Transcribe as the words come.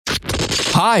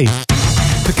Hi.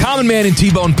 The Common Man and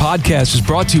T-Bone podcast is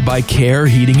brought to you by Care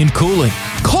Heating and Cooling.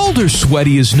 Cold or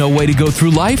sweaty is no way to go through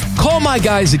life. Call my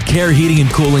guys at Care Heating and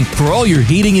Cooling for all your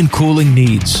heating and cooling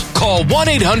needs. Call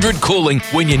 1-800-COOLING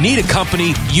when you need a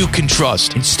company you can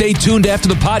trust. And stay tuned after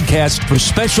the podcast for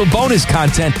special bonus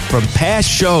content from past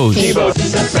shows. T-Bone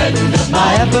is a friend of mine.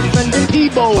 I have a friend in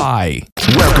T-Bone. Bye.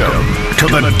 Welcome to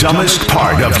the dumbest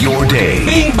part of your day.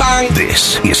 Bing bang.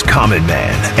 This is Common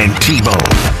Man and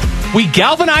T-Bone. We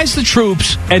galvanized the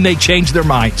troops, and they changed their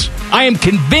minds. I am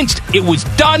convinced it was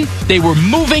done, they were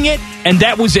moving it, and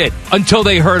that was it, until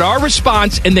they heard our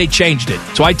response, and they changed it.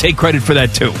 So I take credit for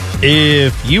that, too.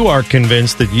 If you are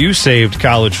convinced that you saved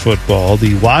college football,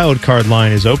 the wild card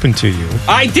line is open to you.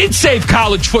 I did save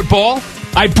college football.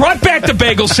 I brought back the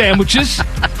bagel sandwiches.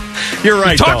 You're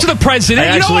right, Talk to the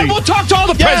president. You know what? We'll talk to all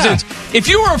the presidents. If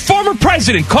you were a former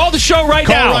president, call the show now.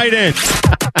 Call right in.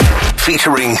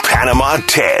 Featuring Panama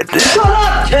Ted. Shut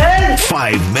up, Ted.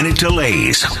 5-minute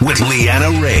delays with Leanna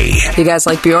Ray. You guys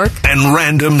like Bjork? And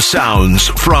random sounds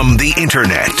from the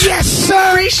internet. Yes,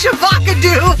 sir.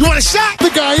 Shabakadoo. You want a shot?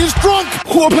 The guy is drunk.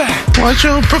 Whoop. Watch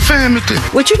your profanity.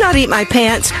 Would you not eat my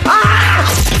pants?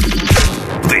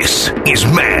 This is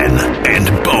Man and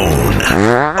Bone.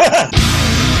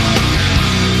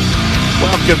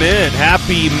 Welcome in.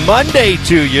 Happy Monday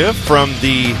to you from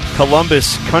the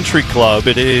Columbus Country Club.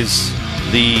 It is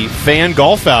the fan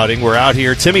golf outing. We're out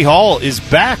here. Timmy Hall is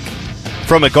back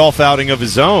from a golf outing of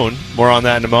his own. More on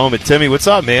that in a moment. Timmy, what's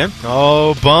up, man?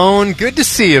 Oh, Bone, good to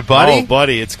see you, buddy. Oh,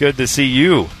 buddy, it's good to see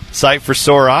you. Sight for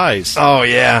sore eyes. Oh,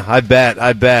 yeah, I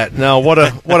bet. No, what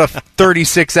a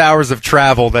 36 hours of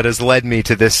travel that has led me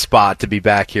to this spot to be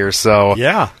back here. So,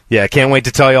 yeah, can't wait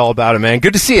to tell you all about it, man.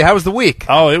 Good to see you. How was the week?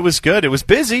 Oh, it was good. It was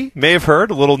busy. May have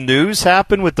heard a little news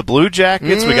happened with the Blue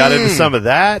Jackets. We got into some of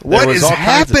that. What is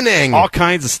happening? All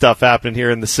kinds of stuff happening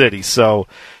here in the city. So,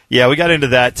 yeah, we got into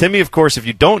that. Timmy, of course, if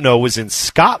you don't know, was in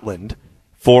Scotland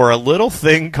for a little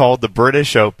thing called the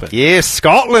British Open. Yes,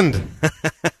 Scotland.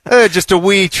 Just a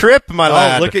wee trip, my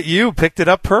lad. Oh, look at you. Picked it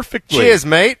up perfectly. Cheers,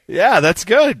 mate. Yeah, that's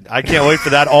good. I can't wait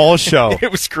for that all show.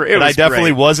 It was great. I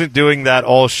definitely wasn't doing that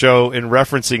all show in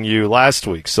referencing you last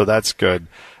week, so that's good.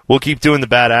 We'll keep doing the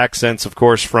bad accents, of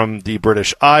course, from the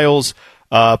British Isles.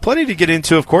 Plenty to get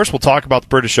into, of course. We'll talk about the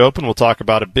British Open. We'll talk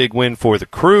about a big win for the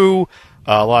Crew.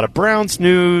 A lot of Browns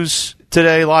news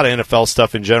today, a lot of NFL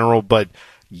stuff in general, but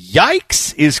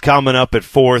Yikes is coming up at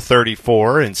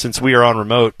 4:34, and since we are on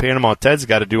remote, Panama Ted's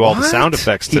got to do all the sound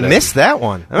effects today. He missed that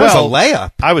one. That was a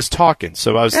layup. I was talking,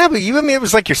 so I was... Yeah, but it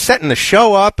was like you're setting the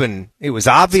show up, and it was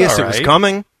obvious it was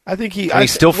coming. I think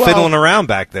he's still fiddling around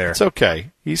back there. It's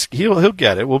okay. He'll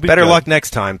get it. We'll be better good. Luck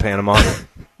next time, Panama.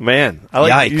 Man, I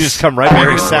like Yikes. You just come right back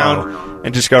to sound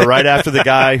and just go right after the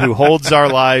guy who holds our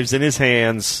lives in his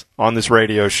hands on this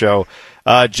radio show.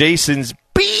 Jason's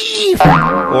beef,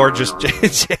 or just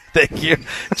thank you,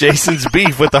 Jason's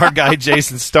beef with our guy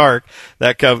Jason Stark.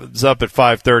 That comes up at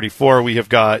 5:34. We have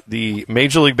got the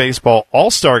Major League Baseball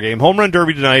All-Star Game, Home Run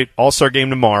Derby tonight, All-Star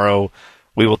Game tomorrow.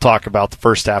 We will talk about the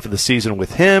first half of the season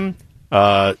with him.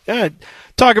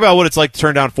 Talk about what it's like to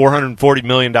turn down $440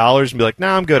 million and be like,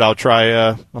 nah, I'm good. I'll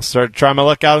try my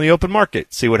luck out in the open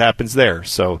market, see what happens there.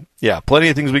 So, yeah, plenty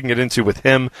of things we can get into with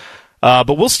him.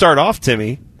 But we'll start off,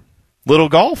 Timmy. Little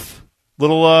golf.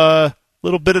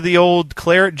 Little bit of the old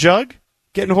claret jug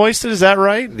getting hoisted. Is that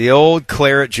right? The old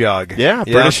claret jug. Yeah,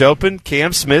 British Open.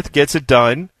 Cam Smith gets it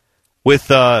done with.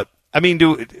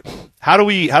 How do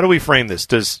we frame this?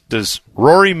 Does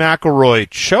Rory McIlroy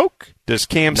choke? Does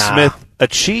Cam Smith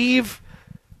achieve?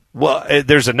 Well,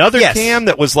 there's another Cam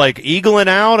that was like eagling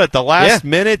out at the last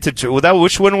minute.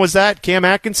 Which one was that? Cam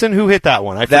Atkinson? Who hit that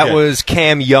one? I forget. That was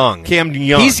Cam Young.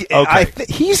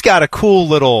 He's got a cool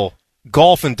little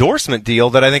golf endorsement deal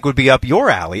that I think would be up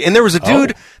your alley. And there was a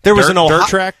dude. There was an dirt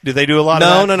track. Do they do a lot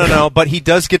of that? No. But he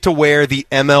does get to wear the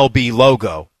MLB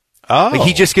logo. Oh, like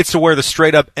he just gets to wear the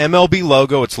straight up MLB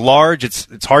logo. It's large.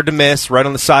 It's hard to miss. Right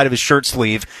on the side of his shirt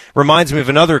sleeve. Reminds me of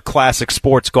another classic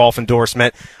sports golf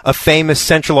endorsement. A famous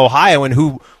Central Ohioan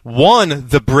who won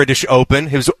the British Open.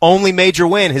 His only major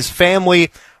win. His family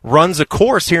runs a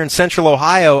course here in Central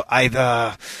Ohio.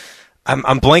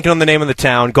 I'm blanking on the name of the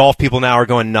town. Golf people now are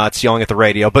going nuts, yelling at the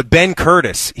radio. But Ben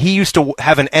Curtis, he used to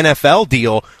have an NFL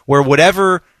deal where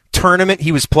whatever tournament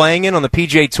he was playing in on the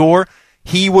PGA Tour,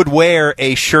 he would wear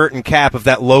a shirt and cap of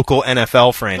that local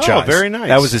NFL franchise. Oh, very nice.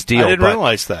 That was his deal. I didn't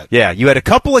realize that. Yeah, you had a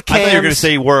couple of cams. I thought you were going to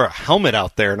say he wore a helmet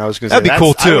out there, and I was going to say, that'd be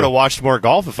cool, too. I would have watched more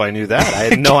golf if I knew that. I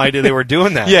had no idea they were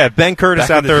doing that. Yeah, Ben Curtis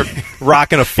Back out there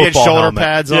rocking a football he had shoulder helmet.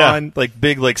 pads on, like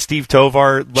big, like Steve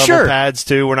Tovar level pads,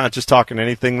 too. We're not just talking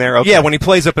anything there. Okay. Yeah, when he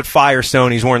plays up at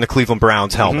Firestone, he's wearing the Cleveland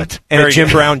Browns helmet and a Jim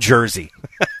Brown jersey.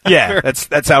 Yeah,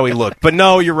 that's how he looked. But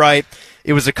no, you're right.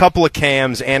 It was a couple of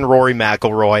cams and Rory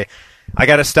McIlroy. I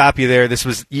got to stop you there. This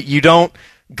was you don't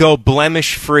go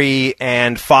blemish free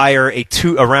and fire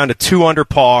around a 2 under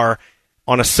par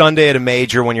on a Sunday at a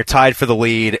major when you're tied for the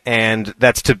lead, and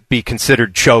that's to be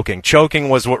considered choking. Choking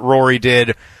was what Rory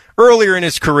did earlier in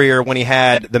his career when he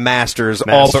had the Masters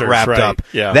all but wrapped up.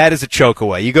 Yeah. That is a choke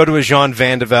away. You go to a Jean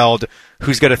Van de Velde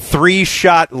who's got a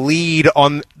 3-shot lead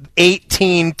on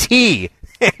 18T.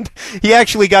 And he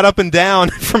actually got up and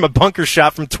down from a bunker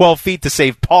shot from 12 feet to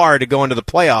save par to go into the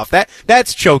playoff.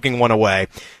 That's choking one away.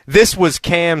 This was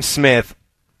Cam Smith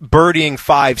birdieing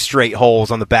 5 straight holes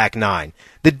on the back 9.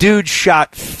 The dude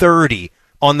shot 30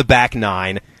 on the back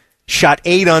 9, shot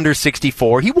 8 under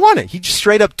 64. He won it. He just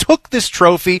straight up took this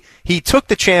trophy. He took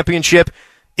the championship.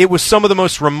 It was some of the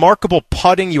most remarkable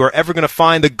putting you are ever going to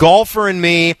find. The golfer in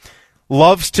me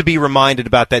loves to be reminded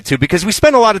about that, too, because we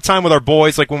spend a lot of time with our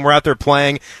boys, like when we're out there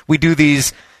playing, we do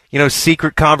these,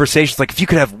 secret conversations, like if you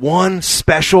could have one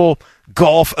special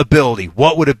golf ability,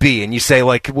 what would it be? And you say,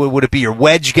 like, would it be your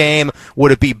wedge game?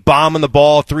 Would it be bombing the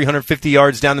ball 350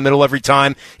 yards down the middle every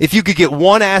time? If you could get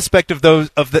one aspect of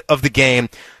the game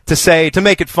to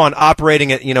make it fun,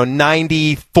 operating at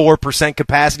 94%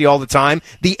 capacity all the time,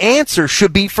 the answer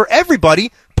should be for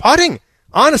everybody putting.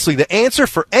 Honestly, the answer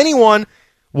for anyone,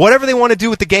 whatever they want to do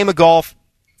with the game of golf,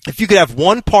 if you could have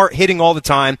one part hitting all the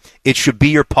time, it should be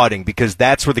your putting, because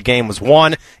that's where the game was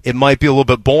won. It might be a little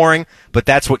bit boring, but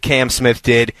that's what Cam Smith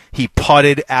did. He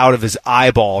putted out of his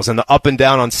eyeballs, and the up and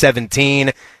down on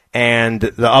 17 and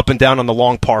the up and down on the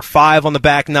long par 5 on the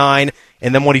back 9,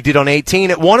 and then what he did on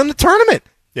 18, it won him the tournament.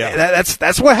 Yeah,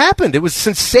 that's what happened. It was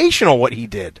sensational what he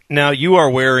did. Now you are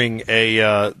wearing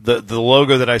the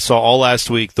logo that I saw all last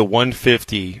week, the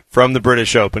 150 from the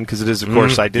British Open, because it is, of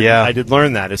course, I did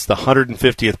learn that it's the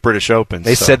 150th British Open.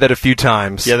 They said that a few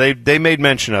times. Yeah, they made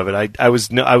mention of it. I was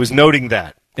noting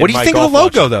that. What do you think of the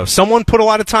logo, though? Someone put a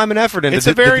lot of time and effort into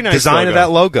the nice design of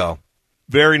that logo.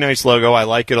 Very nice logo. I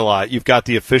like it a lot. You've got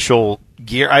the official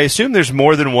gear. I assume there's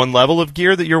more than one level of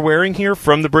gear that you're wearing here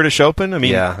from the British Open. I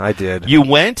mean, yeah, I did. You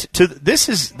went to this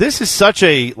is such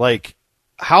a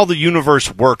how the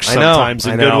universe works sometimes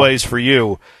in good ways for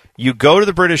you. You go to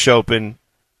the British Open,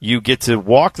 you get to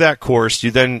walk that course,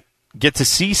 you then get to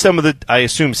see some of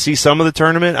the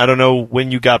tournament. I don't know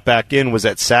when you got back in. Was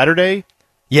that Saturday?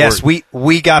 Yes,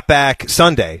 we got back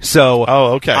Sunday. So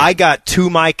okay. I got to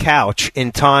my couch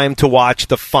in time to watch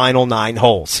the final 9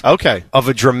 holes. Okay. Of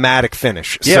a dramatic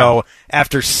finish. Yeah. So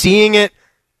after seeing it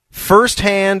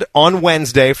firsthand on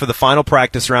Wednesday for the final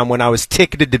practice round when I was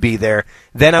ticketed to be there,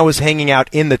 then I was hanging out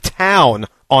in the town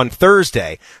on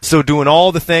Thursday. So doing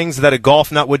all the things that a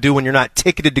golf nut would do when you're not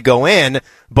ticketed to go in,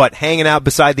 but hanging out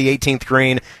beside the 18th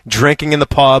green, drinking in the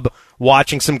pub,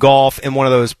 watching some golf in one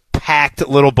of those packed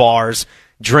little bars,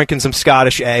 drinking some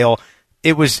Scottish ale.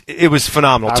 It was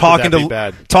phenomenal. Talking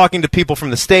to people from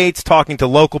the States, talking to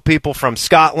local people from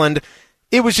Scotland.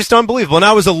 It was just unbelievable. And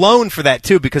I was alone for that,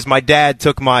 too, because my dad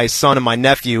took my son and my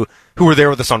nephew, who were there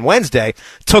with us on Wednesday,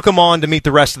 took them on to meet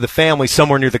the rest of the family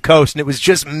somewhere near the coast, and it was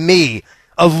just me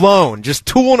alone, just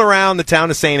tooling around the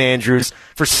town of St. Andrews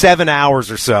for 7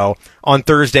 hours or so on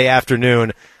Thursday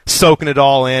afternoon, soaking it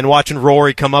all in, watching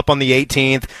Rory come up on the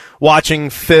 18th, watching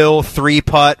Phil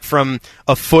 3-putt from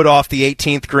a foot off the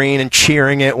 18th green and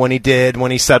cheering it when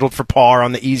he settled for par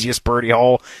on the easiest birdie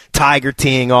hole, Tiger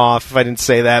teeing off, if I didn't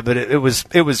say that, but it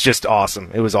was just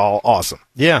awesome. It was all awesome.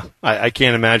 Yeah, I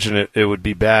can't imagine it would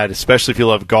be bad, especially if you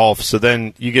love golf. So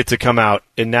then you get to come out,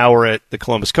 and now we're at the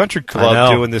Columbus Country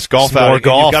Club doing this golf outing. You've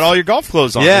got all your golf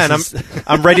clothes on. Yeah,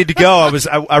 I'm ready to go.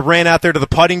 I ran out there to the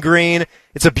putting green.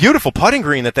 It's a beautiful putting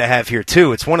green that they have here,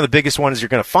 too. It's one of the biggest ones you're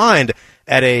going to find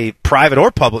at a private or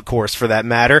public course, for that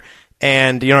matter.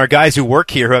 And, our guys who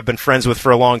work here, who I've been friends with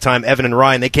for a long time, Evan and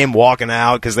Ryan, they came walking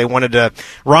out because they wanted to.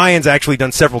 Ryan's actually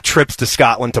done several trips to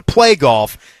Scotland to play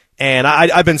golf. And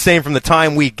I've been saying from the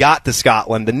time we got to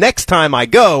Scotland, the next time I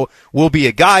go will be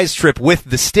a guy's trip with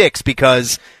the sticks,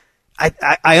 because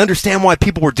I understand why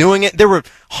people were doing it. There were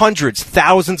hundreds,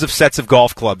 thousands of sets of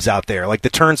golf clubs out there, like the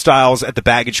turnstiles at the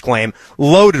baggage claim,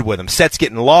 loaded with them. Sets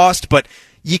getting lost, but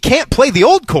you can't play the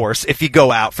old course if you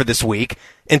go out for this week.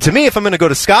 And to me, if I'm going to go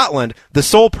to Scotland, the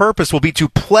sole purpose will be to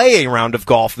play a round of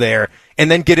golf there and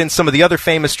then get in some of the other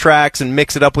famous tracks and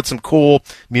mix it up with some cool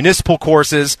municipal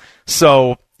courses.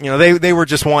 So, they were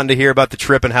just wanting to hear about the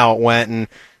trip and how it went.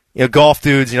 And, golf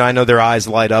dudes, I know their eyes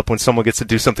light up when someone gets to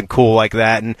do something cool like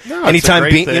that. And anytime,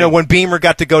 when Beamer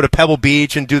got to go to Pebble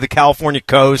Beach and do the California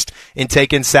coast and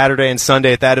take in Saturday and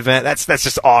Sunday at that event, that's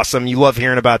just awesome. You love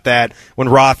hearing about that. When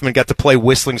Rothman got to play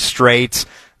Whistling Straits,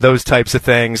 those types of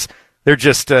things. They're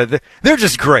just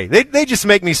great. They just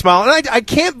make me smile. And I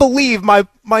can't believe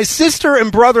my sister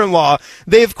and brother-in-law,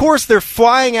 they're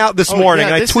flying out this morning,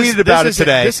 and I tweeted about it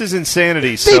today. This is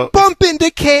insanity. They bump into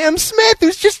Cam Smith,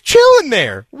 who's just chilling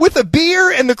there with a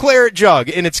beer and the claret jug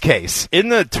in its case. In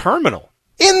the terminal.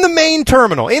 In the main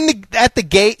terminal. At the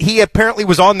gate, he apparently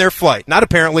was on their flight. Not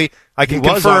apparently. I can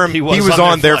confirm he was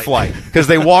on their flight because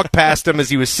they walked past him as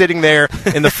he was sitting there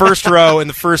in the first row in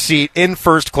the first seat in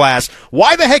first class.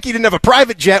 Why the heck he didn't have a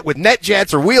private jet with net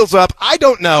jets or wheels up, I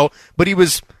don't know, but he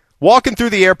was walking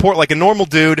through the airport like a normal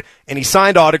dude, and he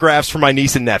signed autographs for my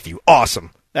niece and nephew.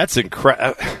 Awesome. That's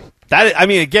incredible.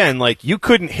 Again, you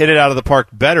couldn't hit it out of the park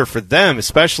better for them,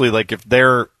 especially if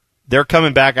they're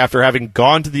coming back after having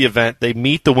gone to the event. They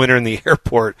meet the winner in the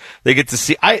airport. They get to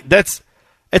see.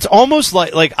 It's almost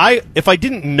like if I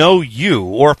didn't know you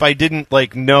or if I didn't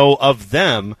know of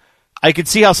them, I could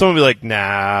see how someone would be like,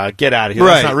 nah, get out of here.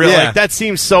 That's not real. Yeah. That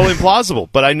seems so implausible,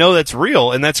 but I know that's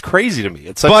real, and that's crazy to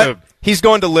me. He's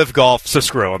going to Live Golf, so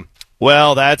screw him.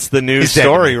 Well, that's the news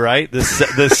story, right?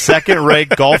 The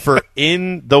second-ranked golfer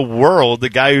in the world, the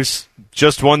guy who's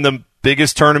just won the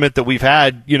biggest tournament that we've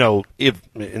had, if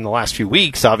in the last few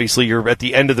weeks. Obviously, you're at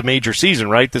the end of the major season,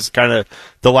 right? This is kind of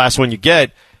the last one you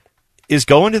get. Is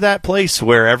going to that place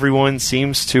where everyone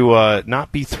seems to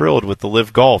not be thrilled with the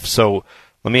Live Golf. So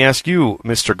let me ask you,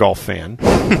 Mr. Golf fan.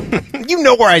 You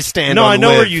know where I stand on No, I know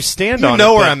Live. where you stand on it. You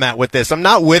know where I'm at with this. I'm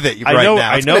not with it right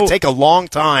now. It's going to take a long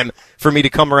time for me to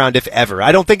come around, if ever.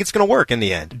 I don't think it's going to work in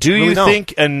the end. Do you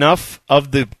think enough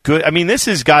of the good... this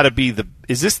has got to be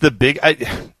is this the big...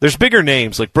 there's bigger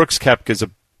names. Like Brooks Koepka's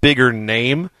a bigger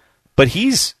name, but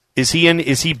Is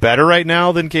he better right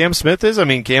now than Cam Smith is?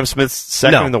 Cam Smith's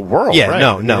second in the world. Yeah,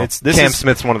 right? no. Cam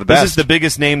Smith's one of the best. This is the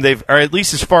biggest name or at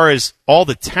least as far as all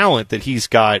the talent that he's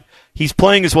got. He's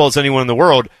playing as well as anyone in the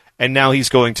world, and now he's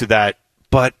going to that.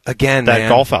 But again, that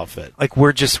golf outfit.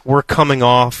 We're coming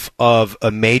off of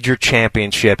a major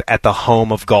championship at the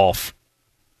home of golf.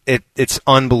 It's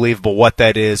unbelievable what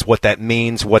that is, what that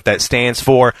means, what that stands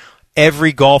for.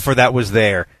 Every golfer that was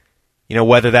there,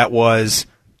 whether that was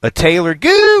a Taylor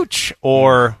Gooch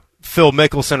or Phil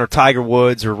Mickelson or Tiger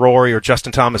Woods or Rory or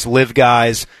Justin Thomas, Live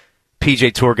guys,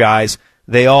 PGA Tour guys,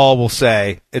 they all will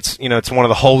say it's one of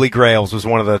the holy grails was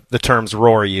one of the terms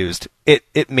Rory used.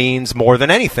 It means more than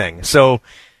anything. So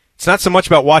it's not so much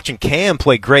about watching Cam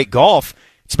play great golf.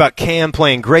 It's about Cam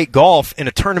playing great golf in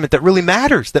a tournament that really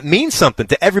matters, that means something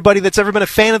to everybody that's ever been a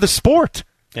fan of the sport.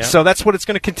 Yeah. So that's what it's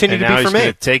going to continue to be for me. Now he's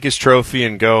going to take his trophy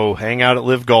and go hang out at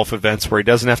Live Golf events where he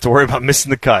doesn't have to worry about missing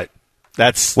the cut.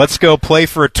 Let's go play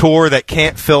for a tour that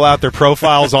can't fill out their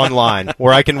profiles online,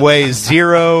 where I can weigh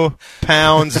 0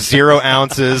 pounds, 0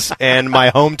 ounces, and my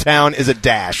hometown is a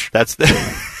dash. That's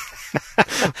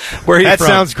where are you that from?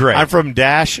 Sounds great. I'm from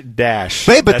Dash.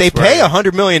 But they pay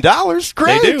 $100 million.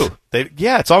 Great. They do.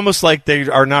 It's almost like they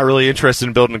are not really interested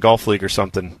in building a golf league or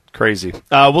something crazy.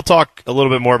 We'll talk a little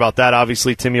bit more about that.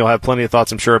 Obviously, Timmy will have plenty of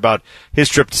thoughts, I'm sure, about his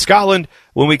trip to Scotland.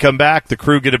 When we come back, the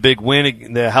Crew get a big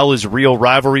win. The Hell is Real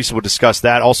rivalry, so we'll discuss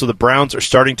that. Also, the Browns are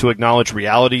starting to acknowledge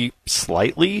reality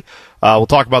slightly. We'll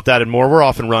talk about that and more. We're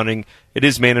off and running. It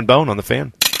is Man and Bone on the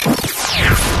Fan.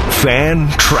 Fan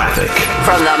traffic.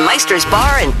 From the Meister's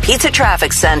Bar and Pizza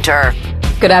Traffic Center.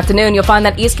 Good afternoon. You'll find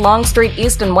that East Long Street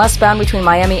east and westbound between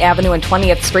Miami Avenue and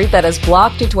 20th Street that is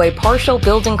blocked due to a partial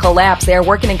building collapse. They are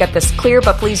working to get this clear,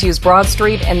 but please use Broad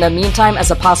Street in the meantime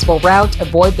as a possible route.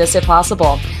 Avoid this if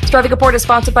possible. This traffic report is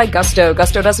sponsored by Gusto.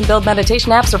 Gusto doesn't build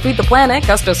meditation apps or feed the planet.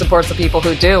 Gusto supports the people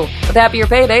who do. With happier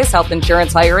paydays, health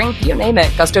insurance, hiring, you name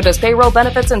it. Gusto does payroll,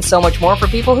 benefits, and so much more for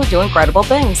people who do incredible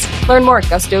things. Learn more at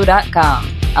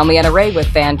gusto.com. I'm Leanna Ray with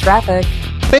Fan Traffic.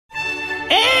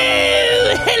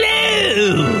 Oh,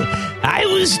 hello! I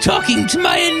was talking to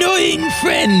my annoying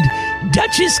friend,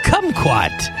 Duchess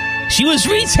Kumquat. She was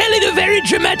retelling a very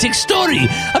dramatic story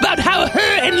about how her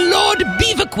and Lord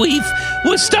Beaverqueef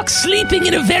were stuck sleeping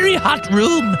in a very hot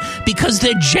room because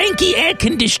their janky air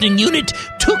conditioning unit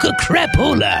took a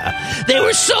crapola. They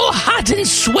were so hot and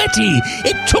sweaty,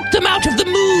 it took them out of the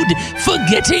mood for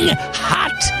getting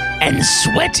hot and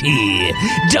sweaty.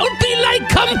 Don't be like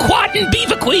Kumquat and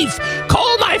Beaverqueef.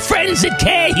 Call my friends at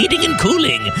Care Heating and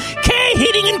Cooling. Care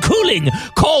Heating and Cooling.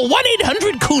 Call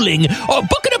 1-800-COOLING or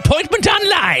book an appointment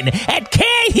online at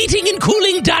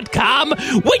careheatingandcooling.com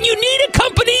when you need a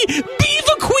company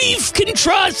Beaverqueef can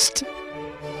trust.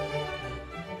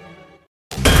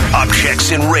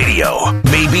 Objects in radio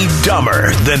may be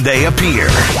dumber than they appear.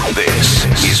 This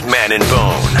is Man and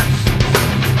Bone.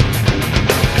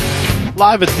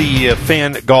 Live at the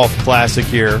Fan Golf Classic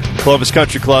here. Columbus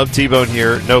Country Club, T-Bone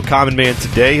here. No Common Man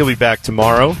today. He'll be back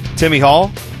tomorrow. Timmy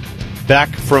Hall,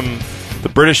 back from the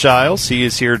British Isles. He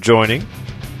is here joining.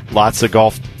 Lots of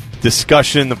golf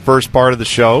discussion in the first part of the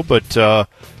show, but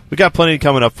we got plenty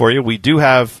coming up for you. We do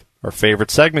have our favorite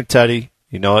segment, Teddy.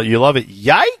 You know it, you love it.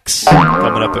 Yikes!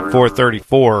 Coming up at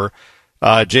 4:34.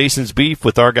 Jason's beef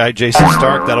with our guy Jason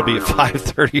Stark. That'll be at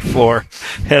 5:34,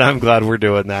 and I'm glad we're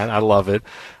doing that. I love it.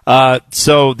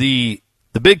 So the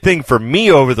big thing for me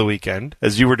over the weekend,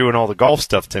 as you were doing all the golf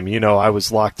stuff, Tim, you know I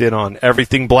was locked in on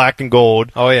everything black and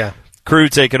gold. Oh yeah. Crew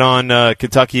taking on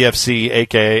Kentucky FC,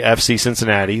 a.k.a. FC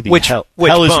Cincinnati. Which hell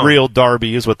is real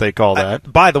derby is what they call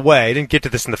that. By the way, I didn't get to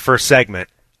this in the first segment.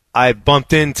 I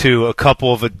bumped into a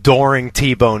couple of adoring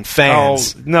T-Bone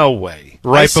fans. Oh, no way.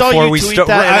 Right before we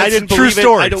started. I didn't believe it.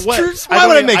 True story. Why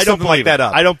would I make something like that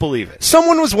up? I don't believe it.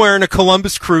 Someone was wearing a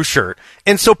Columbus Crew shirt.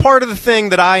 And so part of the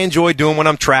thing that I enjoy doing when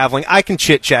I'm traveling, I can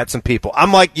chit-chat some people.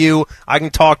 I'm like you. I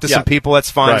can talk to some people.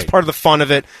 That's fine. Right. It's part of the fun of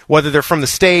it, whether they're from the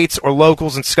States or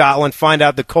locals in Scotland, find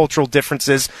out the cultural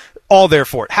differences. All there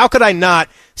for it. How could I not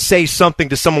say something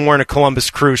to someone wearing a Columbus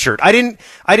Crew shirt? I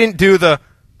didn't do the...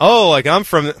 Oh, like I'm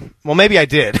from... Well, maybe I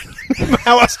did.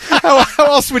 How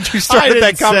else would you start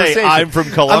that conversation? Say I'm from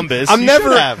Columbus. I'm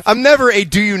never a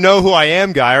do you know who I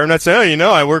am guy. Or I'm not saying,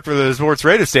 I work for the sports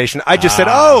radio station. I just said,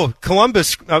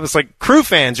 Columbus. I was like, Crew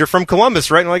fans, you're from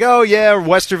Columbus, right? And like, oh, yeah, or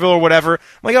Westerville or whatever. I'm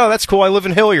like, oh, that's cool. I live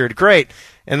in Hilliard. Great.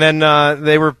 And then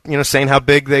they were, saying how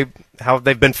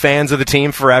they've been fans of the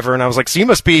team forever. And I was like, so you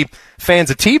must be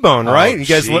fans of T-Bone, right? You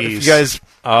guys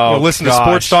listen to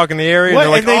sports talk in the area.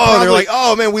 And they're like,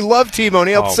 oh man, we love T-Bone.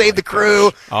 He helped save the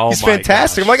Crew. He's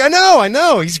fantastic. I'm like, I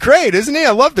know. He's great, isn't he?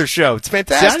 I love their show. It's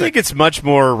fantastic. See, I think it's much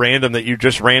more random that you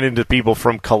just ran into people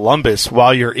from Columbus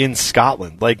while you're in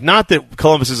Scotland. Like, not that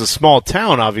Columbus is a small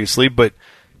town, obviously, but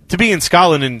to be in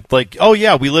Scotland and like, oh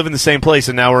yeah, we live in the same place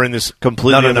and now we're in this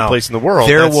completely other place in the world.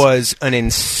 There was an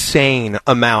insane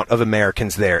amount of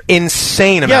Americans there.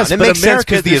 Insane amount. Yes, it makes sense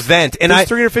because the event. And there's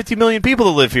 350 million people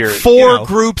that live here. Four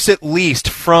groups at least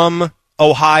from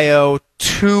Ohio,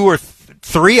 2 or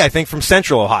 3, I think, from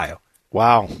Central Ohio.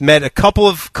 Wow. Met a couple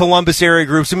of Columbus area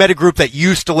groups. We met a group that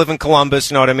used to live in Columbus,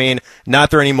 you know what I mean?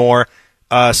 Not there anymore.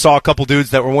 Saw a couple dudes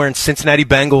that were wearing Cincinnati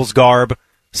Bengals garb.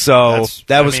 So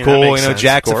that was cool.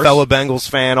 Jack's a fellow Bengals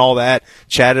fan, all that.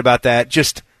 Chatted about that.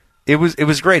 Just, it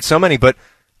was great. So many, but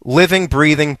living,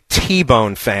 breathing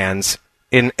T-Bone fans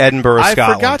in Edinburgh,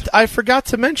 Scotland. I forgot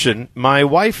to mention, my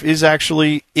wife is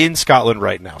actually in Scotland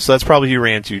right now. So that's probably who you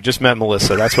ran to. Just met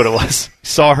Melissa. That's what it was.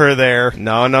 Saw her there.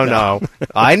 No.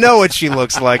 I know what she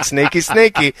looks like.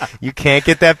 Sneaky. You can't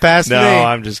get that past me. No,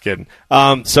 I'm just kidding.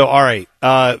 So, all right.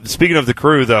 Speaking of the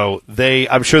Crew, though,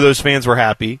 I'm sure those fans were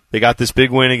happy. They got this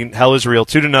big win against Hell is Real,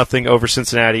 2-0 over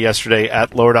Cincinnati yesterday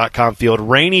at Lower.com Field.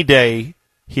 Rainy day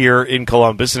here in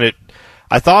Columbus, and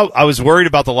I was worried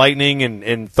about the lightning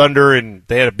and thunder, and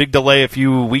they had a big delay a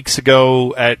few weeks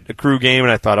ago at a Crew game,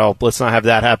 and I thought, let's not have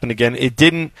that happen again. It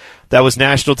didn't. That was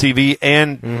national TV,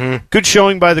 and good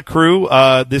showing by the Crew.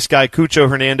 This guy, Cucho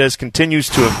Hernandez, continues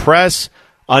to impress.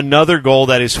 Another goal.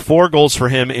 That is 4 goals for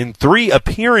him in 3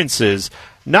 appearances,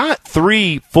 not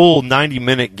 3 full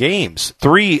 90-minute games.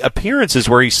 3 appearances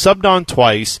where he subbed on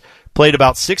twice, played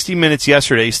about 60 minutes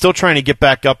yesterday. He's still trying to get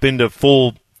back up into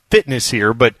full fitness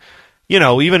here, but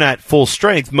even at full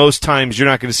strength, most times you're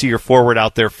not going to see your forward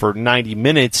out there for 90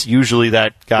 minutes. Usually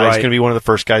that guy's going to be one of the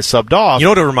first guys subbed off. You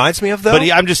know what it reminds me of, though?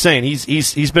 But I'm just saying,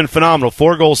 he's been phenomenal.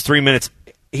 4 goals, 3 minutes.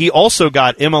 He also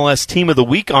got MLS Team of the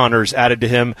Week honors added to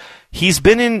him. He's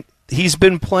been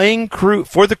playing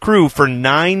for the Crew for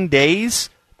 9 days.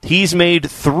 He's made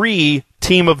 3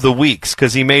 Team of the Weeks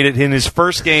because he made it in his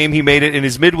first game. He made it in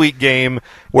his midweek game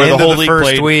where the whole league played.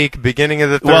 First week, beginning of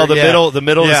the third. Well, the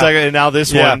middle of the second, and now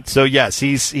this one. So yes,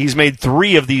 he's made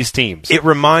 3 of these teams. It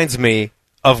reminds me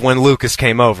of when Lucas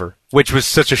came over, which was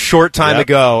such a short time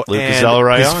ago. Lucas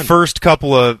and his first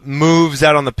couple of moves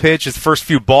out on the pitch, his first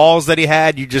few balls that he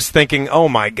had, you're just thinking, oh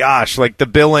my gosh, like the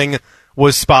billing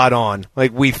was spot on.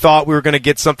 Like we thought we were going to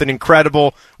get something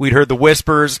incredible. We'd heard the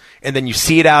whispers, and then you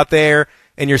see it out there,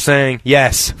 and you're saying,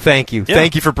 yes, thank you. Yeah.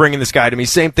 Thank you for bringing this guy to me.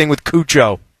 Same thing with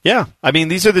Cucho. Yeah, I mean,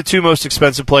 these are the two most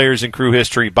expensive players in Crew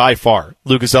history by far,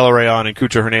 Lucas Elrayon and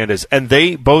Cucho Hernandez, and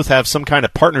they both have some kind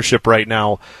of partnership right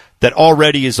now that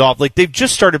already is off. Like, they've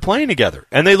just started playing together,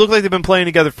 and they look like they've been playing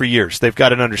together for years. They've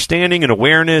got an understanding and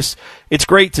awareness. It's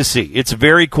great to see. It's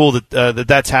very cool that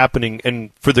that's happening,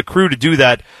 and for the Crew to do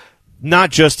that,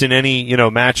 not just in any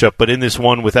matchup, but in this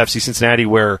one with FC Cincinnati,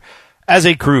 where, as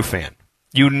a Crew fan,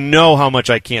 you know how much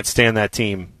I can't stand that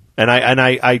team, and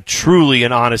I truly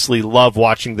and honestly love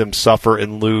watching them suffer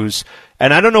and lose,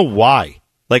 and I don't know why.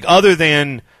 Like, other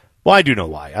than, well, I do know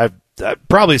why.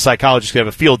 Probably a psychologist could have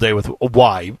a field day with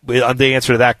why, the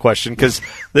answer to that question, because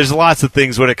there's lots of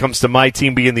things when it comes to my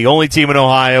team being the only team in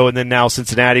Ohio, and then now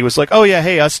Cincinnati was like, oh yeah,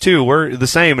 hey, us too, we're the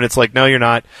same, and it's like, no, you're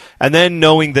not. And then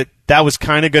knowing that was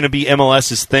kind of going to be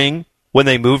MLS's thing when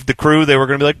they moved the Crew, they were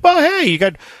going to be like, well, hey, you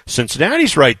got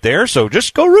Cincinnati's right there, so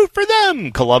just go root for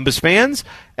them, Columbus fans,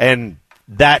 and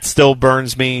that still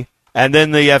burns me. And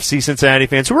then the FC Cincinnati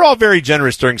fans, who were all very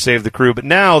generous during Save the Crew, but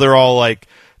now they're all like,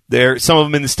 some of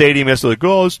them in the stadium, they're like,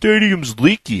 oh, the stadium's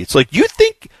leaky. It's like, you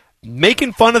think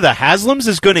making fun of the Haslams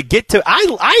is going to get to...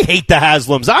 I hate the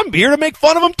Haslams. I'm here to make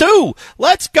fun of them, too.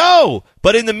 Let's go.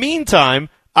 But in the meantime,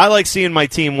 I like seeing my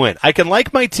team win. I can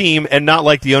like my team and not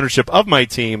like the ownership of my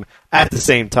team at the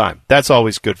same time. That's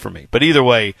always good for me. But either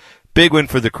way, big win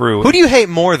for the Crew. Who do you hate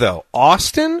more, though?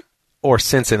 Austin or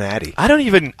Cincinnati? I don't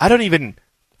even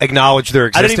acknowledge their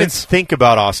existence. I didn't even think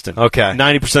about Austin. Okay.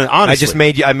 90%,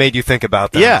 honestly. I made you think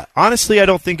about that. Yeah, honestly, I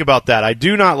don't think about that. I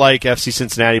do not like FC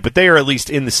Cincinnati, but they are at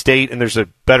least in the state, and there's a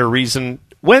better reason.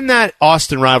 When that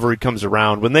Austin rivalry comes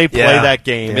around, when they play that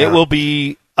game, it will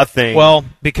be a thing. Well,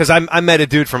 because I met a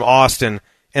dude from Austin,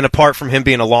 and apart from him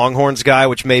being a Longhorns guy,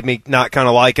 which made me not kind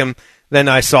of like him, then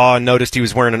I saw and noticed he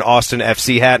was wearing an Austin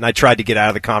FC hat, and I tried to get out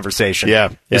of the conversation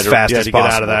as fast as possible.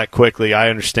 Get out of that quickly. I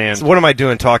understand. So what am I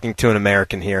doing talking to an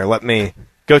American here? Let me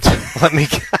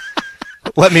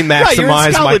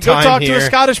maximize my time Go talk here. to a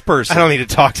Scottish person. I don't need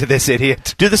to talk to this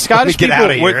idiot. Do the Scottish get people,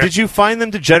 out of here. did you find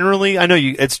them to generally, I know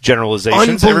it's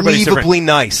generalizations. Unbelievably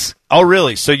nice. Oh,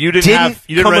 really? So you didn't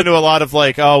run into a lot of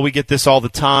like, oh, we get this all the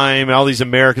time, and all these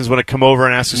Americans want to come over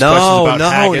and ask us questions about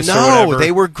haggis or whatever.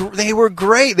 They were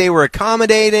great. They were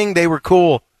accommodating. They were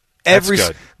cool. That's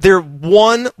good. There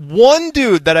one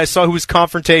dude that I saw who was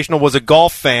confrontational was a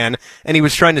golf fan, and he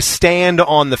was trying to stand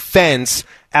on the fence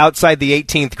outside the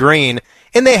 18th green,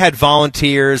 and they had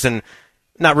volunteers and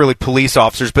not really police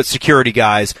officers, but security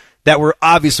guys that were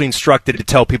obviously instructed to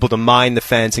tell people to mind the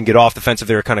fence and get off the fence if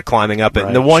they were kind of climbing up it. Right,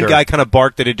 and the one guy kind of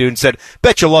barked at a dude and said,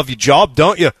 bet you love your job,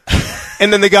 don't you?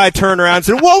 And then the guy turned around and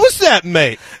said, what was that,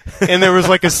 mate? And there was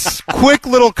like a quick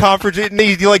little confrontation.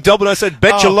 He like doubled and said,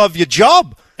 bet you love your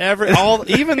job. He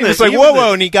was like,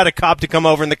 whoa, and he got a cop to come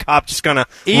over, and the cop just kind of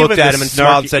looked at him and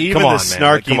smiled and said, come on, man.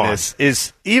 Snarkiness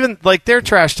is, even, like, their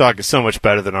trash talk is so much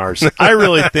better than ours. I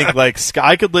really think, like,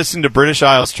 I could listen to British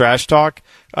Isles trash talk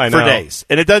for days.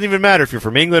 And it doesn't even matter if you're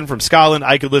from England, from Scotland,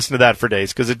 I could listen to that for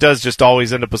days, because it does just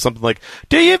always end up with something like,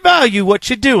 do you value what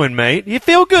you're doing, mate? You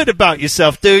feel good about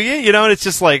yourself, do you? You know, and it's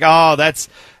just like, oh, that's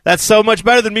so much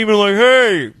better than me being like,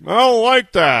 hey, I don't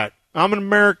like that. I'm an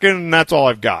American, and that's all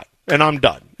I've got. And I'm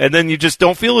done. And then you just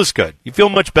don't feel as good. You feel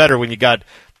much better when you got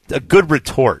a good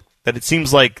retort. That it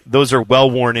seems like those are well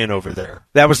worn in over there.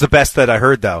 That was the best that I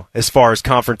heard, though, as far as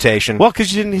confrontation. Well,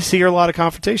 because you didn't hear a lot of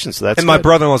confrontation, so that's And my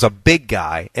brother-in-law's a big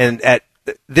guy, and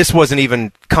this wasn't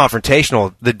even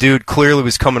confrontational. The dude clearly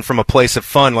was coming from a place of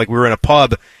fun, like we were in a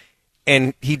pub,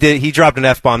 and he dropped an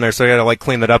F-bomb there, so I had to like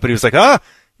clean that up, and he was like,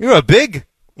 you're a big,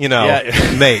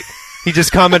 mate. He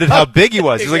just commented how big he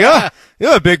was. He's like,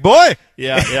 you're a big boy.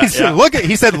 Yeah. He said, look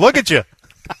at you.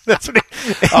 That's what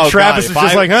Travis is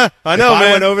just like, I know, man. If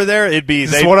I went over there,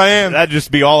 this is what I am. That'd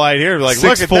just be all I'd hear. Like, 6'4",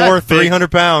 look at that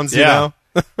 300 pounds, you know?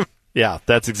 Yeah,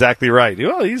 that's exactly right.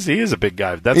 Well, he is a big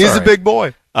guy. He's a big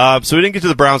boy. So we didn't get to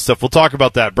the Brown stuff. We'll talk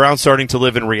about that. Brown's starting to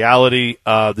live in reality.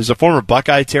 There's a former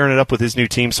Buckeye tearing it up with his new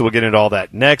team, so we'll get into all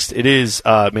that next. It is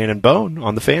Man and Bone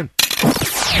on the Fan.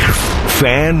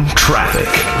 Fan traffic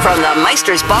from the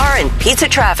Meister's Bar and Pizza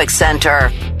Traffic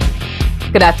Center.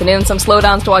 Good afternoon. Some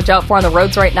slowdowns to watch out for on the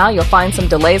roads right now. You'll find some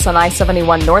delays on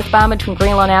I-71 northbound between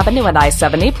Greenlawn Avenue and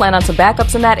I-70. Plan on some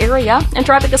backups in that area. And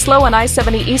traffic is slow on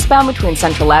I-70 eastbound between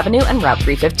Central Avenue and Route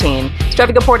 315. This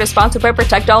traffic report is sponsored by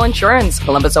Protect All Insurance.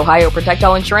 Columbus, Ohio. Protect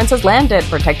All Insurance has landed.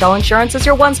 Protect All Insurance is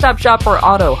your one-stop shop for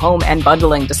auto, home, and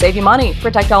bundling. To save you money,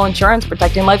 Protect All Insurance.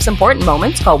 Protecting life's important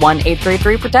moments. Call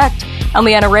 1-833-PROTECT. I'm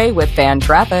Leanna Ray with Fan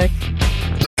Traffic.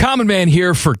 Common Man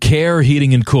here for Care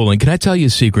Heating and Cooling. Can I tell you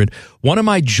a secret? One of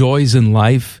my joys in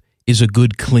life is a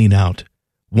good clean out.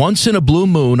 Once in a blue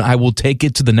moon, I will take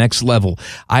it to the next level.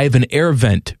 I have an air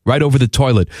vent right over the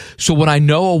toilet. So when I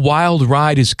know a wild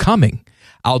ride is coming,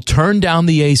 I'll turn down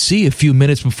the AC a few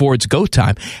minutes before it's go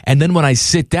time. And then when I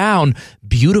sit down,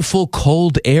 beautiful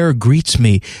cold air greets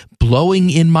me, blowing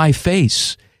in my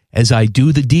face as I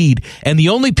do the deed. And the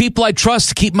only people I trust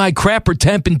to keep my crapper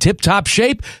temp in tip-top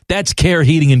shape, that's Care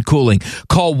Heating and Cooling.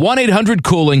 Call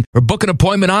 1-800-COOLING or book an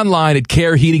appointment online at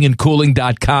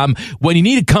careheatingandcooling.com when you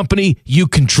need a company you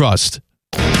can trust.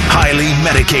 Highly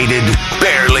medicated,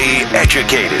 barely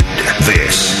educated.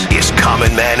 This is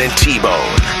Common Man and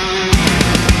T-Bone.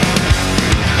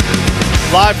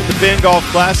 Live from the Fan Golf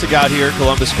Classic out here,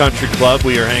 Columbus Country Club.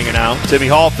 We are hanging out. Timmy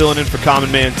Hall filling in for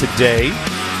Common Man today.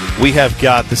 We have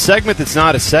got the segment that's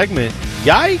not a segment.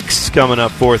 Yikes, coming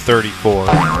up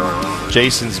 4:34.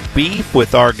 Jason's beef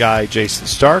with our guy Jason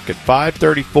Stark at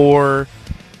 5:34.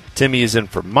 Timmy is in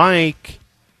for Mike,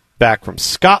 back from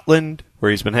Scotland,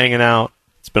 where he's been hanging out.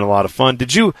 It's been a lot of fun.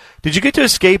 Did you get to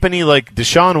escape any like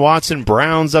Deshaun Watson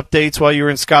Browns updates while you were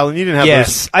in Scotland? You didn't have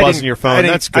those buzzing your phone.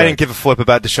 That's good. I didn't give a flip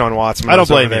about Deshaun Watson. I don't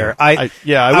blame you. I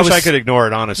wish I could ignore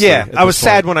it, honestly. Yeah, I was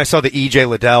sad when I saw the E.J.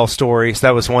 Liddell story. So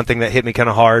that was one thing that hit me kind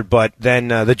of hard. But then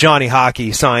the Johnny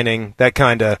Hockey signing, that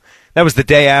was the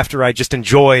day after I just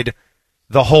enjoyed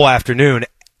the whole afternoon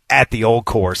at the old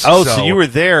course. Oh, so you were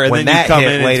there, and when then you come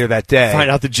in later that day,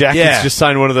 find out the Jackets just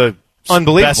signed one of the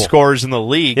best scorers in the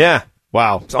league. Yeah.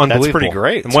 Wow, it's unbelievable. That's pretty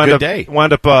great. It's a good day.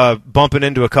 Wound up bumping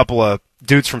into a couple of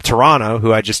dudes from Toronto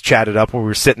who I just chatted up when we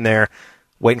were sitting there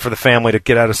waiting for the family to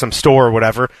get out of some store or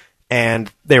whatever, and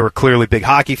they were clearly big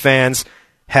hockey fans.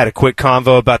 Had a quick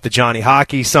convo about the Johnny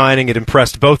Hockey signing. It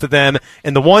impressed both of them.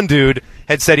 And the one dude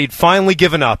had said he'd finally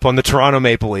given up on the Toronto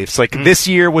Maple Leafs. Like, this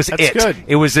year was That's it. Good.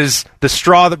 It was the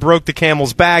straw that broke the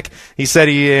camel's back. He said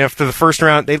after the first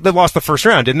round, they lost the first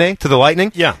round, didn't they, to the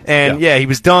Lightning? Yeah. And, he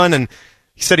was done, and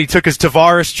he said he took his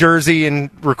Tavares jersey and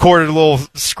recorded a little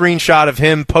screenshot of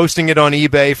him posting it on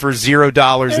eBay for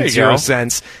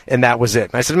 $0.00, and that was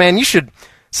it. And I said, man, you should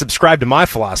subscribe to my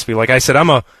philosophy. Like I said, I'm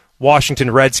a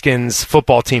Washington Redskins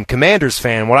football team Commanders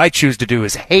fan. What I choose to do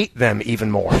is hate them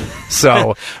even more.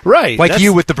 So, right, like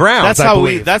you with the Browns. That's how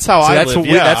live. That's how I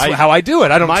do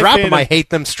it. I don't drop them. I hate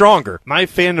them stronger. My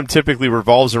fandom typically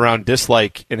revolves around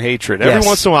dislike and hatred. Every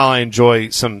once in a while, I enjoy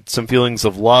some feelings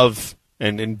of love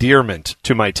and endearment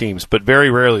to my teams, but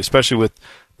very rarely, especially with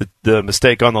the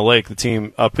mistake on the lake, the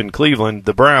team up in Cleveland,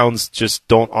 the Browns just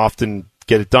don't often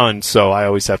get it done, so I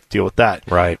always have to deal with that.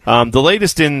 Right. The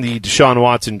latest in the Deshaun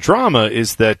Watson drama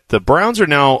is that the Browns are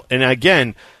now, and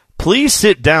again, please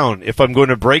sit down if I'm going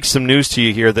to break some news to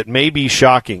you here that may be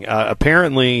shocking.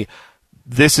 Apparently,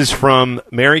 this is from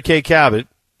Mary Kay Cabot,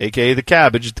 a.k.a. the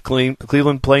Cabbage, the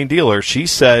Cleveland Plain Dealer. She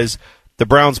says the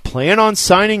Browns plan on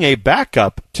signing a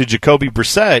backup to Jacoby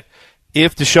Brissett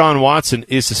if Deshaun Watson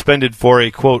is suspended for a,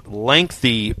 quote,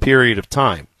 lengthy period of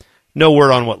time. No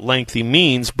word on what lengthy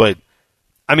means, but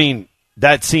I mean,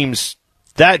 that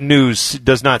news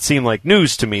does not seem like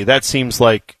news to me. That seems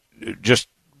like just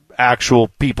actual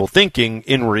people thinking.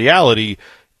 In reality,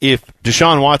 if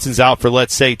Deshaun Watson's out for,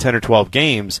 let's say, 10 or 12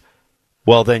 games,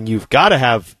 well, then you've got to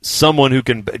have someone who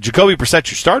can. Jacoby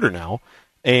Brissett's your starter now,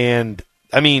 and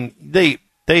I mean they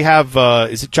have.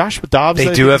 Is it Joshua Dobbs?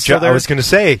 They do have. I was going to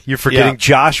say you're forgetting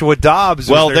Joshua Dobbs.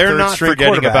 Well, they're not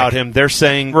forgetting about him. They're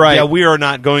saying, yeah, we are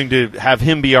not going to have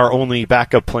him be our only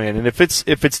backup plan. And if it's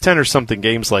 10 or something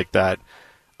games like that,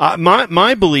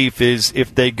 my belief is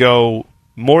if they go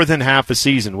more than half a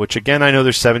season, which again I know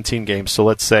there's 17 games, so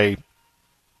let's say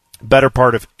better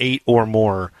part of 8 or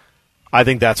more, I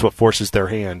think that's what forces their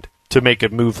hand to make a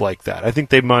move like that. I think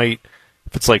they might,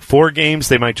 if it's like 4 games,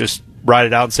 they might just ride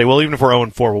it out and say, well, even if we're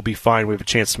 0-4, we'll be fine. We have a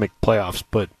chance to make the playoffs.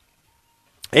 But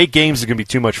 8 games is going to be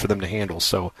too much for them to handle,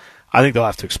 so I think they'll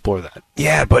have to explore that.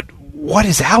 Yeah, but what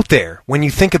is out there when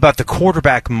you think about the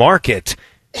quarterback market?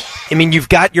 I mean, you've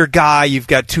got your guy, you've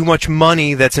got too much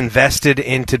money that's invested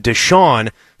into Deshaun,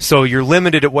 so you're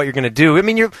limited at what you're going to do. I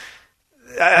mean,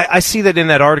 I see that in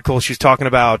that article she's talking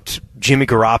about Jimmy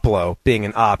Garoppolo being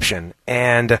an option,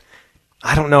 and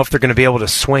I don't know if they're going to be able to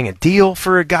swing a deal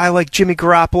for a guy like Jimmy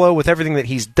Garoppolo with everything that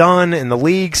he's done in the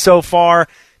league so far. I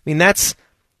mean, if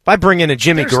I bring in a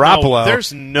Jimmy Garoppolo,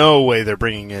 there's no way they're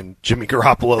bringing in Jimmy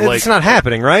Garoppolo. It's not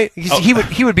happening, right?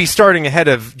 He would be starting ahead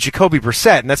of Jacoby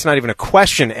Brissett, and that's not even a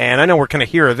question. And I know we're kind of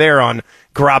here or there on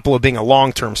Garoppolo being a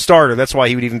long-term starter. That's why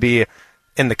he would even be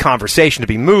in the conversation to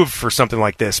be moved for something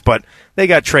like this. But they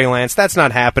got Trey Lance. That's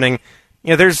not happening.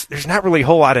 You know, there's not really a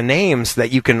whole lot of names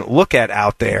that you can look at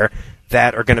out there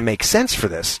that are going to make sense for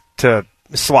this, to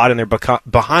slot in there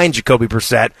behind Jacoby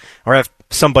Brissett or have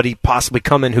somebody possibly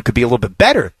come in who could be a little bit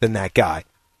better than that guy.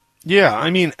 Yeah, I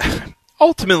mean,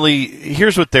 ultimately,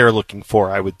 here's what they're looking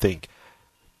for, I would think.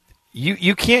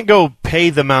 You can't go pay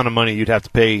the amount of money you'd have to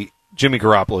pay Jimmy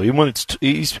Garoppolo.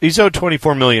 He's owed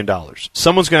 $24 million.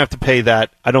 Someone's going to have to pay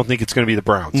that. I don't think it's going to be the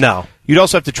Browns. No. You'd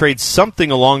also have to trade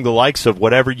something along the likes of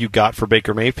whatever you got for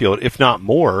Baker Mayfield, if not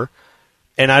more,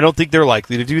 and I don't think they're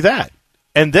likely to do that.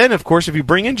 And then, of course, if you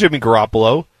bring in Jimmy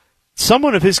Garoppolo,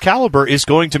 someone of his caliber is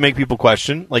going to make people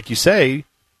question, like you say,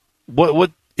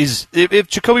 what is if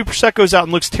Jacoby Brissett goes out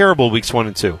and looks terrible weeks 1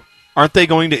 and 2, aren't they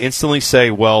going to instantly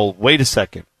say, well, wait a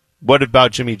second, what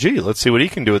about Jimmy G? Let's see what he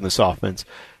can do in this offense.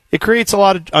 It creates a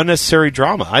lot of unnecessary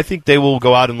drama. I think they will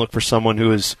go out and look for someone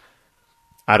who is,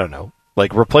 I don't know,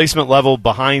 like replacement level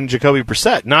behind Jacoby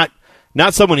Brissett, not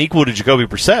someone equal to Jacoby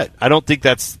Brissett. I don't think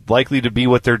that's likely to be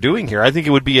what they're doing here. I think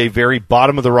it would be a very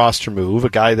bottom of the roster move, a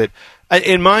guy that,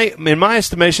 in my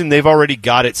estimation, they've already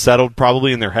got it settled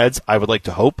probably in their heads. I would like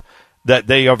to hope that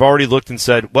they have already looked and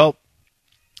said, well,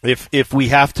 if we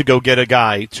have to go get a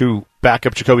guy to back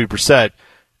up Jacoby Brissett,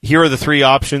 here are the 3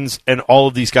 options, and all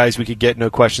of these guys we could get,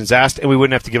 no questions asked, and we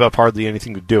wouldn't have to give up hardly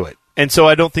anything to do it. And so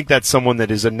I don't think that's someone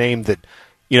that is a name that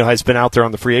has been out there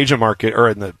on the free agent market or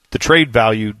in the trade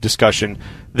value discussion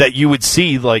that you would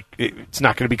see. Like, it's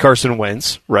not going to be Carson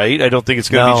Wentz, right? I don't think it's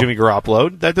going to be Jimmy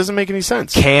Garoppolo. That doesn't make any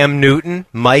sense. Cam Newton,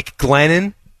 Mike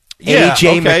Glennon,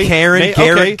 A.J. McCarron,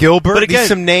 Garrett Gilbert. But again, these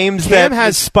some names Cam that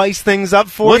has spice things up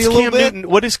for you a little bit.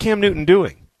 What is Cam Newton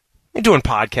doing? He's doing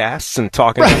podcasts and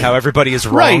talking about how everybody has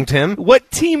wronged him. What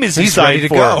team is he He's signed ready to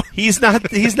for? go. He's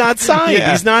not signed.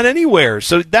 Yeah. He's not anywhere.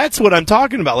 So that's what I'm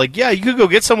talking about. Like, yeah, you could go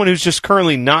get someone who's just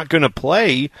currently not going to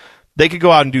play. They could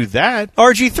go out and do that.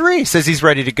 RG3 says he's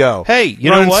ready to go. Hey, you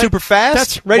running know what? super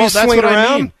fast, ready to swing what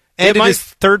around. I mean. Ended his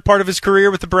third part of his career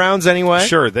with the Browns anyway.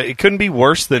 Sure, it couldn't be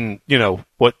worse than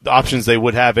what options they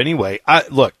would have anyway.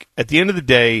 Look, at the end of the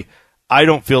day, I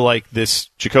don't feel like this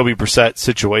Jacoby Brissett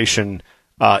situation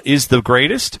is the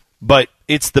greatest, but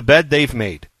it's the bed they've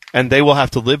made, and they will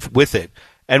have to live with it.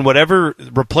 And whatever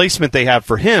replacement they have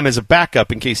for him as a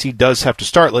backup in case he does have to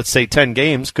start, let's say 10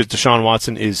 games, because Deshaun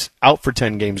Watson is out for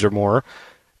 10 games or more,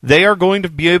 they are going to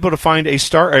be able to find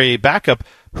a backup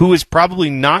who is probably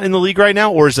not in the league right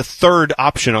now or is a third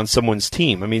option on someone's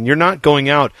team. I mean, you're not going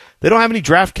out. They don't have any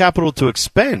draft capital to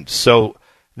expend, so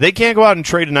they can't go out and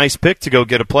trade a nice pick to go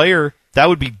get a player. That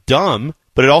would be dumb.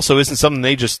 But it also isn't something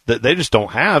they just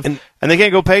don't have, and they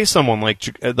can't go pay someone like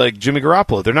Jimmy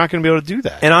Garoppolo. They're not going to be able to do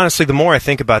that. And honestly, the more I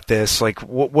think about this, like,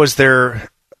 is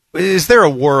there a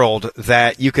world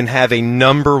that you can have a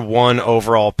number 1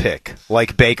 overall pick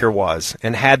like Baker was,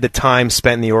 and had the time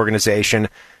spent in the organization?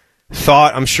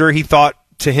 I'm sure he thought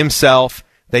to himself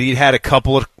that he'd had a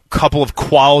couple of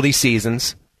quality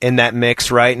seasons in that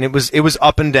mix, right? And it was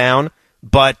up and down,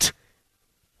 but.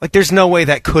 Like, there's no way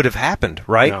that could have happened,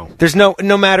 right? No. There's no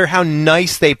matter how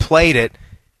nice they played it,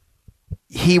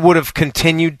 he would have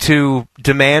continued to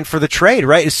demand for the trade,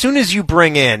 right? As soon as you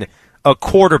bring in a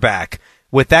quarterback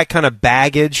with that kind of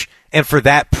baggage and for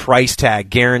that price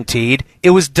tag guaranteed, it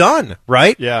was done,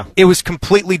 right? Yeah. It was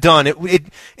completely done.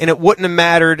 And it wouldn't have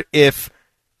mattered if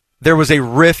there was a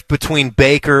rift between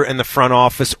Baker and the front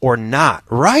office or not,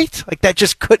 right? Like, that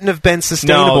just couldn't have been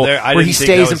sustainable. Where he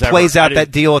stays and plays out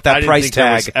that deal at that price tag.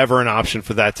 There was ever an option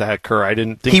for that to occur. I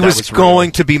didn't think he that was real.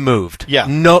 Going to be moved. Yeah,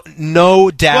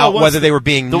 no doubt whether they were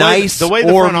being nice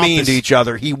or mean to each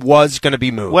other. He was going to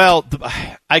be moved. Well,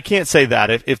 I can't say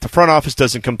that if the front office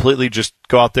doesn't completely just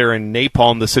go out there and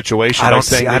napalm the situation. I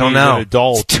don't know. An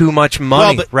adult. It's too much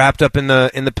money wrapped up in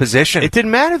the position. It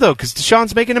didn't matter though because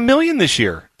Deshaun's making $1 million this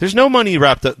year. There's no money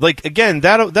wrapped up. Like, again,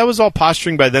 that was all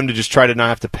posturing by them to just try to not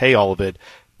have to pay all of it.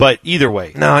 But either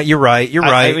way, no, you're right. You're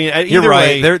right. I mean, you're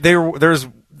right. Way, there was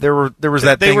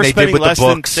that thing they did with the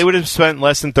books. They would have spent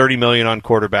less than $30 million on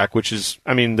quarterback, which is,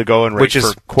 I mean, the going rate, which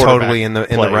is for quarterback totally in the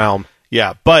realm.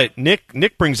 Yeah, but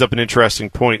Nick brings up an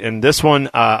interesting point, and this one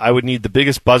I would need the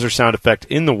biggest buzzer sound effect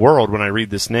in the world when I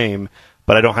read this name,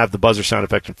 but I don't have the buzzer sound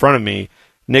effect in front of me.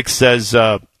 Nick says,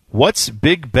 "What's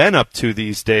Big Ben up to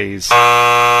these days?"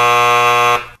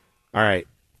 All right.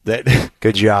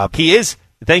 Good job. He is.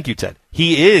 Thank you, Ted.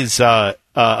 He is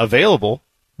available.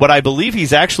 What I believe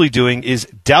he's actually doing is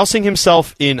dousing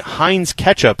himself in Heinz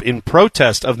ketchup in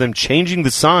protest of them changing the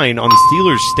sign on the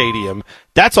Steelers stadium.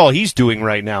 That's all he's doing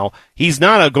right now. He's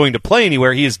not going to play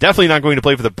anywhere. He is definitely not going to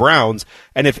play for the Browns.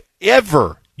 And if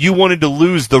ever you wanted to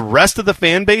lose the rest of the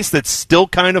fan base that's still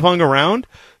kind of hung around,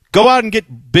 go out and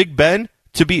get Big Ben.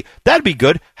 That'd be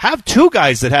good. Have 2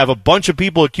 guys that have a bunch of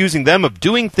people accusing them of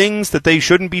doing things that they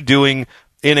shouldn't be doing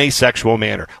in a sexual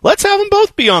manner. Let's have them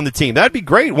both be on the team. That'd be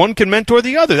great. One can mentor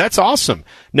the other. That's awesome.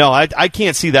 No, I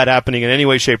can't see that happening in any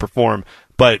way, shape, or form.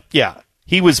 But yeah,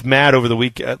 he was mad over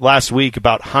the last week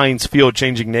about Heinz Field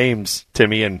changing names,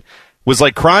 Timmy, and was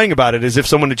like crying about it as if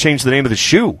someone had changed the name of the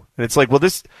shoe. And it's like, well,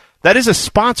 that is a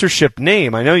sponsorship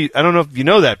name. I don't know if you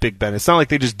know that, Big Ben. It's not like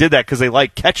they just did that because they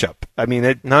like ketchup. I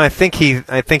mean, no, I think he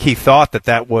thought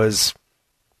that was,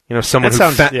 someone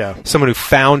who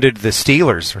founded the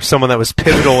Steelers, or someone that was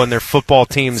pivotal in their football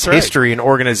team's history and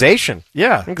organization.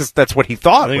 Yeah, I think that's what he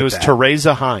thought. I think it was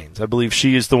Teresa Heinz. I believe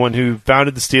she is the one who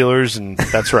founded the Steelers, and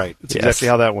that's right. That's exactly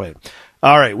how that went.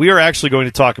 All right, we are actually going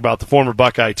to talk about the former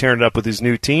Buckeye tearing it up with his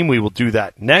new team. We will do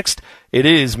that next. It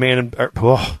is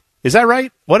is that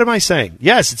right? What am I saying?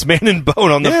 Yes, it's Man and Bone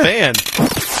on the Fan.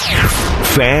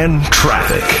 Fan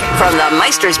Traffic. From the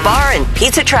Meister's Bar and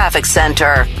Pizza Traffic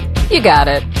Center. You got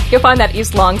it. You'll find that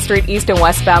East Long Street east and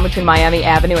westbound between Miami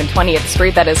Avenue and 20th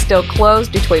Street that is still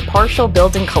closed due to a partial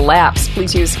building collapse.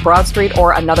 Please use Broad Street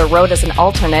or another road as an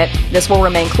alternate. This will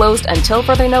remain closed until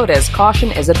further notice.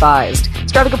 Caution is advised.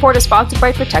 This traffic report is sponsored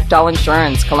by Protect All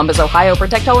Insurance. Columbus, Ohio.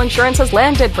 Protect All Insurance has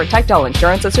landed. Protect All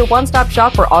Insurance is your one-stop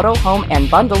shop for auto, home,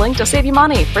 and bundling to save you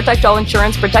money. Protect All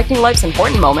Insurance, protecting life's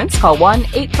important moments. Call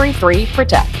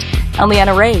 1-833-PROTECT. I'm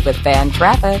Leanna Ray with Fan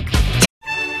Traffic.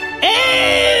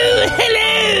 Oh,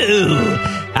 hello!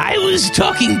 I was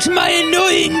talking to my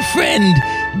annoying friend,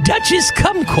 Duchess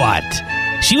Kumquat.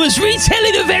 She was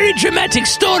retelling a very dramatic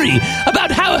story about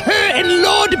how her and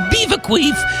Lord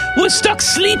Beaverqueef were stuck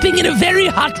sleeping in a very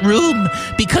hot room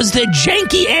because their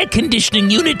janky air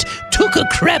conditioning unit took a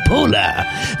crapola.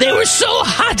 They were so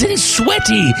hot and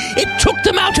sweaty, it took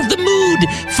them out of the mood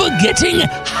for getting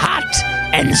hot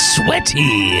and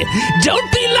sweaty.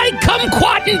 Don't be like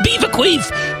Kumquat and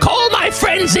Beaverqueef. Call my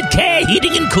friends at Care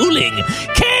Heating and Cooling.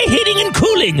 Care Heating and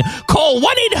Cooling. Call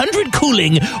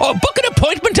 1-800-COOLING or book an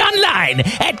appointment online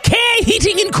at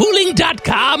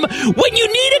careheatingandcooling.com when you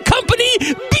need a company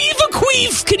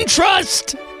Beaverqueef can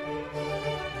trust.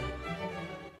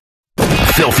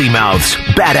 Filthy mouths,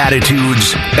 bad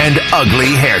attitudes, and ugly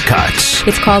haircuts.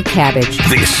 It's called cabbage.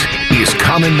 This is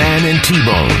Common Man and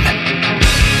T-Bone.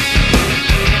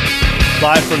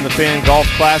 Live from the Fan Golf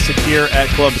Classic here at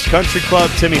Columbus Country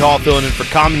Club. Timmy Hall filling in for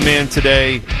Common Man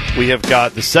today. We have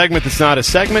got the segment that's not a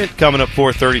segment coming up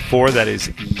 4:34. That is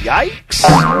Yikes.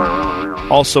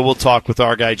 Also, we'll talk with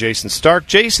our guy Jason Stark.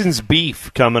 Jason's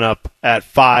Beef coming up at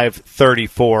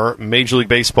 5:34. Major League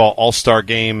Baseball All-Star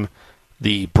Game.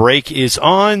 The break is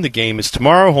on. The game is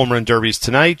tomorrow. Home Run Derby is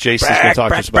tonight. Jason's going to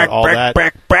talk to us about all that.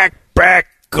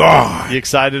 God. You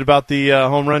excited about the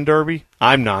Home Run Derby?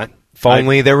 I'm not. If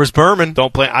only there was Berman.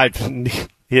 Don't play.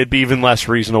 It'd be even less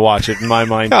reason to watch it in my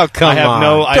mind. Oh, come on.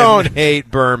 Don't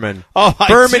hate Berman. Oh,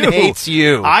 Berman hates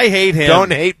you. I hate him.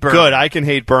 Don't hate Berman. Good. I can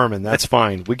hate Berman. That's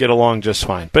fine. We get along just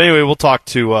fine. But anyway, we'll talk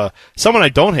to someone I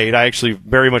don't hate. I actually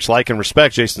very much like and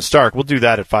respect, Jason Stark. We'll do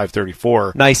that at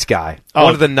 5:34. Nice guy.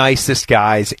 One of the nicest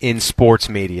guys in sports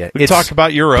media. We talk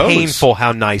about your O's. Painful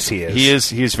how nice he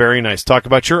is. He is very nice. Talk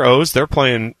about your O's. They're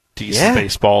playing decent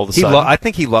baseball all of a sudden. I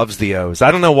think he loves the O's. I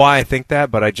don't know why I think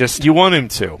that, but you want him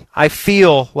to. I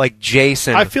feel like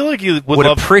Jason he would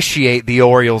appreciate the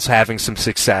Orioles having some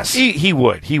success. He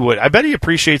would. I bet he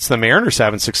appreciates the Mariners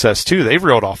having success too. They've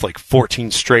reeled off like 14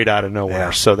 straight out of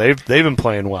nowhere, so they've been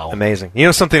playing well. Amazing. You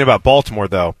know something about Baltimore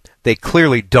though? They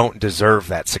clearly don't deserve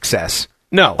that success.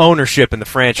 No. Ownership in the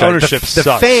franchise. Ownership sucks.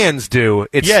 The fans do.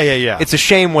 Yeah. It's a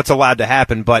shame what's allowed to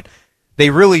happen, but they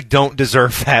really don't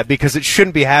deserve that because it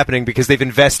shouldn't be happening because they've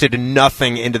invested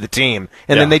nothing into the team.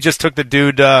 And then they just took the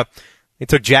dude, they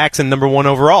took Jackson number 1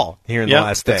 overall here in the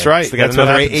last day. That's right. So they got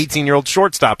another 18-year-old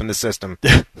shortstop in the system.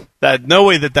 No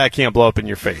way that can't blow up in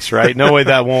your face, right? No way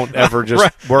that won't ever just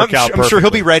work out perfectly. I'm sure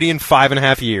he'll be ready in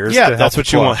 5.5 years. Yeah, that's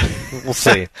what you want. We'll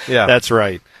see. Yeah, that's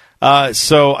right.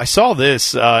 So I saw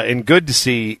this, and good to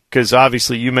see, because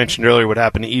obviously you mentioned earlier what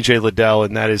happened to E.J. Liddell,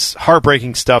 and that is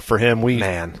heartbreaking stuff for him.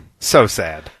 Man. So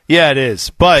sad. Yeah, it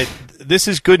is. But this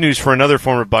is good news for another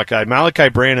former Buckeye. Malachi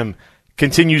Branham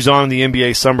continues on in the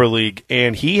NBA Summer League,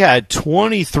 and he had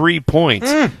 23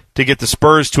 points to get the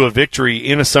Spurs to a victory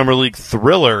in a Summer League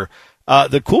thriller.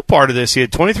 The cool part of this, he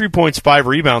had 23 points, 5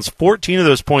 rebounds. 14 of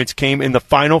those points came in the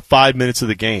final 5 minutes of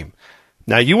the game.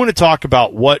 Now, you want to talk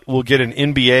about what will get an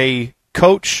NBA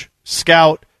coach,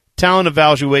 scout, talent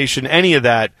evaluation, any of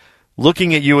that,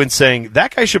 looking at you and saying,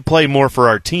 that guy should play more for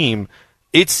our team.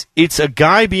 It's a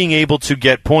guy being able to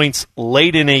get points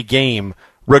late in a game,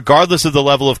 regardless of the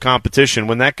level of competition.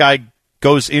 When that guy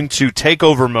goes into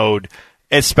takeover mode,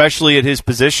 especially at his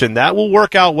position, that will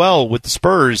work out well with the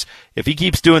Spurs. If he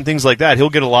keeps doing things like that, he'll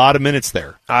get a lot of minutes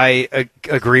there. I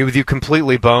agree with you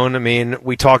completely, Bone. I mean,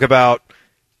 we talk about,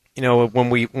 when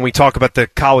we talk about the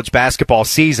college basketball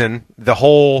season, the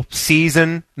whole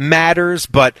season matters,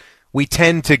 but we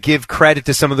tend to give credit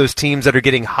to some of those teams that are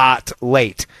getting hot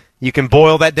late. You can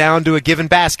boil that down to a given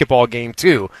basketball game,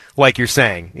 too, like you're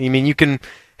saying. I mean, you can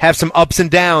have some ups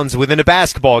and downs within a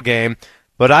basketball game,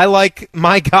 but I like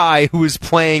my guy who is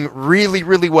playing really,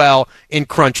 really well in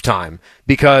crunch time,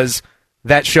 because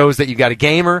that shows that you got a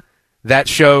gamer, that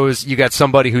shows you got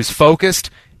somebody who's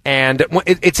focused, and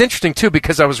it's interesting, too,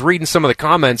 because I was reading some of the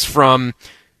comments from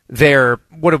their,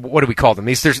 what do we call them?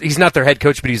 He's not their head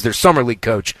coach, but he's their summer league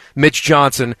coach, Mitch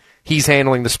Johnson. He's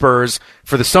handling the Spurs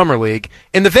for the Summer League.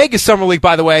 And the Vegas Summer League,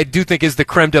 by the way, I do think is the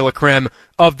creme de la creme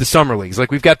of the Summer Leagues.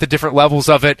 Like, we've got the different levels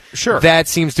of it. Sure. That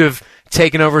seems to have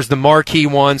taken over as the marquee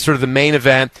one, sort of the main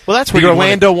event. Well, that's where the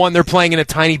Orlando one, they're playing in a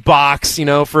tiny box,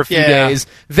 for a few days.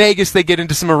 Vegas, they get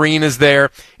into some arenas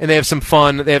there, and they have some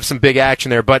fun. They have some big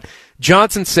action there. But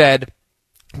Johnson said,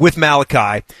 with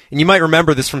Malachi, and you might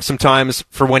remember this from some times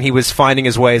for when he was finding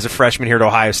his way as a freshman here at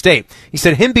Ohio State. He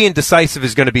said him being decisive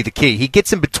is going to be the key. He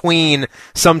gets in between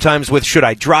sometimes with, should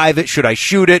I drive it, should I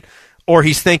shoot it, or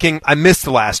he's thinking, I missed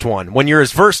the last one. When you're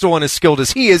as versatile and as skilled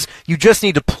as he is, you just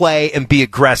need to play and be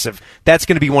aggressive. That's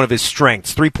going to be one of his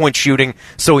strengths, 3-point shooting,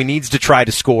 so he needs to try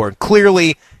to score. And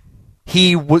clearly,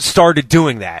 he started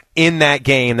doing that in that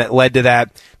game that led to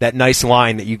that nice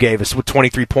line that you gave us with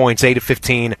 23 points, 8 of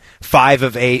 15, 5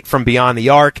 of 8 from beyond the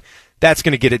arc. That's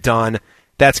going to get it done.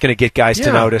 That's going to get guys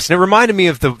to notice. And it reminded me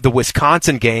of the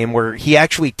Wisconsin game where he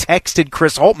actually texted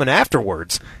Chris Holtmann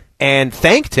afterwards and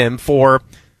thanked him for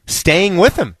staying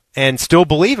with him and still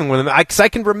believing with him. Because I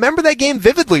can remember that game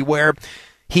vividly where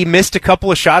he missed a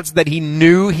couple of shots that he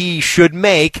knew he should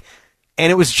make.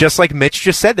 And it was just like Mitch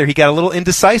just said there. He got a little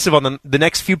indecisive on the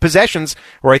next few possessions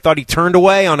where I thought he turned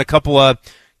away on a couple of,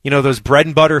 those bread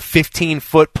and butter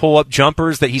 15-foot pull-up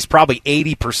jumpers that he's probably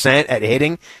 80% at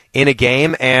hitting in a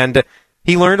game. And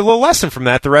he learned a little lesson from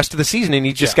that the rest of the season, and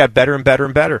he just got better and better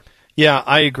and better. Yeah,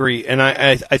 I agree, and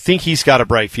I think he's got a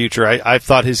bright future. I've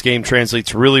thought his game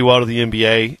translates really well to the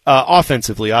NBA.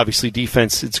 Offensively, obviously,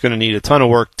 defense, it's going to need a ton of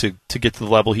work to get to the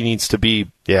level he needs to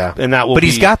be. Yeah, and that will. But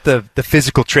he's got the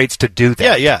physical traits to do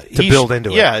that. To build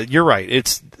into it. Yeah, you're right.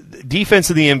 It's defense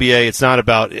in the NBA. It's not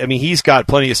about. I mean, he's got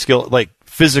plenty of skill, like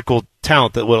physical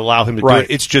talent that would allow him to do it.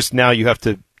 It's just now you have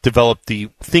to develop the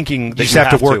thinking. You just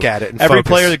have to work at it. And every focus.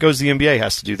 player that goes to the NBA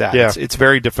has to do that. Yeah. It's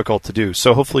very difficult to do.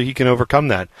 So hopefully he can overcome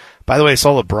that. By the way, I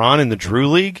saw LeBron in the Drew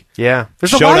League. Yeah,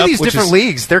 there's a lot of these different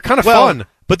leagues. They're kind of fun.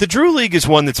 But the Drew League is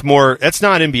one that's more. That's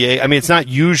not NBA. I mean, it's not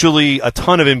usually a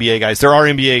ton of NBA guys. There are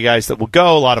NBA guys that will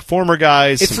go. A lot of former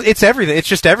guys. It's everything. It's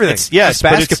just everything. It's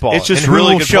basketball. It's just and really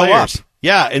who will good show players. up.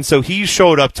 Yeah, and so he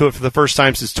showed up to it for the first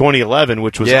time since 2011,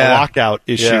 which was a lockout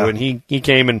issue, and he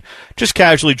came and just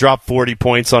casually dropped 40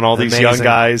 points on all these young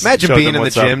guys. Imagine being in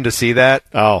the gym to see that.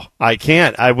 Oh, I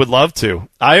can't. I would love to.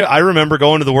 I remember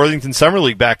going to the Worthington Summer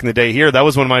League back in the day here. That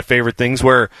was one of my favorite things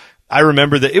where I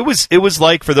remember that it was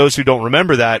like, for those who don't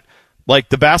remember that, like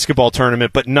the basketball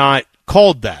tournament, but not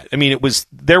called that. I mean,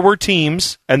 there were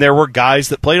teams and there were guys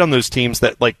that played on those teams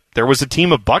that, like, there was a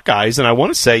team of Buckeyes, and I want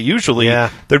to say usually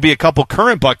there'd be a couple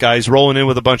current Buckeyes rolling in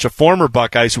with a bunch of former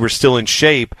Buckeyes who were still in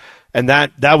shape, and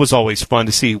that was always fun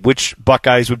to see which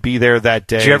Buckeyes would be there that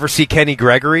day. Did you ever see Kenny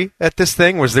Gregory at this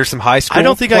thing? Was there some high school I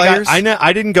don't think players?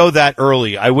 I didn't go that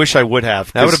early. I wish I would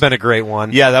have. That would have been a great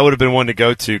one. Yeah, that would have been one to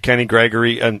go to. Kenny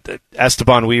Gregory and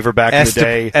Esteban Weaver back in the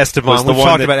day. Esteban. We've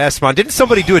talked about Esteban. Didn't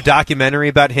somebody do a documentary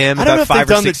about him about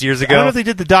 5 or 6 years ago? I don't know if they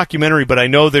did the documentary, but I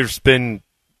know there's been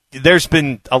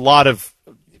a lot of,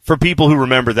 for people who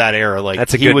remember that era, like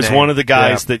he was one of the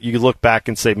guys that you look back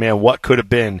and say, man, what could have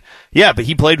been? Yeah, but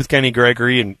he played with Kenny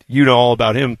Gregory, and you know all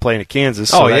about him playing at Kansas.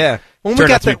 So Well,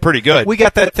 turned out to be pretty good. We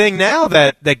got that thing now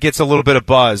that gets a little bit of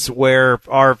buzz where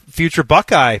our future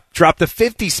Buckeye dropped the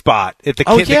 50 spot at the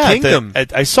Kingdom.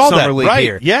 I saw Summer that. League Right.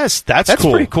 here. Yes, that's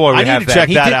cool. pretty cool. I need to check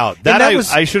that out.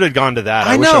 I should have gone to that.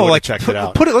 I wish I would have checked it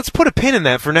out. Let's put a pin in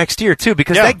that for next year, too,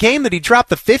 because that game that he dropped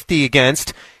the 50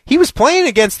 against, he was playing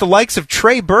against the likes of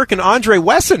Trey Burke and Andre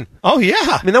Wesson. Oh, yeah.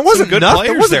 I mean, that wasn't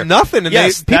nothing. That wasn't nothing.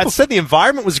 And people said the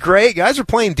environment was great. Guys were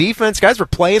playing defense. Guys were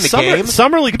playing the game.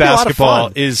 Summer League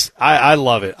basketball is, I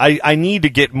love it. I need to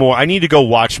get more. I need to go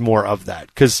watch more of that.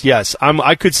 Because, yes,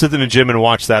 I could sit in the gym and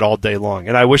watch that all day long.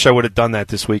 And I wish I would have done that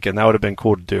this weekend. That would have been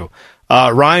cool to do.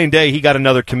 Ryan Day, he got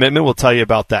another commitment. We'll tell you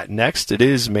about that next. It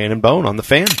is Man and Bone on the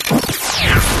Fan.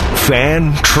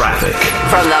 Fan Traffic.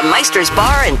 From the Meister's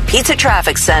Bar and Pizza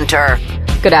Traffic Center.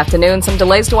 Good afternoon. Some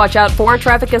delays to watch out for.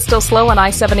 Traffic is still slow on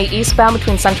I-70 eastbound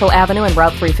between Central Avenue and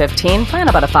Route 315. Plan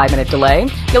about a 5-minute delay.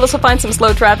 You'll also find some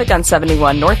slow traffic on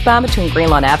 71 northbound between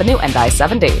Greenlawn Avenue and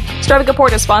I-70. This traffic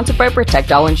report is sponsored by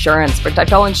Protect All Insurance.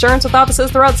 Protect All Insurance with offices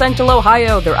throughout Central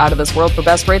Ohio. They're out of this world for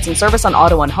best rates and service on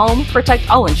auto and home. Protect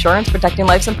All Insurance, protecting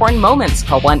life's important moments.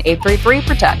 Call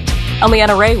 1-833-PROTECT. I'm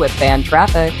Leanna Ray with Fan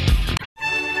Traffic.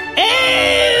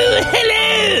 Oh,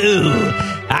 hello!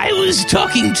 I was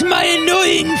talking to my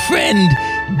annoying friend,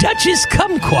 Duchess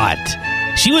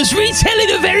Kumquat. She was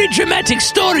retelling a very dramatic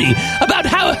story about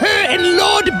how her and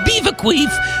Lord Beaverqueef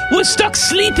were stuck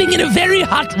sleeping in a very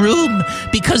hot room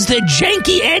because their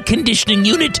janky air conditioning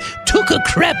unit took a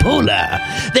crapola.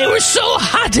 They were so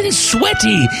hot and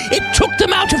sweaty, it took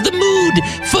them out of the mood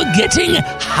for getting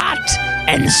hot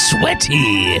and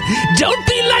sweaty. Don't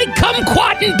be like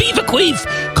Kumquat and Beaverqueef.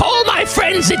 Call my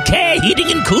friends at Care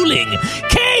Heating and Cooling.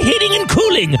 Care Heating and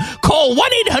Cooling. Call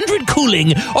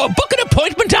 1-800-COOLING or book an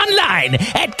appointment online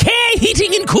at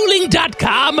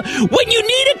careheatingandcooling.com when you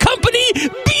need a company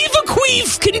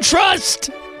Beaverqueef can trust.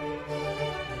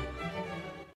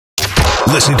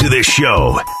 Listen to this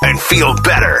show and feel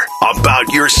better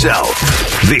about yourself.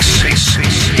 This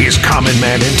is Common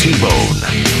Man and T-Bone.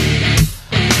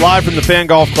 Live from the Fan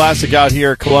Golf Classic out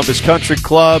here at Columbus Country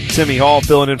Club. Timmy Hall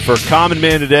filling in for Common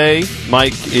Man today.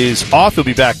 Mike is off. He'll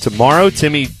be back tomorrow.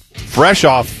 Timmy, fresh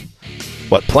off,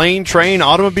 plane, train,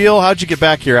 automobile? How'd you get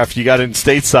back here after you got in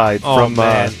stateside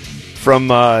from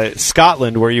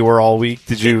Scotland, where you were all week?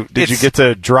 Did you get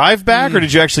to drive back, or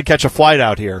did you actually catch a flight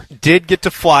out here? Did get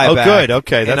to fly back. Oh, good.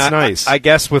 Okay, that's nice. I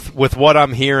guess with what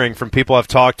I'm hearing from people I've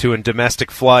talked to in domestic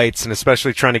flights, and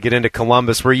especially trying to get into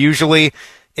Columbus, we're usually...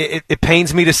 It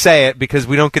pains me to say it because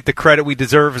we don't get the credit we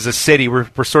deserve as a city. We're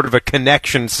sort of a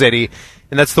connection city,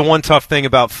 and that's the one tough thing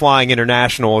about flying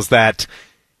international is that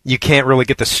you can't really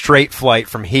get the straight flight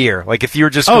from here. Like if you're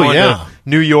just going to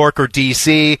New York or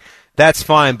D.C., that's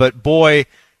fine. But boy,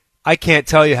 I can't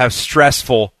tell you how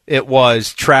stressful it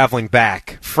was traveling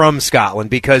back from Scotland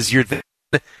because you're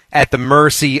at the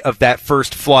mercy of that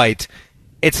first flight.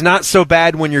 It's not so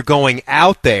bad when you're going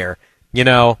out there, you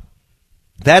know.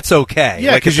 That's okay.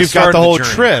 Yeah, because you've got the whole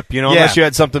trip, unless you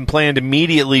had something planned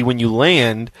immediately when you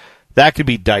land, that could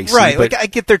be dicey. Right. Like I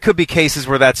get there could be cases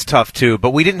where that's tough too,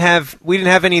 but we didn't have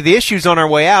any of the issues on our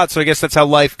way out, so I guess that's how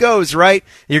life goes, right?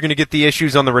 You're going to get the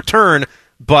issues on the return,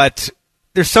 but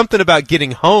there's something about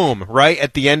getting home, right,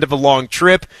 at the end of a long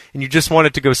trip, and you just want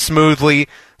it to go smoothly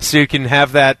so you can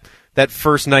have that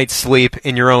first night's sleep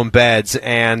in your own beds.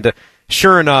 And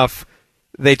sure enough,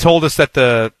 they told us that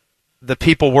the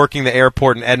people working the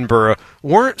airport in Edinburgh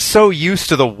weren't so used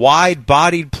to the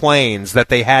wide-bodied planes that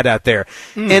they had out there.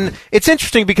 And it's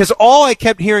interesting because all I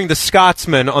kept hearing the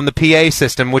Scotsman on the PA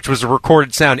system, which was a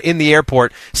recorded sound in the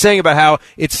airport, saying about how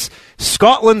it's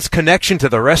Scotland's connection to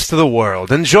the rest of the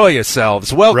world. Enjoy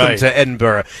yourselves. Welcome to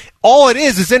Edinburgh. All it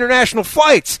is international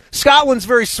flights. Scotland's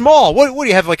very small. What do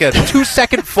you have, like a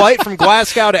 2-second flight from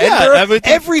Glasgow to Edinburgh?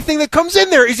 Everything that comes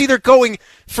in there is either going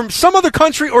from some other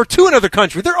country or to another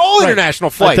country. They're all international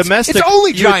flights. It's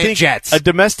only giant jets. A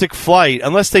domestic flight,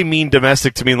 unless they mean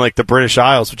domestic to mean like the British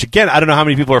Isles, which again, I don't know how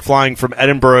many people are flying from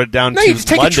Edinburgh down to London. You just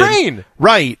take a train.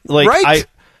 Right.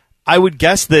 I would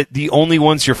guess that the only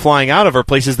ones you're flying out of are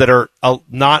places that are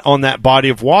not on that body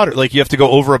of water. Like, you have to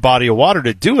go over a body of water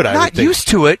to do it, I would think. Not used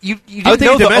to it. You didn't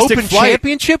know the Open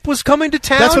Championship was coming to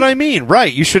town? That's what I mean.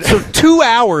 Right. You should. So 2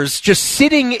 hours just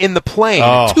sitting in the plane.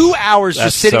 2 hours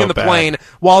just sitting in the plane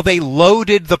while they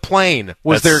loaded the plane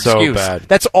was their excuse. So bad.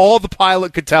 That's all the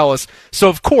pilot could tell us. So,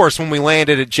 of course, when we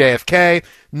landed at JFK,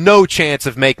 no chance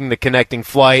of making the connecting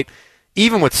flight,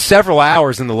 even with several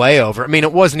hours in the layover. I mean,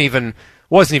 it wasn't even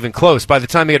close. By the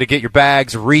time you got to get your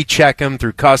bags, recheck them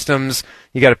through customs,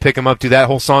 you got to pick them up, do that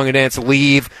whole song and dance,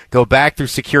 leave, go back through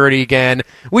security again.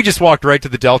 We just walked right to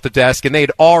the Delta desk, and they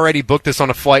had already booked us on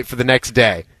a flight for the next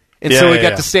day. And so we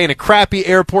got to stay in a crappy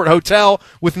airport hotel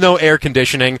with no air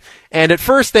conditioning. And at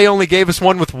first, they only gave us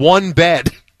one with one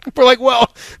bed. We're like,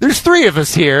 well, there's 3 of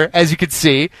us here, as you can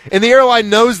see. And the airline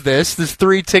knows this. There's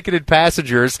 3 ticketed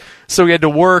passengers. So we had to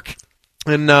work.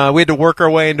 And we had to work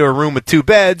our way into a room with 2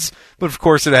 beds, but of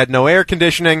course it had no air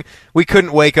conditioning. We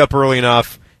couldn't wake up early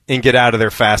enough and get out of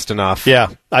there fast enough. Yeah,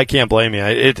 I can't blame you.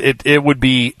 It would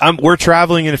be. We're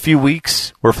traveling in a few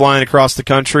weeks. We're flying across the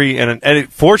country, and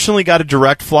it fortunately got a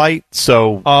direct flight.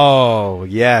 So,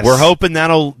 yes, we're hoping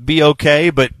that'll be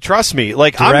okay. But trust me,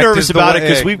 I'm nervous about it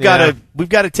because we've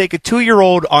got to take a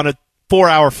 2-year-old on a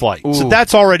 4-hour flight. Ooh. So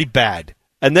that's already bad.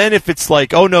 And then if it's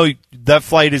like, oh no, that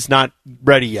flight is not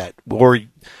ready yet, or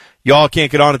y'all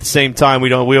can't get on at the same time,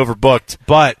 we overbooked.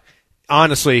 But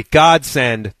honestly,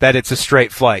 godsend that it's a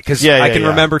straight flight. Because I can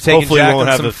remember taking Hopefully Jack won't on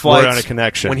have some the flights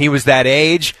connection. when he was that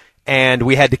age, and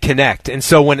we had to connect. And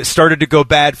so when it started to go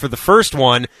bad for the first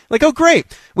one, like, oh, great.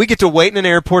 We get to wait in an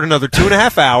airport another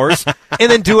 2.5 hours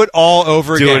and then do it all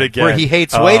over Do it again. Where he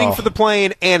hates waiting for the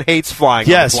plane and hates flying on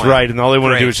the Yes, plane. right. And all they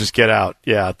want to do is just get out.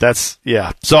 Yeah,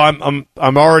 So I'm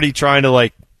already trying to,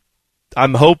 like,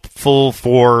 I'm hopeful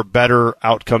for better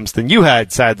outcomes than you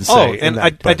had, sad to say. Oh, and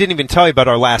I didn't even tell you about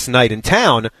our last night in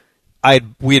town.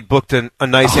 We had booked a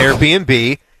nice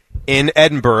Airbnb in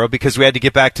Edinburgh because we had to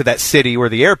get back to that city where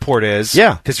the airport is.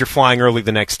 Yeah. Because you're flying early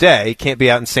the next day. You can't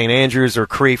be out in St. Andrews or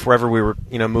Crieff, wherever we were,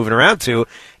 moving around to.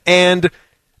 And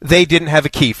they didn't have a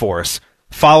key for us.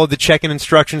 Followed the check-in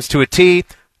instructions to a T.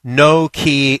 No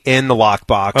key in the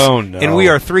lockbox. Oh, no. And we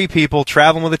are 3 people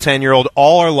traveling with a 10-year-old,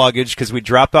 all our luggage because we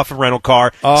dropped off a rental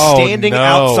car, standing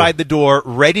outside the door,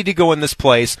 ready to go in this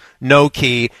place, no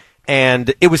key.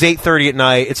 And it was 8:30 at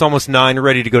night. It's almost 9,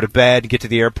 ready to go to bed, get to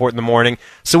the airport in the morning.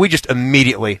 So we just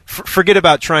immediately, forget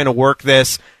about trying to work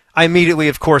this. I immediately,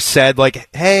 of course, said, like,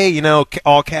 hey,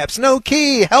 all caps, no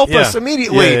key, help us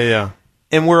immediately. Yeah.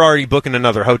 And we're already booking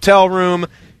another hotel room.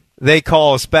 They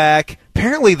call us back.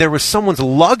 Apparently, there was someone's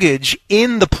luggage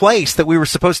in the place that we were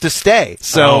supposed to stay.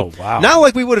 So, not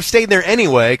like we would have stayed there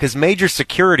anyway, because major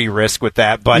security risk with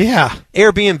that. But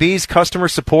Airbnb's customer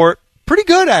support, pretty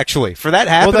good, actually, for that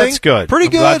happening. Well, that's good. Pretty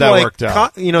I'm good. glad that worked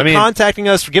out. Contacting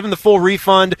us, giving the full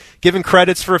refund, giving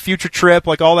credits for a future trip,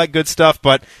 like all that good stuff.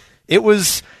 But it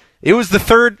was the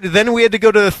third. Then we had to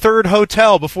go to the third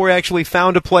hotel before we actually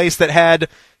found a place that had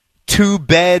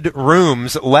 2-bed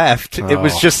rooms left. It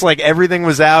was just like everything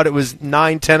was out. It was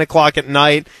 9-10 o'clock at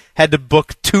night. Had to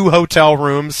book 2 hotel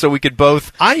rooms so we could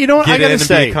both I gotta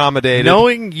say, be accommodated.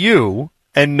 Knowing you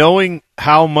and knowing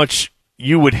how much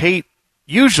you would hate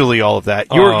usually all of that,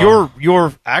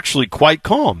 you're actually quite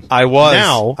calm. I was.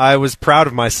 Now I was proud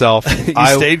of myself. you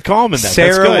stayed calm in that.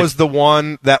 Sarah That's good. was the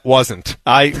one that wasn't.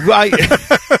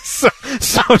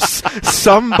 So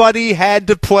somebody had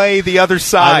to play the other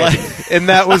side, and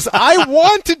that was I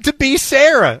wanted to be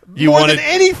Sarah more than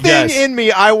anything in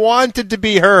me. I wanted to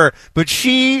be her, but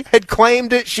she had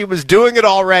claimed it. She was doing it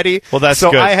already. Well, that's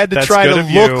so good. I had to try to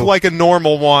look like a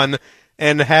normal one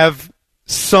and have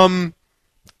some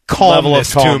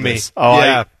calmness level of to me.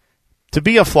 Oh, to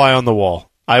be a fly on the wall.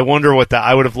 I wonder what that.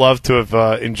 I would have loved to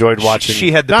have enjoyed watching.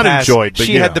 She had the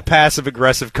she had the passive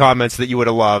aggressive comments that you would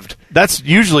have loved. That's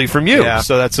usually from you,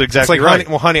 so that's exactly it's like,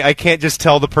 right. Honey, I can't just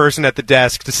tell the person at the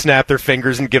desk to snap their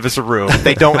fingers and give us a room.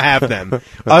 They don't have them.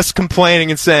 Us complaining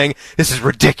and saying this is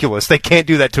ridiculous. They can't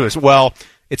do that to us. Well,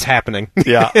 it's happening.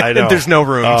 Yeah, I know. There's no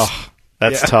rooms. Oh,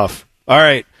 that's tough. All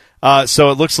right. So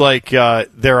it looks like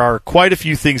there are quite a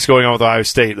few things going on with Ohio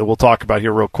State that we'll talk about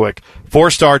here real quick.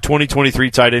 4-star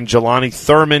 2023 tight end Jelani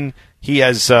Thurman. He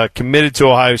has committed to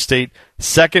Ohio State,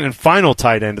 second and final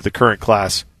tight end of the current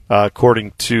class,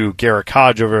 according to Garrick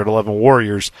Hodge over at 11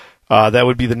 Warriors. That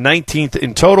would be the 19th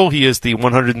in total. He is the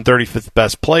 135th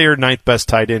best player, 9th best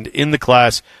tight end in the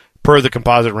class, per the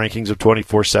composite rankings of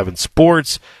 24/7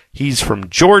 Sports. He's from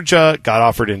Georgia, got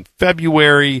offered in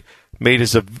February, made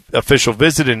his official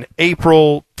visit in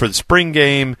April for the spring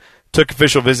game, took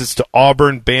official visits to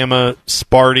Auburn, Bama,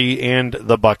 Sparty, and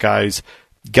the Buckeyes,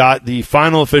 got the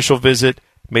final official visit,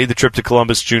 made the trip to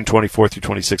Columbus June 24th through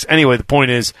 26th. Anyway, the point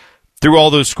is, through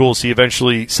all those schools, he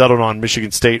eventually settled on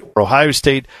Michigan State or Ohio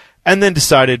State, and then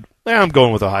decided, I'm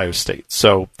going with Ohio State.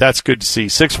 So that's good to see.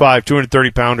 6'5",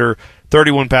 230-pounder,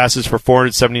 31 passes for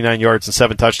 479 yards and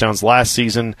 7 touchdowns last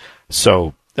season.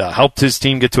 So helped his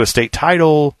team get to a state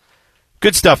title.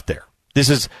 Good stuff there. This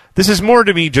is more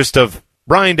to me just of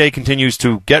Ryan Day continues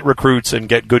to get recruits and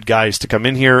get good guys to come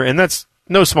in here, and that's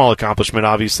no small accomplishment,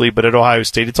 obviously, but at Ohio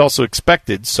State it's also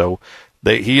expected, so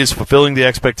he is fulfilling the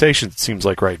expectations, it seems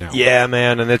like, right now. Yeah,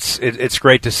 man, and it's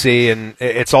great to see, and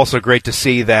it's also great to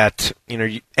see that,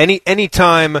 any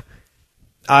time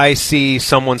I see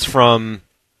someone's from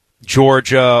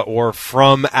Georgia or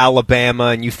from Alabama,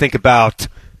 and you think about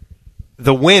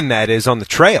the win that is on the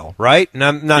trail, right? And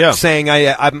I'm not saying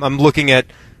I'm looking at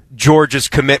Georgia's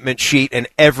commitment sheet and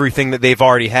everything that they've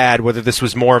already had, whether this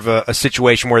was more of a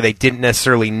situation where they didn't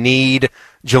necessarily need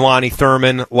Jelani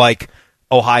Thurman like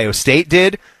Ohio State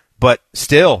did, but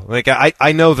still, like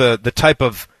I know the type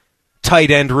of tight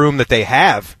end room that they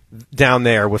have down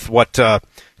there with what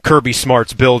Kirby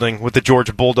Smart's building with the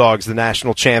Georgia Bulldogs, the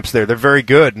national champs there. They're very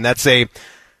good, and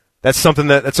that's something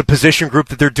that's a position group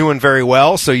that they're doing very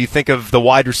well. So you think of the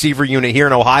wide receiver unit here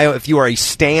in Ohio. If you are a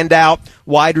standout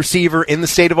wide receiver in the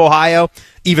state of Ohio,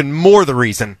 even more the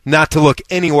reason not to look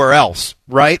anywhere else,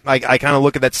 right? I kind of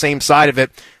look at that same side of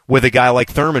it with a guy like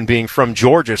Thurman being from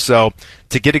Georgia. So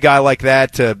to get a guy like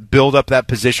that to build up that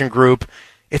position group,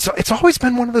 it's always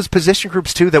been one of those position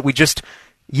groups, too, that we just,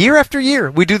 year after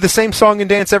year, we do the same song and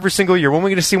dance every single year. When are we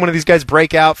going to see one of these guys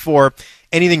break out for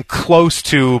anything close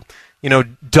to,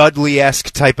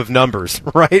 Dudley-esque type of numbers,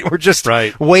 right? We're just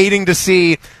waiting to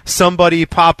see somebody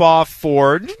pop off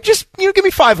for just, give me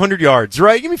 500 yards,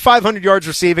 right? Give me 500 yards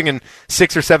receiving and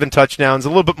 6 or 7 touchdowns, a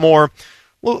little bit more,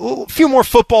 a few more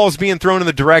footballs being thrown in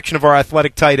the direction of our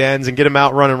athletic tight ends and get them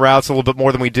out running routes a little bit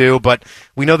more than we do. But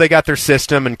we know they got their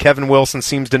system, and Kevin Wilson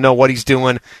seems to know what he's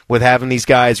doing with having these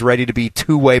guys ready to be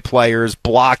two-way players,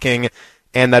 blocking,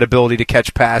 and that ability to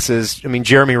catch passes. I mean,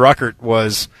 Jeremy Ruckert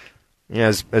was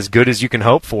as good as you can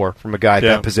hope for from a guy at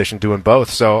that position doing both.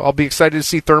 So I'll be excited to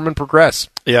see Thurman progress.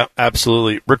 Yeah,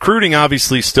 absolutely. Recruiting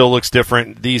obviously still looks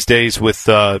different these days with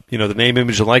the name,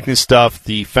 image, and likeness stuff.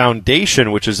 The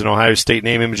Foundation, which is an Ohio State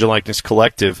name, image, and likeness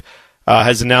collective,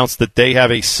 has announced that they have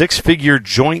a 6-figure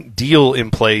joint deal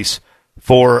in place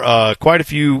for quite a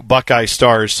few Buckeye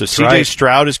stars. So C.J.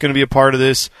 Stroud is going to be a part of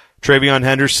this. Travion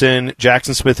Henderson,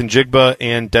 Jackson Smith-Njigba,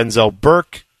 and Denzel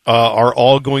Burke are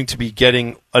all going to be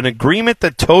getting an agreement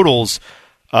that totals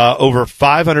over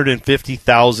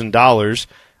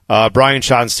 $550,000. Brian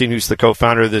Schottenstein, who's the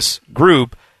co-founder of this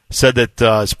group, said that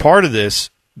as part of this,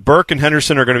 Burke and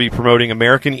Henderson are going to be promoting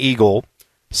American Eagle.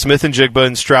 Smith-Njigba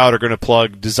and Stroud are going to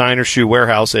plug Designer Shoe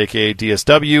Warehouse, a.k.a.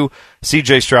 DSW.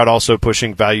 C.J. Stroud also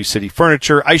pushing Value City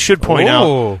Furniture. I should point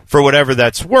out, for whatever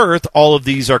that's worth, all of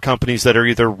these are companies that are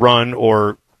either run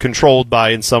or controlled by,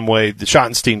 in some way, the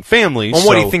Schottenstein family. Well,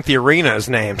 what do you think the arena is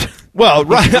named? Well,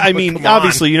 right. I mean,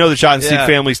 obviously, the Schottenstein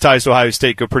family's ties to Ohio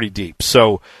State go pretty deep.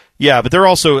 So, yeah, but they're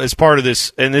also, as part of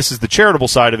this, and this is the charitable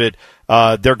side of it,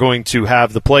 they're going to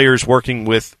have the players working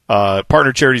with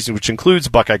partner charities, which includes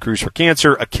Buckeye Cruise for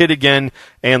Cancer, A Kid Again,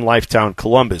 and Lifetown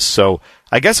Columbus. So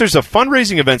I guess there's a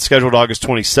fundraising event scheduled August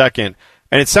 22nd,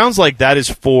 and it sounds like that is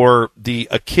for the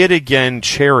A Kid Again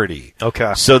charity.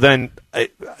 Okay. So then,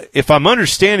 if I'm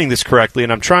understanding this correctly,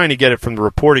 and I'm trying to get it from the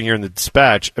reporting here in the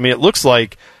Dispatch, I mean, it looks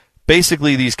like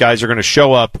basically these guys are going to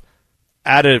show up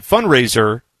at a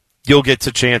fundraiser. You'll get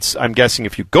a chance, I'm guessing,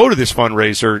 if you go to this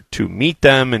fundraiser, to meet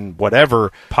them and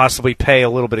whatever. Possibly pay a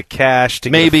little bit of cash to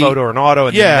get a photo or an auto,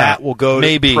 and then that will go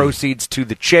to proceeds to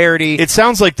the charity. It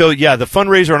sounds like, though, the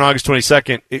fundraiser on August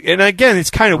 22nd, and again,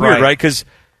 it's kind of weird, right? Because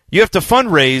you have to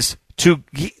fundraise to,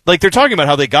 like, they're talking about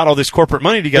how they got all this corporate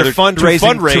money together to pay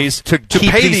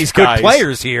these good guys.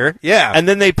 Players here. Yeah. And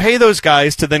then they pay those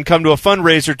guys to then come to a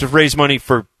fundraiser to raise money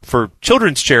for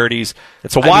children's charities.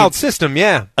 It's a wild system,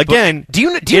 yeah. Again, do you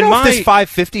know if this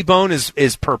 $550 bone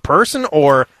is per person,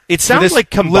 or it sounds like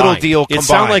combined. Little deal combined? It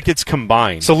sounds like it's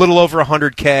combined. So a little over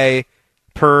 $100K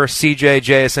per CJ,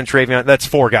 JSN, Travion. That's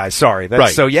 4 guys. Sorry.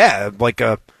 That's, so yeah, like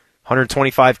a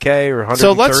 $125K or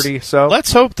 $130. So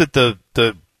let's hope that the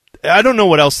I don't know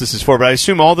what else this is for, but I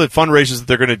assume all the fundraisers that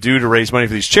they're going to do to raise money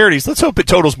for these charities, let's hope it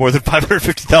totals more than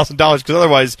 $550,000, because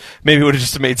otherwise maybe it would have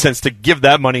just made sense to give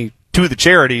that money to the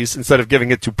charities instead of giving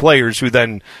it to players who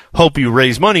then hope you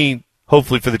raise money,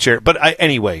 hopefully, for the charity. But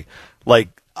anyway, like,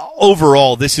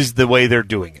 overall, this is the way they're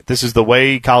doing it. This is the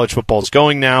way college football is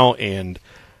going now, and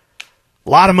a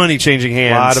lot of money changing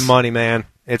hands. A lot of money, man.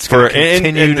 It's going to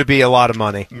continue to be a lot of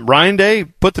money. Ryan Day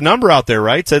put the number out there,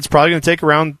 right? Said it's probably going to take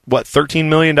around, $13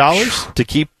 million to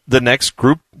keep the next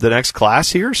group, the next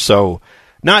class here. So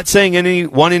not saying any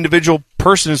one individual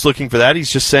person is looking for that.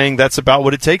 He's just saying that's about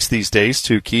what it takes these days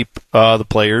to keep the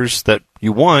players that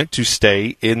you want to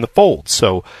stay in the fold.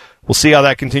 So we'll see how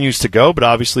that continues to go. But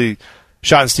obviously,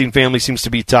 Schottenstein family seems to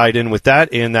be tied in with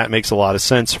that, and that makes a lot of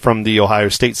sense from the Ohio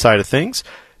State side of things.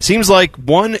 Seems like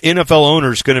one NFL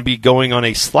owner is going to be going on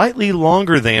a slightly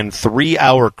longer than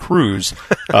 3-hour cruise.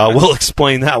 We'll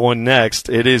explain that one next.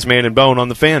 It is Man and Bone on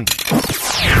the Fan.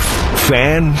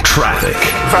 Fan traffic.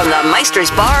 From the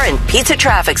Meister's Bar and Pizza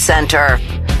Traffic Center.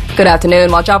 Good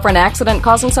afternoon. Watch out for an accident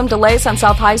causing some delays on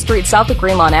South High Street south of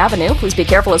Greenlawn Avenue. Please be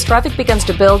careful as traffic begins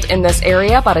to build in this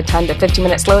area. About a 10 to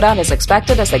 15-minute slowdown is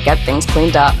expected as they get things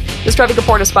cleaned up. This traffic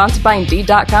report is sponsored by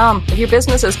Indeed.com. If your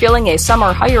business is feeling a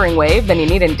summer hiring wave, then you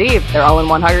need Indeed. Their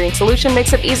all-in-one hiring solution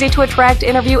makes it easy to attract,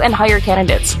 interview, and hire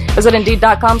candidates. Visit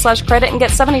Indeed.com/credit and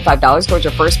get $75 towards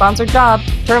your first sponsored job.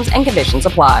 Terms and conditions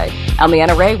apply. I'm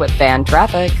Leanna Ray with Fan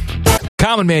Traffic.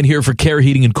 Common Man here for Care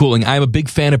Heating and Cooling. I'm a big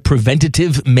fan of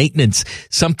preventative maintenance.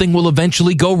 Something will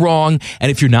eventually go wrong, and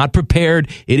if you're not prepared,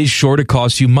 it is sure to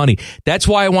cost you money. That's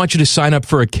why I want you to sign up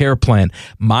for a Care plan.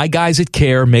 My guys at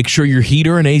Care make sure your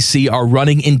heater and AC are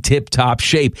running in tip-top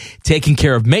shape, taking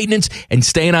care of maintenance and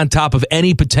staying on top of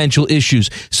any potential issues.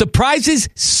 Surprises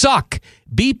suck.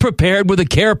 Be prepared with a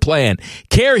Care plan.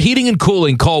 Care Heating and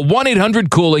Cooling. Call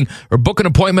 1-800-COOLING or book an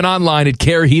appointment online at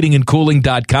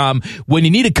careheatingandcooling.com when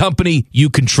you need a company you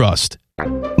can trust.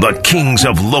 The kings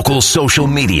of local social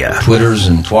media. Twitters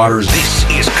and twatters. This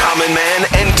is Common Man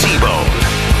and T-Bone.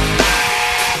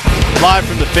 Live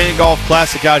from the Fan Golf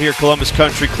Classic out here, Columbus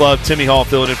Country Club. Timmy Hall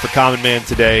filling in for Common Man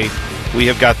today. We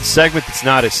have got the segment that's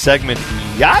not a segment,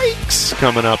 yikes,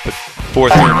 coming up at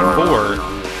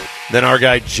 4:34. Then our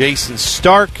guy Jason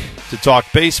Stark to talk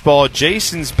baseball.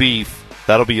 Jason's Beef,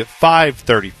 that'll be at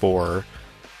 5:34.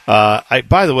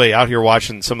 By the way, out here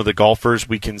watching some of the golfers,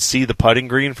 we can see the putting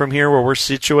green from here where we're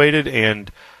situated,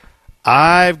 and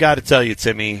I've got to tell you,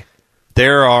 Timmy,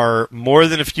 there are more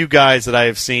than a few guys that I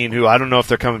have seen who I don't know if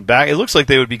they're coming back. It looks like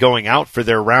they would be going out for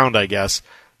their round, I guess,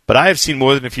 but I have seen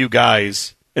more than a few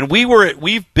guys, and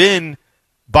we've been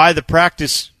by the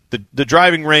practice. The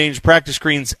driving range, practice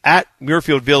greens at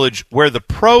Muirfield Village where the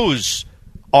pros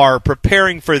are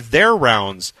preparing for their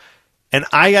rounds. And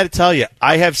I got to tell you,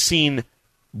 I have seen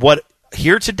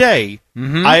here today,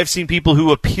 I have seen people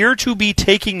who appear to be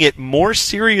taking it more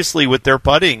seriously with their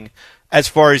putting as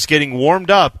far as getting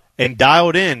warmed up and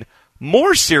dialed in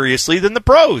more seriously than the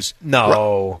pros.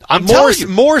 No. I'm telling you.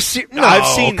 No,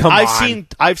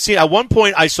 I've seen at one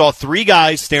point I saw three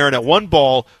guys staring at one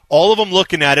ball, all of them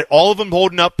looking at it, all of them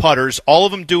holding up putters, all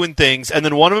of them doing things, and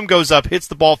then one of them goes up, hits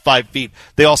the ball 5 feet.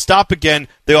 They all stop again.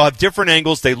 They all have different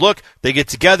angles. They look, they get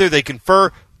together, they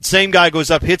confer. Same guy goes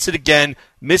up, hits it again,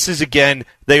 misses again.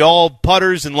 They all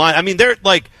putters and line. I mean, they're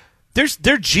like,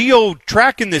 they're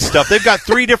geo-tracking this stuff. They've got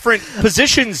three different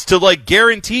positions to, like,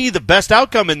 guarantee the best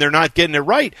outcome, and they're not getting it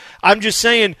right. I'm just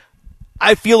saying,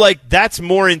 I feel like that's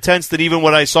more intense than even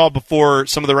what I saw before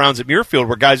some of the rounds at Muirfield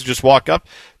where guys would just walk up.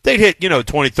 They'd hit,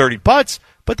 20, 30 putts,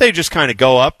 but they just kind of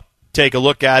go up, take a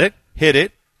look at it, hit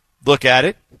it, look at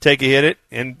it, take a hit it,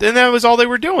 and then that was all they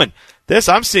were doing.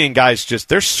 I'm seeing guys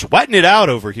they're sweating it out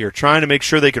over here, trying to make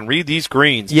sure they can read these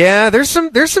greens. Yeah, there's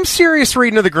some serious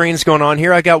reading of the greens going on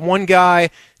here. I got one guy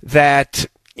that,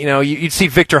 you'd see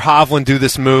Victor Hovland do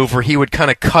this move where he would kind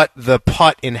of cut the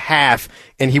putt in half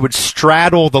and he would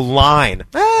straddle the line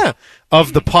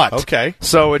of the putt. Okay.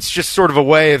 So it's just sort of a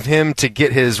way of him to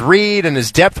get his read and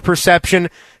his depth perception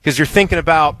because you're thinking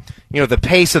about, the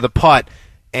pace of the putt,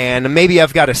 and maybe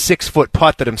I've got a 6-foot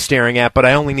putt that I'm staring at, but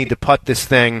I only need to putt this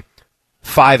thing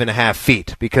 5.5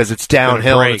 feet because it's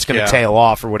downhill and it's going to tail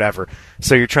off or whatever.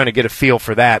 So you're trying to get a feel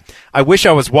for that. I wish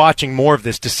I was watching more of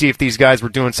this to see if these guys were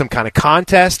doing some kind of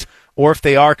contest or if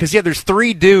they are. Because, there's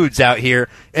 3 dudes out here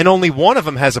and only one of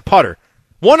them has a putter.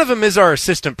 One of them is our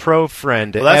assistant pro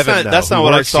friend, Evan. That's not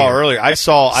what I saw earlier. I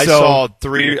saw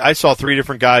three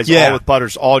different guys, all with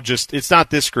putters. It's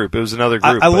not this group. It was another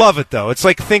group. I love it though. It's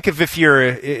like think of if you're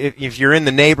in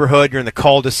the neighborhood, you're in the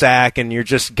cul-de-sac, and you're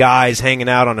just guys hanging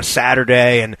out on a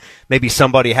Saturday, and maybe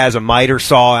somebody has a miter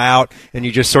saw out, and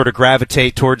you just sort of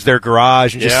gravitate towards their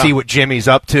garage and just see what Jimmy's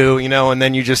up to, and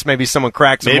then you just maybe someone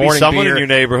cracks a morning someone beer in your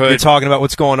neighborhood. You're talking about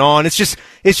what's going on. It's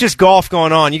just golf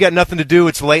going on. You got nothing to do.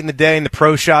 It's late in the day in the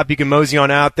pro shop. You can mosey on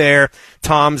out there.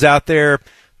 Tom's out there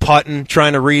putting,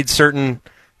 trying to read certain,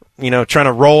 trying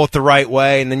to roll it the right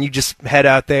way, and then you just head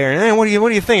out there. And what are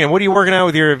you thinking? What are you working out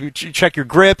with you check your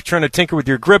grip, trying to tinker with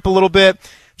your grip a little bit,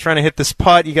 trying to hit this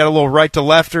putt. You got a little right to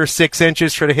lefter, 6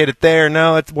 inches, try to hit it there.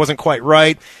 No, it wasn't quite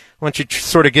right. Why don't you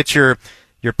sort of get your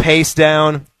pace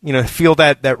down, feel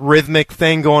that rhythmic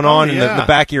thing going on in the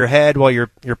back of your head while your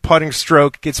putting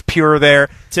stroke gets pure there.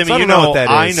 Timmy, so I don't know what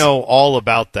that is. I know all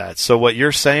about that. So what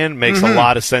you're saying makes a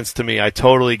lot of sense to me. I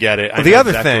totally get it. Well, the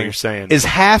other exactly thing what you're saying. is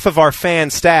half of our fan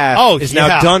staff is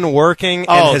now done working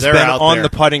and has been on the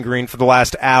putting green for the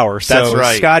last hour. So that's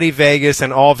right. Scotty Vegas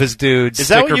and all of his dudes, is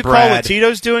that what you Brad, call what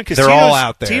Tito's doing? Because they're all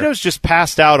out there. Tito's just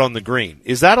passed out on the green.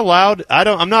 Is that allowed?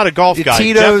 I'm not a golf guy.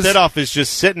 Tito's, Jeff Didoff is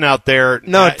just sitting out there.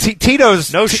 No,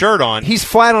 Tito's no shirt on. He's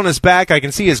flat on his back. I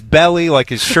can see his belly, like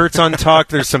his shirt's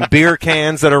untucked. There's some beer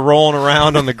cans that are rolling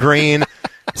around on the green.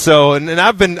 So, and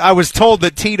I was told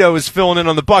that Tito is filling in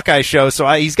on the Buckeye show, so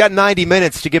he's got 90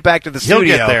 minutes to get back to the studio.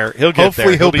 He'll get there.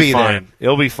 Hopefully he'll be fine. there.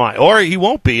 He'll be fine. Or he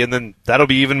won't be, and then that'll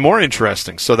be even more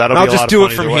interesting. So that'll be a lot of fun. I'll just do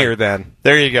it from either way. here then.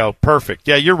 There you go. Perfect.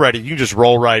 Yeah, you're ready. You can just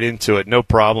roll right into it. No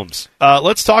problems.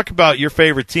 Let's talk about your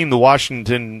favorite team, the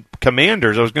Washington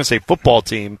Commanders. I was going to say football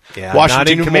team. Yeah,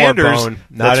 Washington not Commanders. anymore, Bone.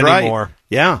 Not That's anymore. Right.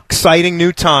 Yeah. Exciting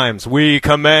new times. We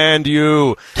command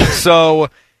you. So...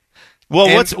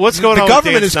 Well, what's going on with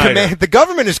Dan Snyder? The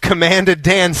government has commanded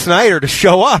Dan Snyder to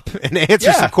show up and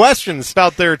answer some questions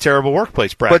about their terrible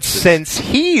workplace practices. But since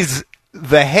he's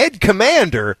the head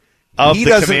commander, he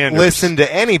doesn't listen to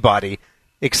anybody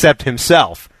except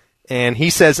himself. And he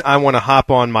says, I want to hop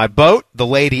on my boat, the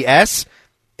Lady S,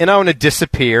 and I want to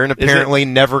disappear and apparently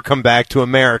never come back to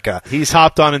America. He's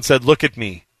hopped on and said, look at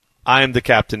me. I am the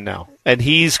captain now. And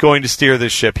he's going to steer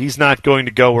this ship. He's not going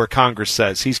to go where Congress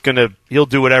says. He'll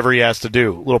do whatever he has to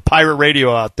do. A little pirate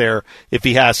radio out there if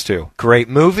he has to. Great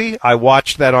movie. I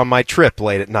watched that on my trip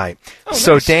late at night.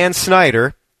 So nice. Dan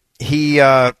Snyder,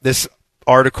 this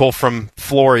article from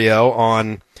Florio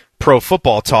on Pro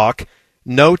Football Talk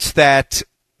notes that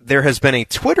there has been a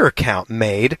Twitter account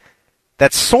made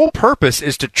that sole purpose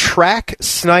is to track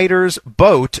Snyder's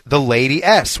boat, the Lady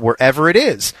S, wherever it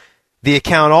is. The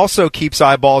account also keeps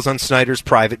eyeballs on Snyder's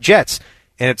private jets.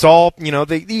 And it's all,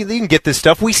 they can get this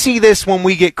stuff. We see this when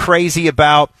we get crazy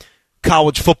about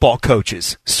college football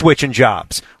coaches switching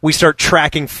jobs. We start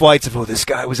tracking flights of, this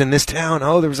guy was in this town.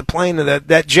 Oh, there was a plane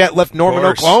that jet left Norman,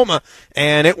 Oklahoma,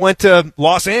 and it went to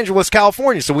Los Angeles,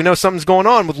 California. So we know something's going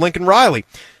on with Lincoln Riley.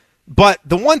 But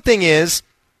the one thing is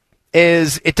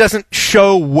it doesn't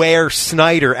show where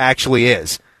Snyder actually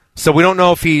is. So we don't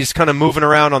know if he's kind of moving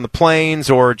around on the planes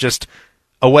or just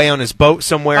away on his boat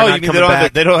somewhere. Oh, not you mean coming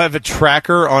back. they don't have a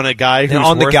tracker on a guy who's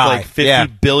worth like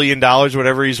 $50 billion,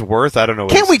 whatever he's worth? I don't know.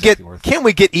 Can't we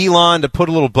get Elon to put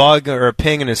a little bug or a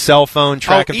ping in his cell phone,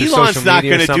 track him through Elon's social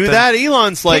media? Elon's not going to do that.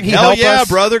 Elon's like, hell yeah,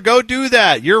 brother, go do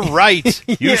that. You're right.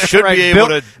 You should be able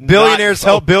to. Billionaires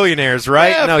help billionaires,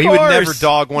 right? Yeah, no, he would never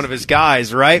dog one of his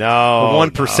guys, right? No, the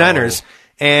one percenters.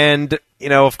 And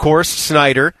of course,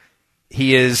 Snyder,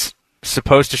 he is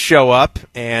supposed to show up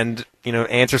and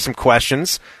answer some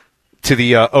questions to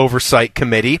the oversight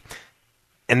committee,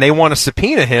 and they want to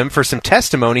subpoena him for some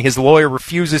testimony. His lawyer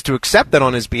refuses to accept that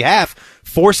on his behalf,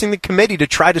 forcing the committee to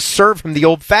try to serve him the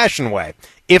old-fashioned way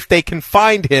if they can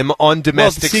find him on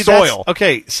domestic soil.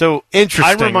 Okay, so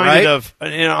interesting. I'm reminded right? of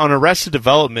on Arrested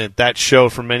Development, that show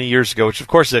from many years ago, which of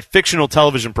course is a fictional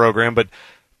television program, but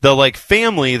the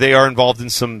family, they are involved in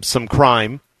some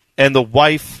crime, and the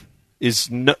wife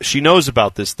she knows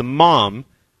about this. The mom,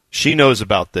 she knows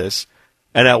about this.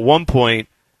 And at one point,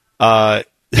 they're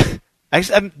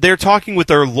talking with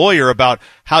their lawyer about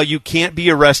how you can't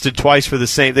be arrested twice for the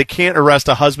same. They can't arrest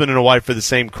a husband and a wife for the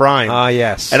same crime.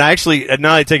 Yes. And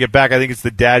now I take it back. I think it's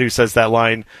the dad who says that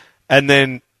line. And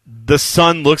then the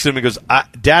son looks at him and goes,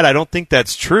 Dad, I don't think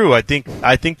that's true. I think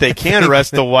they can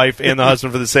arrest the wife and the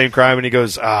husband for the same crime. And he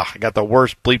goes, I got the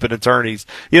worst bleeping attorneys.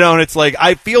 And it's like,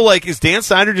 I feel like, is Dan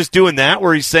Snyder just doing that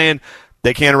where he's saying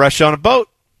they can't arrest you on a boat?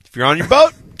 If you're on your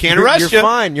boat, can't arrest you. You're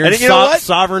fine. You're in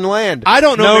sovereign land. I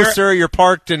don't know. No, sir, you're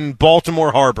parked in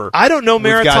Baltimore Harbor. I don't know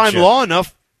maritime law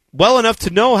well enough to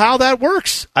know how that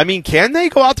works. I mean, can they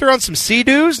go out there on some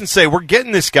sea-doos and say, we're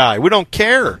getting this guy, we don't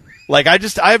care? I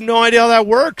have no idea how that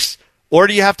works. Or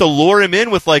do you have to lure him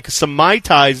in with some Mai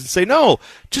Tais and say, no,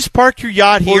 just park your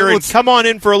yacht here and come on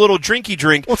in for a little drinky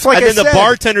drink. Well, and then the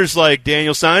bartender's like,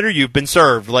 Daniel Snyder, you've been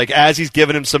served. As he's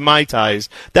giving him some Mai Tais.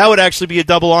 That would actually be a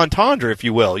double entendre, if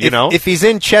you will, If he's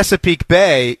in Chesapeake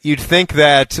Bay, you'd think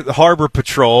that the Harbor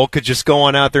Patrol could just go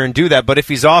on out there and do that. But if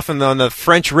he's off on the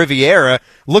French Riviera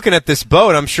looking at this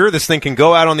boat, I'm sure this thing can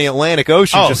go out on the Atlantic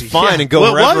Ocean just fine and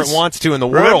go wherever it wants to in the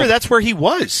world. Remember, that's where he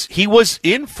was. He was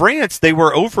in France. They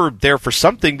were over there for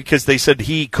something because they said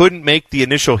he couldn't make the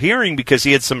initial hearing because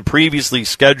he had some previously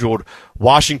scheduled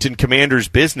Washington Commanders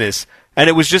business, and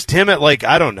it was just him at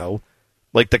I don't know,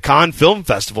 the Cannes Film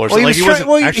Festival or something. He wasn't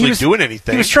actually doing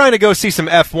anything. He was trying to go see some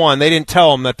F1. They didn't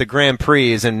tell him that the Grand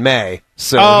Prix is in May.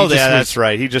 So that's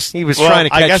right. He was trying to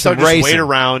catch some racing. I guess I'll just wait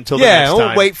around until the next time. Yeah,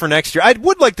 we'll wait for next year. I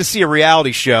would like to see a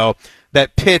reality show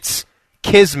that pits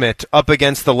Kismet up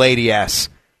against the Lady S.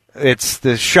 It's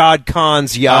the Shad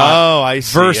Khan's yacht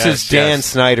versus Dan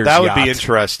Snyder's yacht. That would be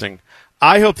interesting.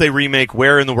 I hope they remake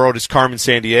Where in the World is Carmen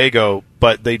Sandiego,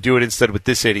 but they do it instead with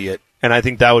this idiot, and I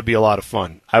think that would be a lot of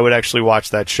fun. I would actually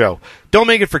watch that show. Don't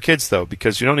make it for kids, though,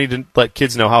 because you don't need to let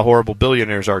kids know how horrible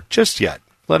billionaires are just yet.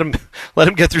 Let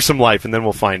him get through some life, and then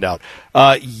we'll find out.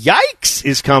 Yikes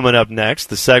is coming up next,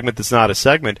 the segment that's not a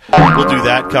segment. We'll do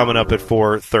that coming up at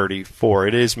 4:34.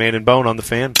 It is Man and Bone on the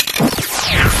Fan.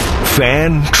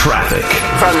 Fan traffic.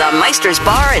 From the Meister's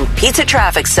Bar and Pizza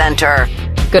Traffic Center.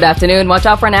 Good afternoon. Watch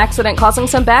out for an accident causing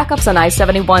some backups on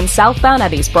I-71 southbound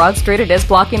at East Broad Street. It is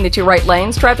blocking the two right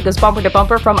lanes. Traffic is bumper to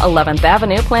bumper from 11th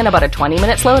Avenue. Plan about a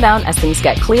 20-minute slowdown as things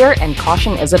get clear, and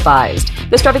caution is advised.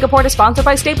 This traffic report is sponsored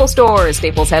by Staples Stores.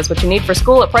 Staples has what you need for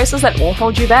school at prices that won't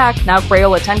hold you back. Now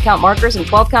Crayola 10-count markers and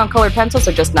 12-count colored pencils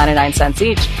are just 99 cents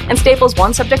each. And Staples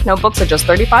one-subject notebooks are just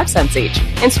 35 cents each.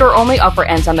 In-store only. Offer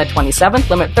ends on the 27th.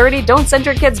 Limit 30. Don't send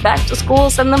your kids back to school.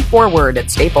 Send them forward at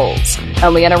Staples.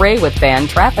 I'm Leanna Ray with Fan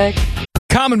Traffic.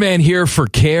 Common Man here for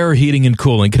Care Heating and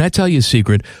Cooling. Can I tell you a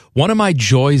secret? One of my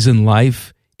joys in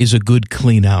life is a good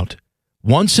clean out.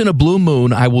 Once in a blue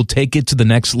moon, I will take it to the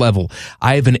next level.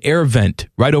 I have an air vent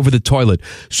right over the toilet.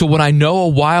 So when I know a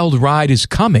wild ride is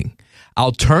coming,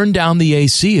 I'll turn down the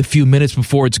AC a few minutes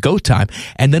before it's go time.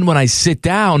 And then when I sit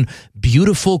down,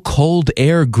 beautiful cold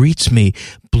air greets me,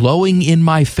 blowing in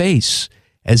my face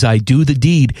as I do the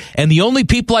deed. And the only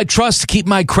people I trust to keep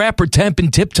my crapper temp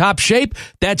in tip-top shape,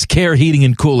 that's Care Heating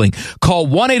and Cooling. Call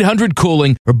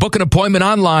 1-800-COOLING or book an appointment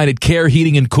online at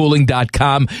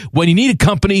careheatingandcooling.com when you need a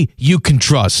company you can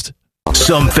trust.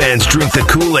 Some fans drink the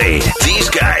Kool-Aid.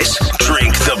 These guys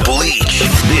drink the bleach.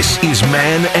 This is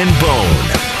Man and Bone.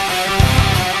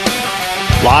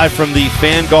 Live from the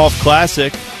Fan Golf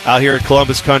Classic out here at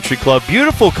Columbus Country Club.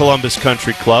 Beautiful Columbus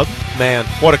Country Club. Man,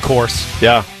 what a course.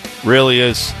 Yeah. Really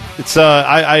is. It's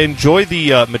I enjoy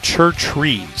the mature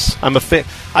trees. I'm a fan.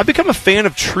 I've become a fan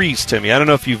of trees, Timmy. I don't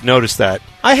know if you've noticed that.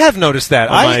 I have noticed that.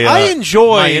 I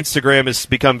enjoy. My Instagram has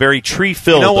become very tree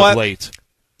filled of late.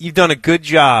 You've done a good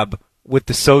job with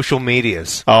the social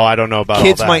medias. Oh, I don't know about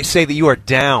kids all that. might say that you are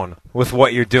down with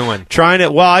what you're doing. I try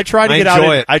to get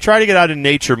out. I try to get out in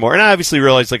nature more, and I obviously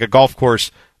realize like a golf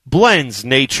course blends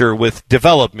nature with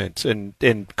development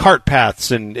and cart paths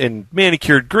and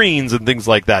manicured greens and things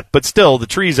like that. But still, the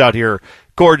trees out here,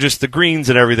 gorgeous. The greens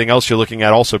and everything else you're looking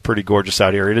at, also pretty gorgeous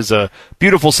out here. It is a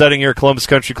beautiful setting here at Columbus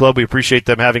Country Club. We appreciate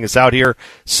them having us out here.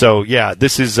 So, yeah,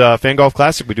 this is Fan Golf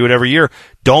Classic. We do it every year.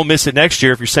 Don't miss it next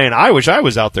year. If you're saying, I wish I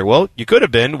was out there, well, you could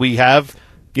have been. We have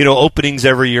openings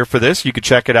every year for this. You could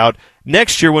check it out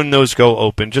next year when those go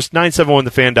open. Just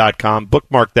 971thefan.com.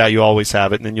 Bookmark that. You always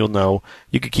have it, and then you'll know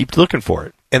you could keep looking for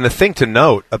it. And the thing to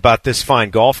note about this fine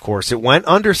golf course, it went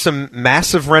under some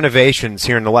massive renovations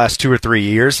here in the last 2 or 3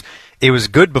 years. It was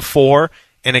good before,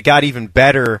 and it got even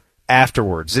better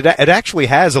afterwards. It actually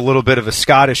has a little bit of a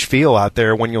Scottish feel out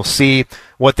there when you'll see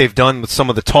what they've done with some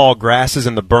of the tall grasses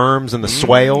and the berms and the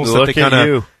swales. Look at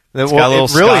you. It's got a little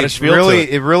Scottish feel to it.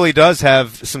 It really does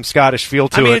have some Scottish feel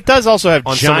to it. I mean, it does also have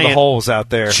on some of the holes out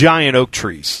there. Giant oak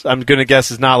trees. I'm going to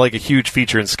guess is not like a huge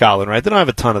feature in Scotland, right? They don't have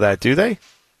a ton of that, do they?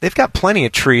 They've got plenty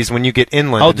of trees when you get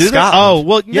inland. Oh, do they? Oh,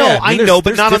 well, no, yeah, I know,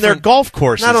 but not on their golf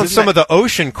courses. Not on some of the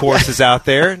ocean courses out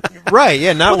there. Right,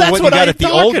 yeah, not what you got at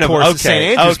the old course at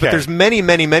St. Andrews, but there's many,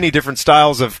 many, many different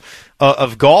styles of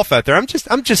golf out there. I'm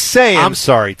just saying. I'm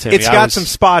sorry, Timmy. It's got some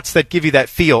spots that give you that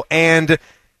feel, and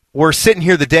we're sitting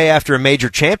here the day after a major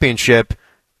championship.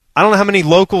 I don't know how many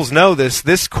locals know this.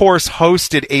 This course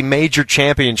hosted a major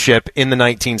championship in the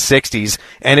 1960s,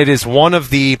 and it is one of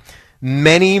the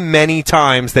many, many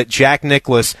times that Jack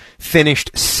Nicklaus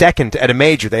finished second at a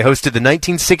major. They hosted the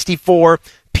 1964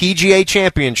 PGA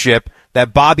Championship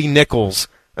that Bobby Nichols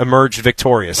emerged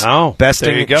victorious. Oh,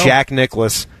 besting Jack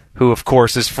Nicklaus, who, of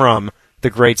course, is from the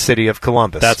great city of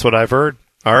Columbus. That's what I've heard.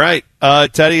 All right,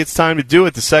 Teddy, it's time to do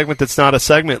it. The segment that's not a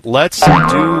segment. Let's do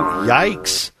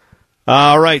Yikes.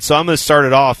 All right, so I'm going to start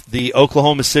it off. The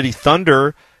Oklahoma City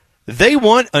Thunder, they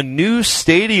want a new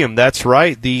stadium. That's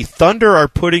right. The Thunder are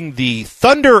putting the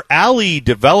Thunder Alley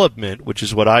development, which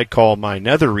is what I call my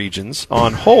nether regions,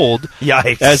 on hold.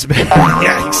 Yikes.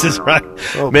 Yikes is right.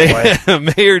 Oh,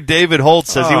 Mayor David Holt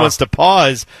says he wants to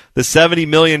pause the $70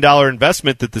 million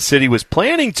investment that the city was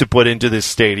planning to put into this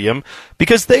stadium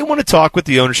because they want to talk with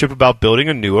the ownership about building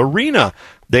a new arena.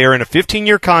 They are in a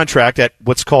 15-year contract at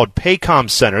what's called Paycom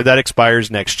Center. That expires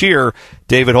next year.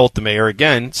 David Holt, the mayor,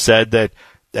 again, said that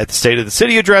at the State of the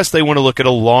City address, they want to look at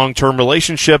a long-term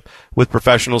relationship with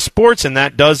professional sports, and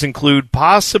that does include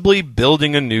possibly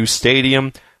building a new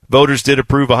stadium. Voters did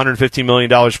approve $115 million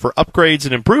for upgrades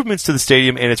and improvements to the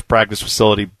stadium and its practice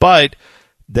facility, but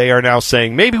they are now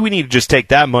saying maybe we need to just take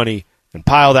that money and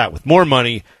pile that with more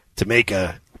money to make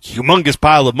a humongous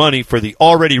pile of money for the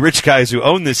already rich guys who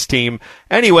own this team.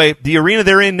 Anyway, the arena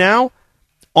they're in now,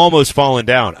 almost fallen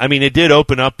down. I mean, it did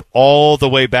open up all the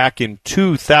way back in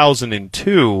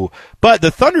 2002, but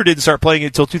the Thunder didn't start playing it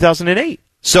until 2008.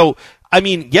 So, I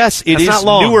mean, yes, it is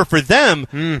newer for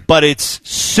them, but it's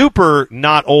super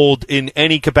not old in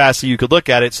any capacity you could look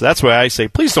at it. So that's why I say,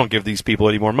 please don't give these people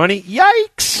any more money.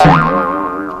 Yikes!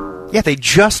 Yeah, they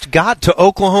just got to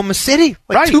Oklahoma City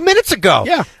 2 minutes ago.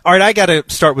 Yeah. All right, I got to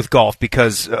start with golf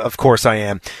because, of course, I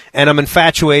am. And I'm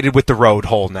infatuated with the road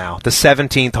hole now, the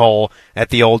 17th hole at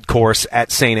the old course at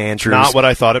St. Andrews. Not what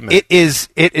I thought it meant. It is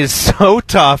so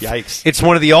tough. Yikes. It's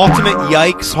one of the ultimate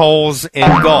yikes holes in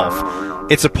golf.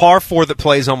 It's a par 4 that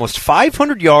plays almost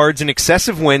 500 yards in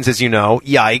excessive winds, as you know.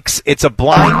 Yikes. It's a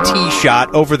blind tee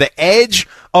shot over the edge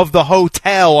of the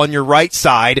hotel on your right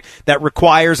side that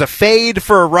requires a fade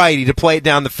for a righty to play it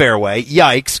down the fairway.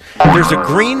 Yikes. There's a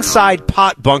greenside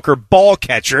pot bunker ball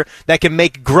catcher that can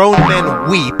make grown men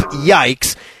weep.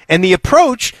 Yikes. And the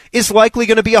approach is likely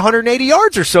going to be 180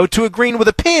 yards or so to a green with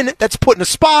a pin that's put in a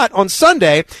spot on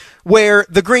Sunday where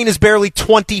the green is barely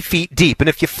 20 feet deep. And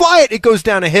if you fly it, it goes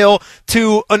down a hill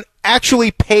to an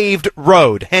actually paved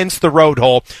road, hence the road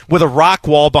hole, with a rock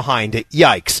wall behind it.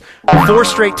 Yikes. 4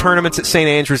 straight tournaments at St.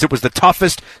 Andrews. It was the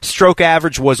toughest. Stroke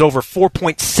average was over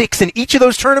 4.6 in each of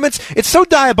those tournaments. It's so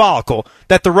diabolical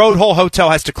that the Road Hole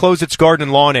Hotel has to close its garden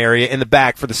and lawn area in the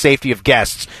back for the safety of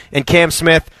guests. And Cam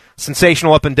Smith,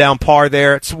 sensational up and down par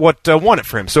there. It's what won it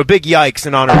for him. So big yikes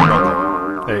in honor of the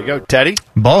Road. There you go, Teddy.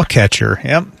 Ball catcher.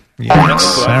 Yep.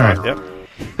 Yes. All right. Yep.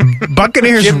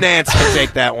 Buccaneers. Jim Nantz can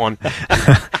take that one.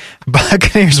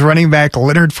 Buccaneers running back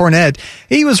Leonard Fournette,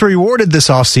 he was rewarded this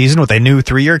offseason with a new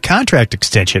 3-year contract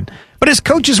extension. But his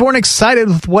coaches weren't excited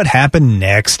with what happened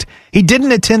next. He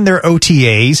didn't attend their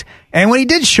OTAs, and when he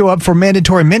did show up for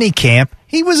mandatory minicamp,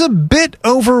 he was a bit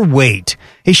overweight.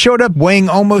 He showed up weighing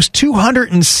almost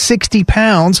 260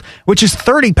 pounds, which is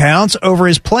 30 pounds over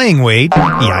his playing weight.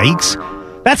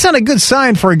 Yikes. That's not a good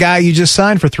sign for a guy you just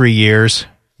signed for 3 years.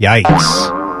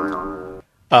 Yikes.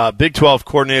 Big 12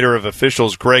 coordinator of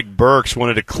officials Greg Burks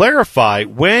wanted to clarify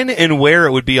when and where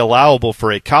it would be allowable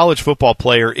for a college football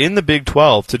player in the Big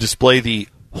 12 to display the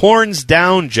horns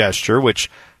down gesture, which,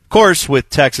 of course, with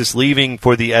Texas leaving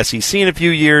for the SEC in a few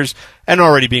years and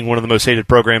already being one of the most hated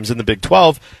programs in the Big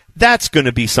 12, that's going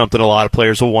to be something a lot of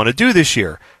players will want to do this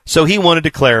year. So he wanted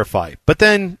to clarify. But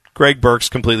then Greg Burks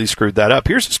completely screwed that up.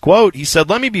 Here's his quote. He said,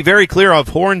 "Let me be very clear of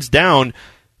horns down.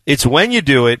 It's when you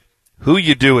do it, who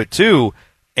you do it to,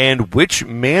 and which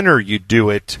manner you do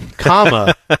it,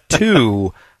 comma,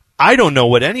 to." I don't know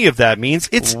what any of that means.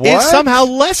 It's somehow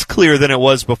less clear than it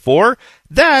was before.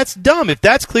 That's dumb. If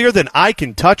that's clear, then I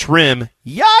can touch rim.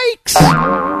 Yikes!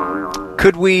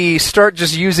 Could we start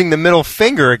just using the middle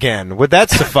finger again? Would that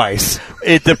suffice?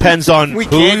 It depends on we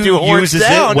who can't do horns uses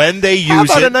down. It, when they use it.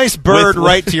 How about a nice bird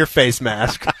right to your face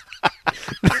mask?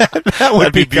 That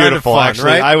would be beautiful, kind of fun, actually.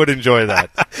 right? I would enjoy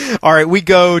that. All right, we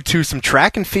go to some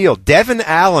track and field. Devin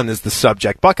Allen is the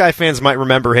subject. Buckeye fans might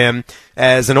remember him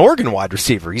as an Oregon wide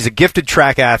receiver. He's a gifted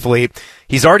track athlete.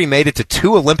 He's already made it to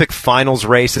 2 Olympic finals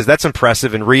races. That's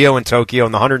impressive in Rio and Tokyo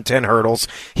in the 110 hurdles.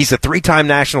 He's a 3-time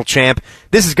national champ.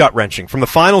 This is gut-wrenching. From the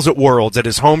finals at Worlds at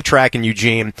his home track in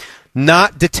Eugene,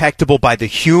 not detectable by the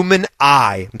human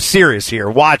eye. I'm serious here.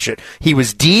 Watch it. He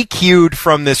was DQ'd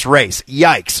from this race.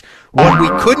 Yikes. What we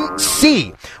couldn't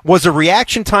see was a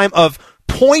reaction time of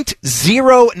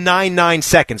 0.099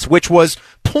 seconds, which was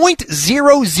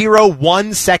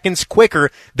 0.001 seconds quicker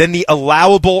than the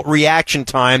allowable reaction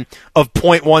time of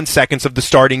 0.1 seconds of the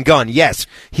starting gun. Yes,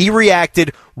 he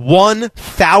reacted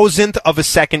 1,000th of a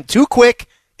second too quick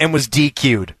and was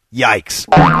DQ'd. Yikes.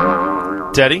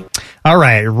 Teddy? All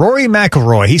right, Rory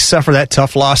McIlroy, he suffered that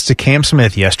tough loss to Cam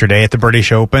Smith yesterday at the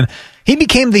British Open. He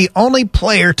became the only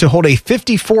player to hold a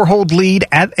 54-hole lead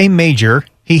at a major.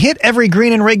 He hit every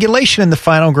green in regulation in the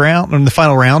final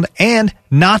round and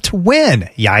not win.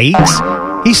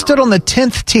 Yikes. He stood on the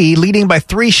 10th tee, leading by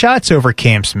 3 shots over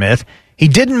Cam Smith. He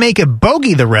didn't make a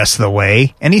bogey the rest of the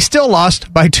way, and he still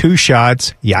lost by 2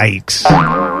 shots. Yikes.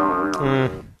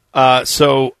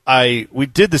 So we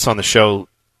did this on the show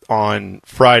on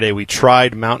Friday. We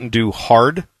tried Mountain Dew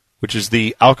Hard, which is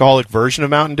the alcoholic version of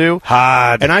Mountain Dew.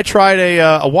 Hard. And I tried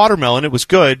a watermelon. It was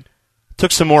good.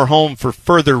 Took some more home for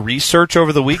further research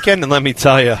over the weekend, and let me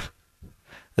tell you,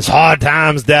 it's hard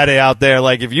times, Daddy, out there.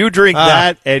 Like, if you drink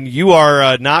that and you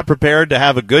are not prepared to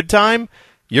have a good time,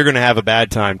 you're going to have a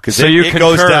bad time because So you it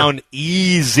goes concur. down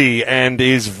easy and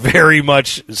is very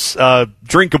much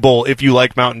drinkable if you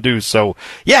like Mountain Dew. So,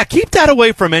 yeah, keep that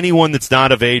away from anyone that's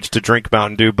not of age to drink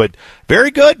Mountain Dew. But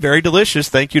very good, very delicious.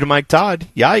 Thank you to Mike Todd.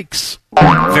 Yikes.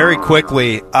 Very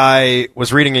quickly, I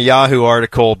was reading a Yahoo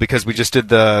article because we just did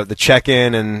the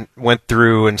check-in and went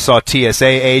through and saw TSA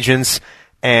agents,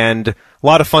 and a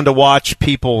lot of fun to watch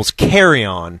people's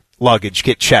carry-on luggage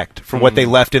get checked for what they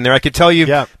left in there. I could tell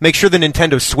you, make sure the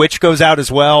Nintendo Switch goes out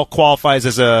as well, qualifies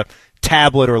as a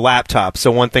tablet or laptop,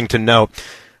 so one thing to note.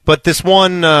 But this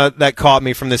one that caught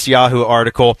me from this Yahoo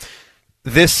article,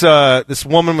 this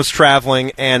woman was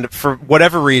traveling, and for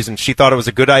whatever reason, she thought it was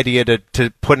a good idea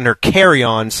to put in her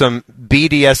carry-on some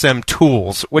BDSM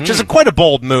tools, which is quite a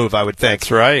bold move, I would think.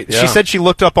 That's right. Yeah. She said she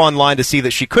looked up online to see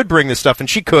that she could bring this stuff, and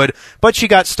she could, but she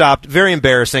got stopped. Very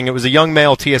embarrassing. It was a young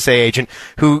male TSA agent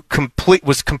who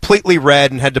was completely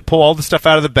red and had to pull all the stuff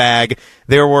out of the bag.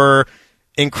 There were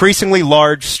increasingly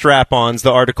large strap-ons,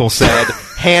 the article said,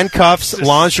 handcuffs,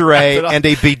 lingerie, and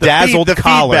a bedazzled the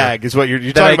collar. feed bag is what you're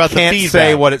that talking I about. can't The feed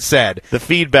say bag. what it said. The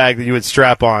feed bag that you would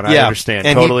strap on. I understand.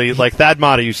 And totally. Like Thad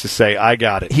Matta used to say, I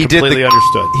got it. He Completely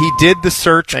understood. He did the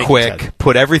search Thank you, quick, Ted.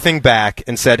 put everything back,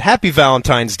 and said, "Happy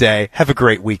Valentine's Day. Have a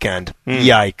great weekend."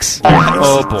 Yikes.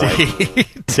 Oh, boy.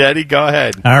 Teddy, go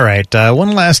ahead. All right,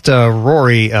 one last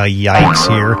Rory yikes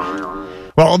here.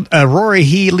 Well, Rory,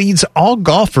 he leads all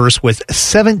golfers with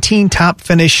 17 top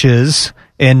finishes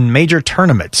in major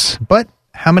tournaments. But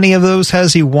how many of those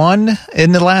has he won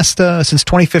in the last, since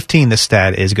 2015, this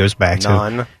stat goes back to?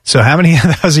 None. So how many of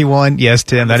those has he won? Yes,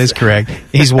 Tim, that is correct.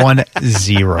 He's won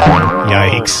 0.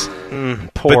 Yikes.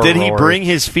 Poor But did he Rory. bring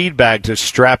his feed bag to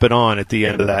strap it on at the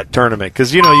end of that tournament?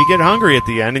 Because, you get hungry at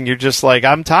the end and you're just like,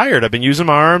 I'm tired. I've been using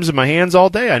my arms and my hands all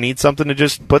day. I need something to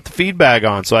just put the feed bag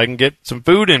on so I can get some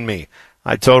food in me.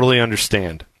 I totally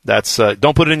understand. That's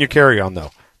don't put it in your carry-on,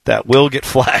 though. That will get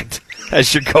flagged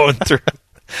as you're going through.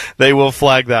 They will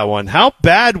flag that one. How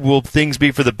bad will things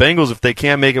be for the Bengals if they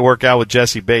can't make it work out with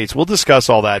Jesse Bates? We'll discuss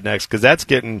all that next because that's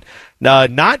getting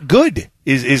not good.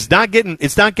 It's not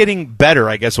getting better,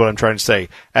 I guess what I'm trying to say,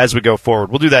 as we go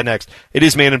forward. We'll do that next. It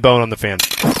is Man and Bone on the Fan.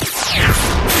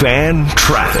 Fan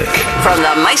traffic. From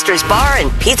the Meister's Bar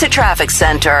and Pizza Traffic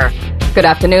Center. Good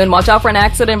afternoon. Watch out for an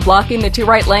accident blocking the two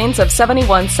right lanes of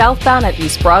 71 southbound at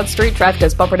East Broad Street. Traffic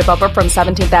is bumper to bumper from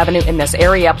 17th Avenue in this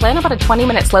area. Plan about a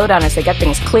 20-minute slowdown as they get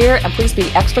things clear, and please be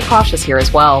extra cautious here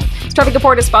as well. This traffic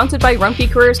report is sponsored by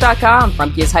RumpkeCareers.com.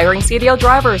 Rumpke is hiring CDL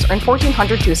drivers. Earn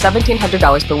 $1,400 to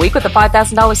 $1,700 per week with a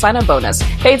 $5,000 sign-on bonus.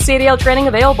 Paid CDL training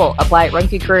available. Apply at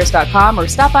RumpkeCareers.com or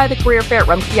stop by the Career Fair at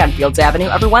Rumpke on Fields Avenue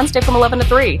every Wednesday from 11 to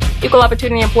 3. Equal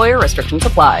opportunity employer restrictions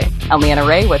apply. I'm Leanna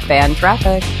Ray with Fan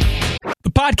Traffic.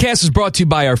 The podcast is brought to you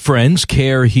by our friends,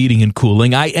 Care Heating and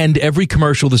Cooling. I end every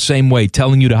commercial the same way,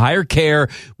 telling you to hire Care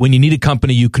when you need a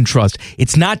company you can trust.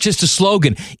 It's not just a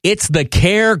slogan. It's the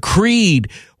Care creed.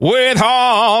 With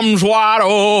arms wide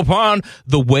open,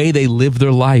 the way they live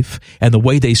their life and the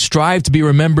way they strive to be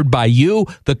remembered by you,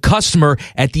 the customer,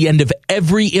 at the end of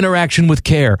every interaction with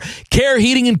Care. Care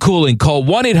Heating and Cooling. Call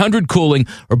 1-800-COOLING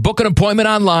or book an appointment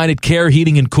online at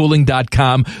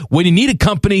careheatingandcooling.com when you need a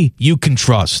company you can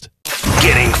trust.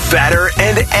 Getting fatter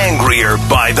and angrier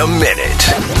by the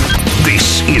minute.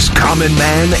 This is Common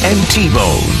Man and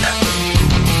T-Bone.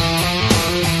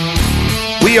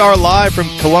 We are live from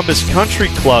Columbus Country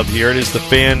Club here. It is the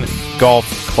Fan Golf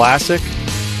Classic,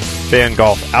 Fan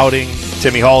Golf Outing.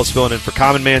 Timmy Hall is filling in for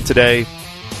Common Man today.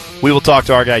 We will talk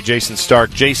to our guy Jason Stark.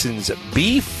 Jason's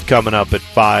Beef coming up at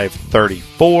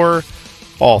 5:34.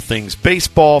 All things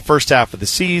baseball, first half of the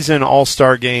season,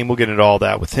 All-Star game. We'll get into all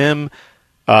that with him.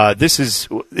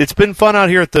 It's been fun out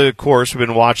here at the course. We've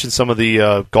been watching some of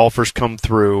the golfers come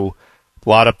through. A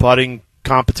lot of putting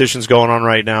competitions going on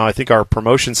right now. I think our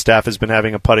promotion staff has been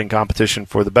having a putting competition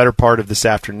for the better part of this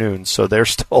afternoon. So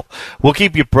we'll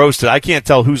keep you posted. I can't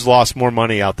tell who's lost more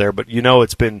money out there, but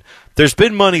there's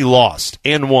been money lost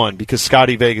and won because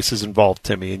Scotty Vegas is involved,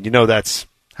 Timmy, and that's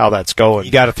how that's going.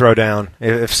 You got to throw down.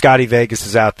 If Scotty Vegas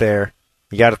is out there,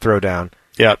 you got to throw down.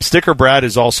 Yeah, Sticker Brad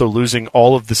is also losing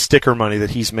all of the sticker money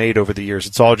that he's made over the years.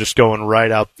 It's all just going right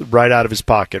out of his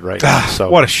pocket right now. So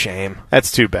what a shame.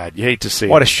 That's too bad. You hate to see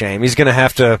What it. a shame. He's going to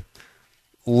have to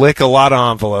lick a lot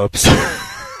of envelopes.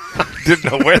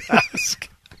 Didn't know where that was.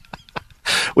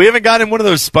 We haven't got him one of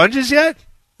those sponges yet?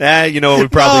 We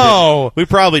probably did. We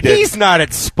probably did. He's not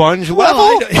at sponge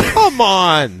level. Come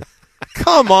on.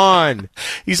 Come on.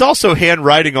 He's also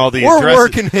handwriting all the We're addresses.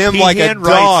 working him He like a handwrites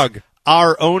dog.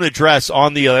 Our own address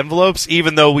on the envelopes,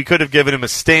 even though we could have given him a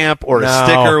stamp or a No.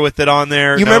 sticker with it on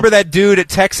there. You remember that dude at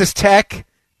Texas Tech?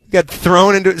 got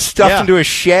thrown into stuffed into a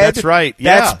shed. That's right.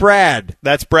 Yeah. That's Brad.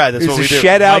 That's Brad. That's There's what we a do.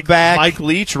 shed out back. Mike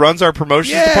Leach runs our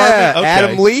promotions Yeah, department. Okay.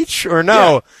 Adam Leach or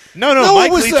no? Yeah. No.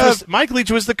 Mike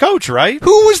Leach was the coach, right?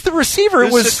 Who was the receiver?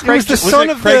 It was the son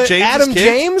of Craig the James' Adam kid?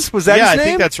 James. Was that his name? I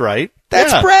think that's right.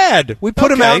 That's Yeah. Brad. We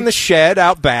put him out in the shed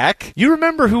out back. You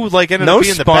remember who ended No up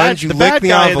being sponge, the you bad lick the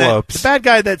guy envelopes. the bad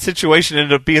guy in that situation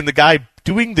ended up being the guy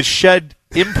doing the shed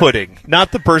inputting,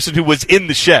 not the person who was in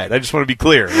the shed. I just want to be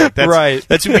clear. That's, right.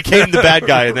 That's who became the bad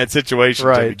guy in that situation.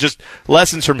 Right. To me. Just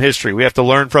lessons from history. We have to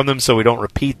learn from them so we don't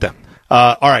repeat them.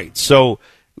 All right. So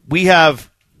we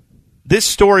have this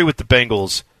story with the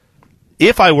Bengals.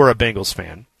 If I were a Bengals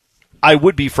fan, I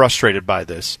would be frustrated by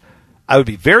this. I would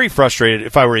be very frustrated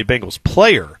if I were a Bengals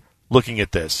player looking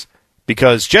at this,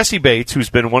 because Jesse Bates, who's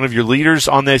been one of your leaders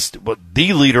on this,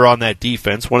 the leader on that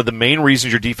defense, one of the main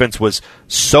reasons your defense was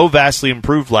so vastly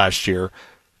improved last year,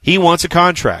 he wants a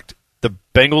contract. The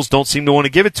Bengals don't seem to want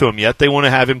to give it to him yet. They want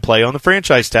to have him play on the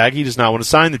franchise tag. He does not want to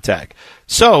sign the tag.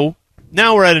 So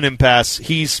now we're at an impasse.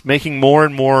 He's making more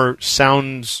and more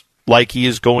sounds like he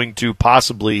is going to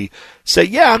possibly say,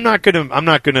 yeah, I'm not going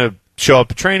to show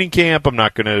up at training camp. I'm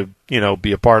not going to,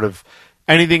 be a part of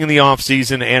anything in the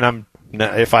offseason, and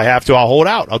if I have to, I'll hold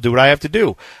out. I'll do what I have to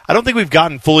do. I don't think we've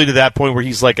gotten fully to that point where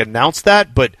he's announced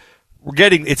that, but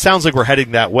it sounds like we're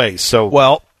heading that way. So,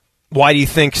 well, why do you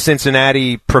think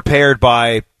Cincinnati prepared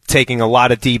by taking a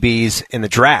lot of DBs in the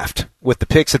draft? With the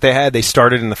picks that they had, they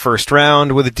started in the first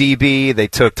round with a DB. They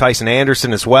took Tyson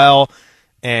Anderson as well.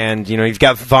 And, you've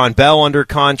got Von Bell under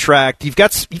contract. You've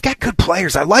got good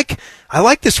players. I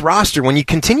like this roster when you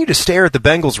continue to stare at the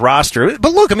Bengals roster.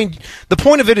 But look, the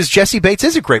point of it is Jesse Bates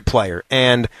is a great player,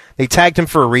 and they tagged him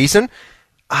for a reason.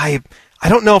 I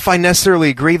don't know if I necessarily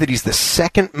agree that he's the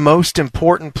second most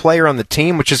important player on the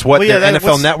team, which is what the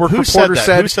NFL Network reporter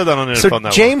said. Who said that on NFL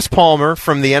Network? James Palmer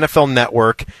from the NFL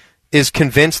Network is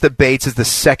convinced that Bates is the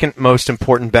second most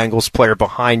important Bengals player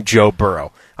behind Joe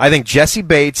Burrow. I think Jesse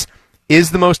Bates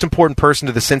is the most important person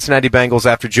to the Cincinnati Bengals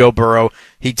after Joe Burrow,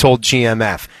 he told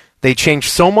GMF. They change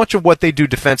so much of what they do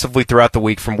defensively throughout the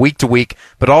week, from week to week,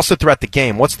 but also throughout the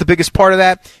game. What's the biggest part of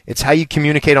that? It's how you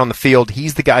communicate on the field.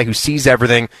 He's the guy who sees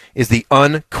everything, is the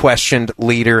unquestioned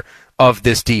leader of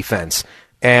this defense.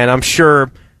 And I'm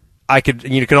sure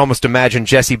you can almost imagine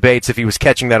Jesse Bates, if he was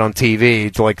catching that on TV,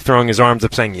 throwing his arms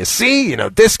up saying, you see,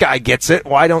 this guy gets it.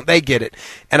 Why don't they get it?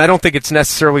 And I don't think it's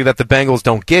necessarily that the Bengals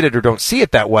don't get it or don't see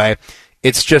it that way.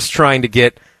 It's just trying to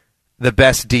get the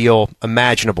best deal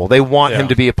imaginable. They want him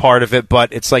to be a part of it,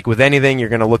 but it's like with anything, you're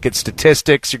going to look at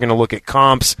statistics, you're going to look at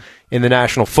comps in the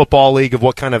National Football League of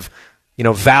what kind of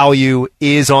value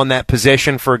is on that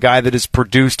position for a guy that has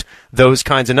produced those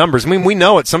kinds of numbers. We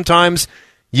know it. Sometimes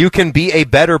you can be a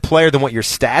better player than what your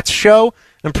stats show.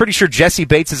 I'm pretty sure Jesse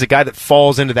Bates is a guy that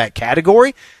falls into that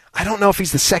category. I don't know if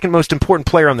he's the second most important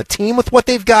player on the team with what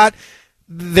they've got.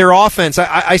 Their offense,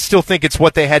 I still think it's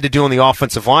what they had to do on the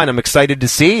offensive line. I'm excited to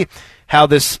see how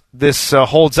this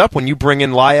holds up when you bring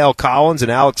in La'el Collins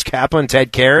and Alex Kappa and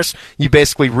Ted Karras. You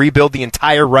basically rebuild the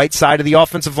entire right side of the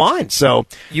offensive line. So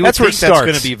that's where it starts. That's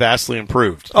going to be vastly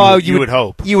improved. You would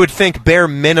hope. You would think bare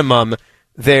minimum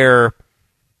they're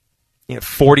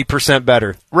 40%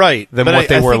 better, right, than what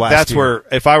they were last year. That's where,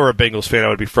 if I were a Bengals fan, I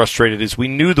would be frustrated. Is we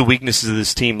knew the weaknesses of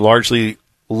this team largely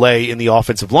lay in the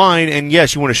offensive line, and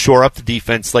yes, you want to shore up the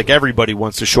defense, like everybody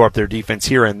wants to shore up their defense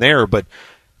here and there, but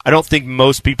I don't think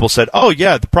most people said, oh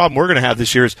yeah, the problem we're going to have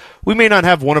this year is we may not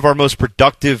have one of our most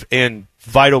productive and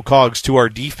vital cogs to our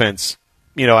defense,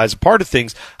 as a part of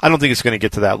things. I don't think it's going to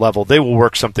get to that level. They will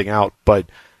work something out, but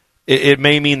it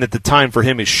may mean that the time for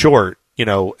him is short,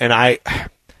 and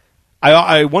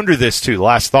I wonder this too. The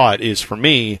last thought is, for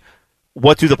me,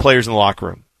 what do the players in the locker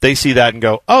room? They see that and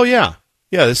go, oh yeah,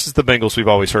 this is the Bengals we've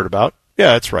always heard about. Yeah,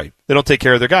 that's right. They don't take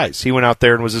care of their guys. He went out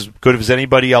there and was as good as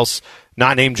anybody else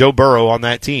not named Joe Burrow on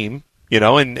that team,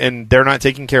 and they're not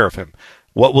taking care of him.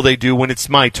 What will they do when it's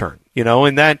my turn?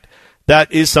 And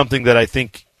that is something that I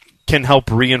think can help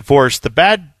reinforce the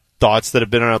bad thoughts that have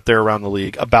been out there around the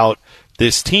league about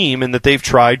this team and that they've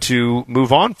tried to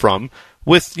move on from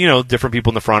with, different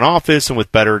people in the front office and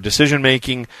with better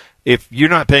decision-making. If you're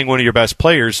not paying one of your best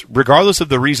players, regardless of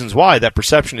the reasons why, that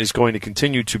perception is going to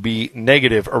continue to be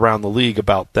negative around the league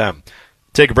about them.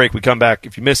 Take a break. We come back.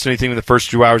 If you missed anything in the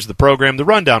first 2 hours of the program, the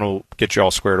rundown will get you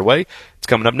all squared away. It's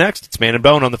coming up next. It's Man and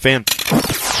Bone on the Fan.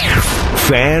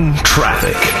 Fan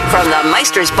Traffic. From the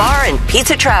Meister's Bar and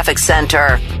Pizza Traffic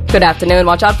Center. Good afternoon.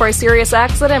 Watch out for a serious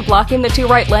accident blocking the two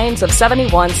right lanes of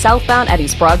 71 southbound at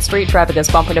East Broad Street. Traffic is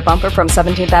bumper to bumper from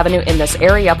 17th Avenue in this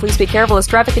area. Please be careful as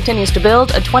traffic continues to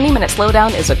build. A 20-minute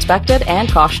slowdown is expected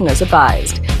and caution is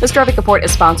advised. This traffic report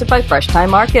is sponsored by Fresh Time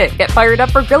Market. Get fired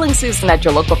up for grilling season at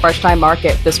your local Fresh Time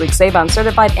Market. This week's save on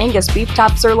certified Angus beef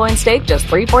top sirloin steak, just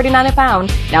 $3.49 a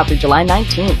pound. Now through July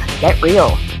 19th. Get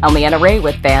real. I'm Leanna Ray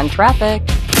with Fan Traffic.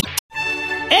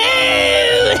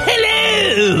 Oh,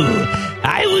 hello!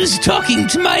 I was talking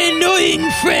to my annoying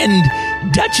friend,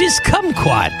 Duchess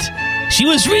Kumquat. She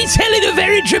was retelling a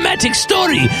very dramatic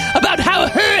story about how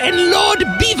her and Lord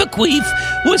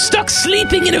Beaverqueef were stuck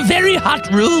sleeping in a very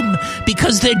hot room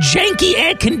because their janky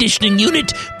air conditioning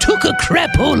unit took a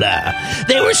crapola.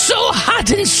 They were so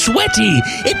hot and sweaty,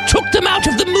 it took them out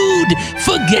of the mood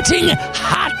for getting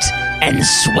hot and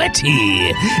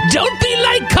sweaty. Don't be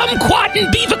like Kumquat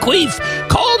and Beaverqueef.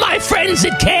 Call my friends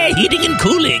at Care Heating and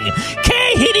Cooling.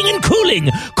 Care Heating and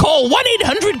Cooling. Call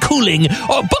 1-800-COOLING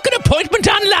or book an appointment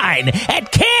online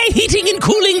at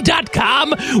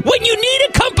careheatingandcooling.com when you need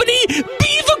a company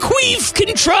Beaverqueef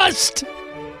can trust.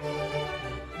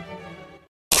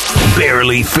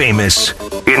 Barely famous,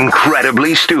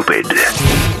 incredibly stupid.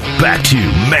 Back to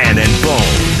Man and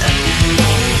Bone.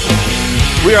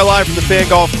 We are live from the Fan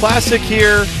Golf Classic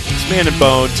here. It's Man and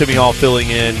Bone. Timmy Hall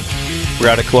filling in. We're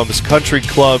out at Columbus Country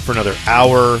Club for another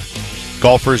hour.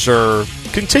 Golfers are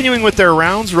continuing with their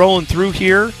rounds, rolling through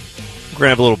here. We're going to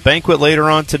have a little banquet later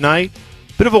on tonight.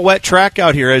 Bit of a wet track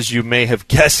out here, as you may have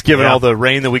guessed, given all the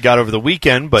rain that we got over the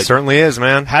weekend. But it certainly is,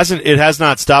 man. It has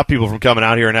not stopped people from coming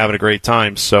out here and having a great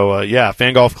time. So,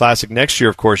 Fan Golf Classic next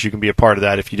year, of course, you can be a part of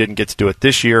that if you didn't get to do it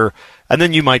this year. And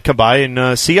then you might come by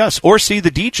and see us or see the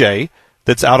DJ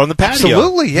that's out on the patio.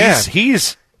 Absolutely, yeah.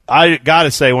 He's I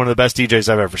gotta say, one of the best DJs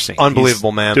I've ever seen.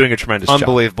 Unbelievable, He's man. Doing a tremendous job.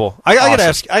 Unbelievable. I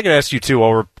gotta ask you too while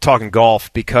we're talking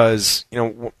golf, because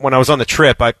when I was on the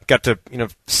trip, I got to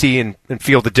see and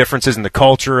feel the differences in the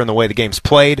culture and the way the game's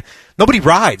played. Nobody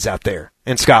rides out there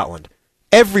in Scotland.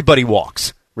 Everybody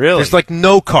walks. Really? There's like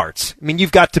no carts. I mean,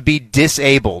 you've got to be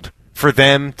disabled for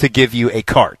them to give you a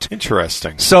cart.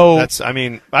 Interesting. So that's, I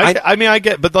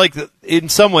get, but like in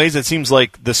some ways, it seems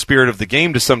like the spirit of the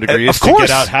game to some degree is to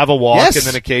get out, have a walk, and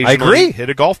then occasionally hit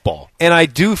a golf ball. And I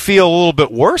do feel a little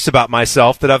bit worse about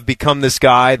myself that I've become this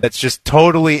guy that's just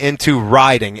totally into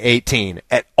riding 18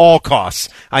 at all costs.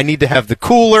 I need to have the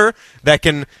cooler that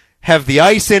can have the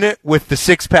ice in it with the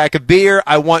 6-pack of beer.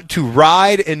 I want to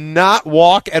ride and not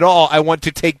walk at all. I want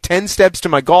to take 10 steps to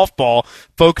my golf ball,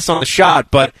 focus on the shot,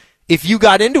 but if you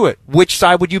got into it, which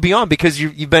side would you be on? Because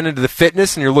you've been into the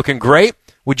fitness and you're looking great.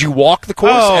 Would you walk the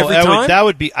course every time? That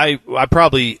would be. I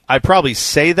probably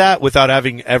say that without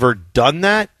having ever done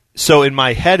that. So in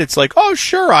my head, it's like, oh,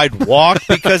 sure, I'd walk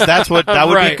because that would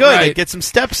be good. I'd get some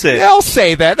steps in. Yeah, I'll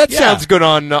say that. That sounds good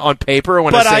on paper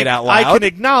when I say it out loud. I can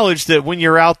acknowledge that when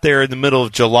you're out there in the middle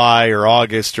of July or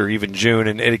August or even June,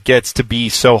 and it gets to be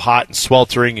so hot and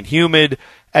sweltering and humid,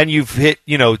 and you've hit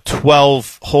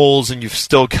 12 holes and you've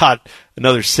still got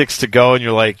another 6 to go, and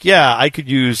you're like, yeah, I could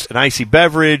use an icy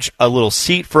beverage, a little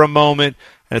seat for a moment,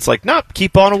 and it's like, nope,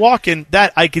 keep on walking.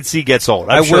 That I could see gets old.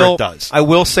 I'm sure it does. I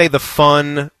will say the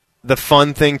fun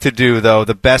thing to do, though,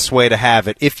 the best way to have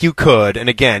it, if you could, and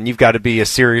again, you've got to be a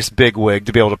serious bigwig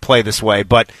to be able to play this way,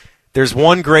 but there's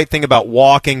one great thing about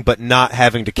walking but not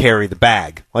having to carry the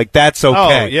bag. Like, that's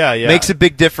okay. Oh, yeah. Makes a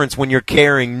big difference when you're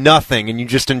carrying nothing and you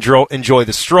just enjoy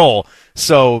the stroll.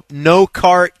 So, no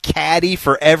cart, caddy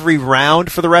for every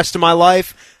round for the rest of my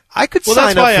life. I could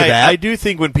sign up for that. I do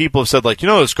think when people have said, like,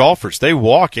 those golfers, they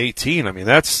walk 18. I mean,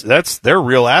 they're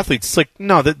real athletes. It's like,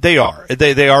 no, they are.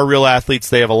 They are real athletes.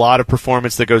 They have a lot of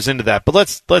performance that goes into that.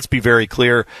 But let's be very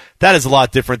clear. That is a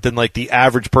lot different than, like, the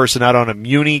average person out on a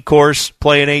muni course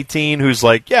playing 18 who's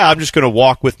like, yeah, I'm just going to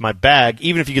walk with my bag,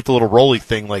 even if you get the little rolly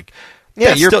thing, like,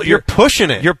 yeah, you're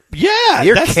pushing it. You're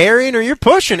carrying or you're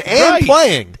pushing and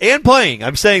playing. And playing.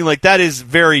 I'm saying, like, that is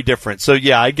very different. So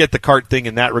yeah, I get the cart thing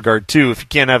in that regard too. If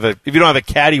you don't have a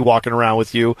caddy walking around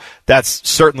with you, that's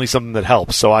certainly something that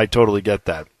helps. So I totally get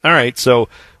that. All right, so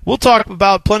we'll talk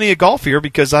about plenty of golf here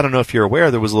because I don't know if you're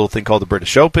aware, there was a little thing called the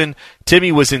British Open.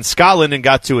 Timmy was in Scotland and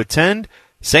got to attend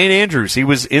St. Andrews. He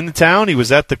was in the town. He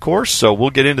was at the course. So we'll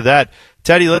get into that.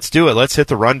 Teddy, let's do it. Let's hit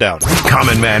the rundown.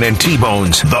 Common Man and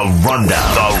T-Bone's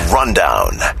The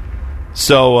Rundown.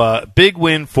 So, big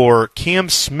win for Cam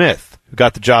Smith, who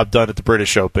got the job done at the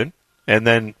British Open, and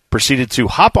then proceeded to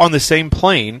hop on the same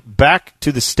plane back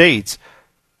to the States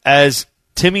as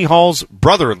Timmy Hall's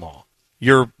brother-in-law.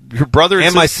 Your brother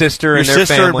and my sister and their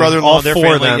family. And brother-in-law all and their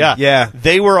four family. of them. Yeah.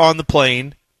 They were on the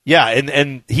plane. Yeah,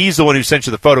 and he's the one who sent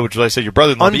you the photo, which is, I said, your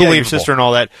brother-in-law, Unbelievable. Your sister and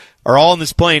all that are all on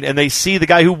this plane, and they see the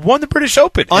guy who won the British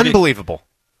Open. Unbelievable.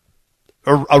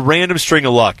 A random string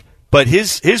of luck. But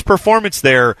his performance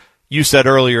there, you said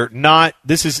earlier,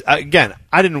 this is, again,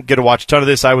 I didn't get to watch a ton of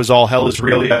this. I was all hell is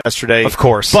real yesterday. Of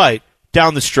course. But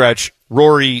down the stretch,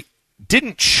 Rory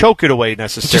didn't choke it away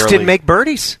necessarily. He just didn't make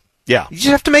birdies. Yeah. You just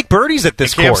have to make birdies at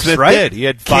this Cam course, Smith right? did. He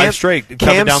had 5 straight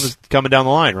coming down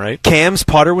the line, right? Cam's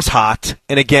putter was hot.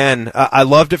 And again, I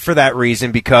loved it for that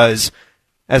reason because,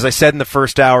 as I said in the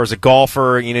first hour, as a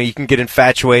golfer, you can get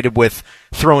infatuated with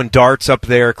throwing darts up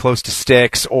there close to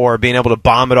sticks or being able to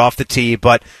bomb it off the tee.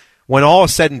 But when all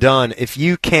is said and done, if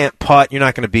you can't putt, you're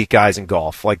not going to beat guys in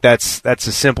golf. Like that's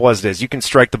as simple as it is. You can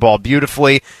strike the ball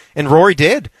beautifully, and Rory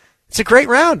did. It's a great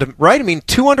round, right? I mean,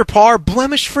 2 under par,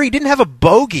 blemish-free, didn't have a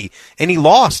bogey, and he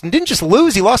lost. And didn't just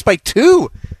lose, he lost by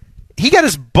 2. He got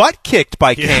his butt kicked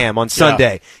by Cam on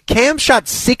Sunday. Yeah. Cam shot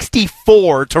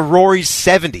 64 to Rory's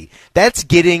 70. That's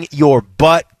getting your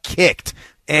butt kicked.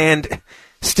 And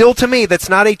still, to me, that's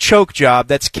not a choke job.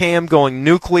 That's Cam going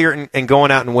nuclear and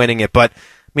going out and winning it. But,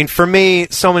 I mean, for me,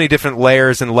 so many different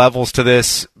layers and levels to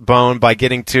this, Bone, by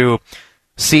getting to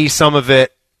see some of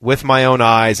it with my own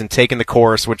eyes and taking the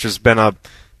course, which has been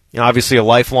obviously a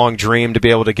lifelong dream to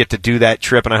be able to get to do that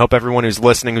trip. And I hope everyone who's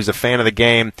listening, who's a fan of the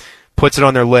game, puts it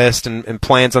on their list and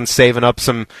plans on saving up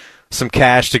some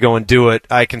cash to go and do it.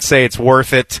 I can say it's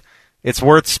worth it. It's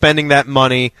worth spending that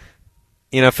money.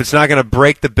 If it's not going to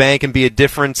break the bank and be a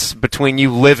difference between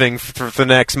you living for the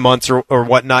next months or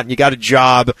whatnot, and you got a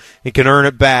job, you can earn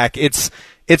it back. It's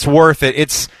worth it.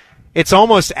 It's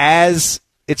almost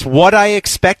it's what I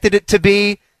expected it to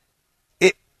be.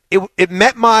 It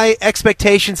met my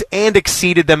expectations and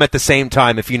exceeded them at the same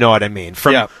time, if you know what I mean.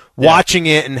 From watching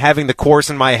it and having the course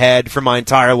in my head for my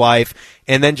entire life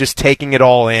and then just taking it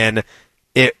all in,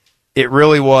 it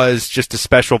really was just a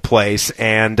special place.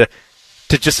 And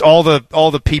to just all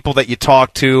the people that you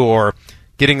talk to or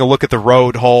getting a look at the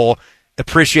road hole,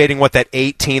 appreciating what that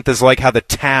 18th is like, how the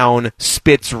town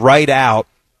spits right out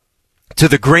to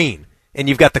the green. And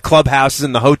you've got the clubhouses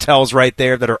and the hotels right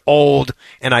there that are old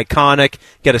and iconic.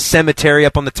 You got a cemetery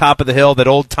up on the top of the hill that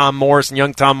old Tom Morris and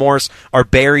young Tom Morris are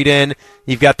buried in.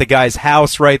 You've got the guy's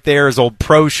house right there, his old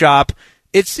pro shop.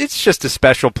 It's just a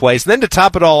special place. And then to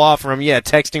top it all off,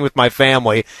 texting with my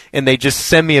family, and they just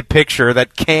send me a picture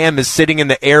that Cam is sitting in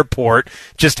the airport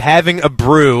just having a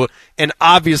brew, and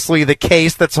obviously the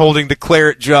case that's holding the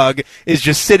claret jug is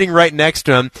just sitting right next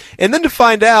to him. And then to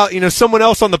find out, someone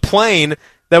else on the plane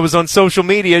that was on social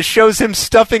media shows him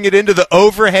stuffing it into the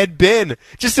overhead bin.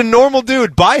 Just a normal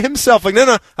dude by himself. Like,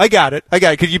 no, I got it.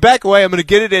 Could you back away? I'm going to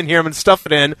get it in here. I'm going to stuff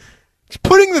it in.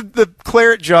 Putting the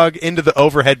claret jug into the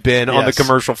overhead bin on the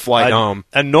commercial flight home.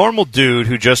 A normal dude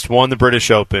who just won the British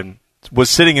Open was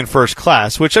sitting in first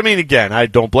class, which, I mean, again, I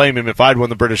don't blame him. If I'd won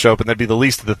the British Open, that'd be the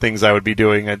least of the things I would be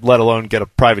doing, let alone get a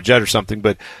private jet or something.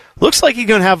 But looks like he's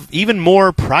going to have even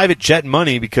more private jet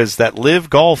money because that Live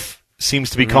Golf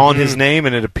seems to be calling his name,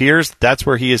 and it appears that's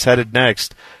where he is headed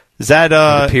next. Is that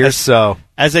it appears so?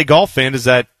 As a golf fan, does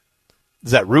that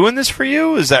ruin this for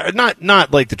you? Is that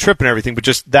not like the trip and everything, but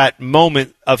just that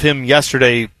moment of him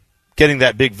yesterday getting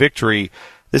that big victory?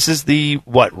 This is the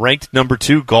ranked number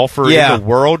 2 golfer in the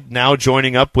world now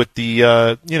joining up with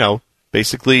the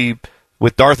basically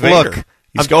with Darth Vader. Look,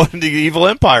 he's going to the evil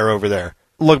empire over there.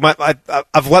 Look,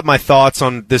 I've let my thoughts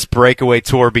on this breakaway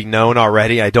tour be known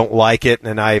already. I don't like it,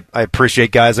 and I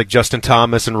appreciate guys like Justin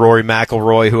Thomas and Rory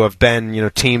McIlroy who have been,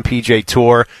 Team PJ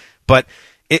Tour. But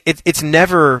it's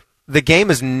never, the game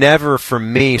has never, for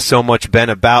me, so much been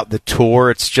about the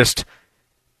tour. It's just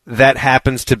that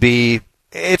happens to be,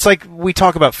 it's like we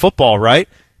talk about football, right?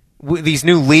 These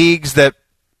new leagues that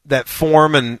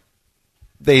form and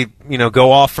they,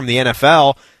 go off from the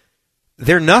NFL.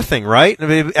 They're nothing, right? I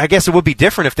mean, I guess it would be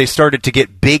different if they started to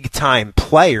get big-time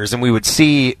players, and we would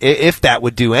see if that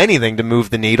would do anything to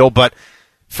move the needle. But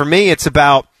for me, it's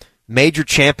about major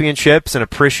championships and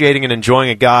appreciating and enjoying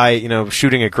a guy,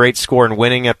 shooting a great score and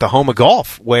winning at the home of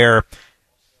golf, where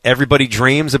everybody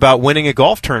dreams about winning a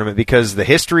golf tournament because the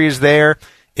history is there.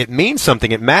 It means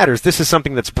something. It matters. This is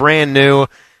something that's brand new.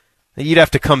 You'd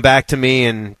have to come back to me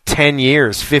in 10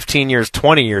 years, 15 years,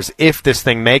 20 years if this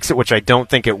thing makes it, which I don't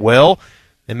think it will.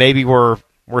 And maybe we're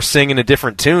singing a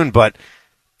different tune, but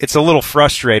it's a little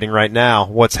frustrating right now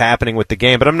what's happening with the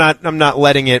game. But I'm not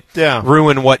letting it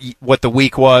ruin what the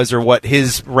week was or what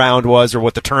his round was or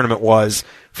what the tournament was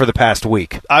for the past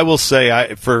week. I will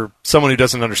say, for someone who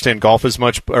doesn't understand golf as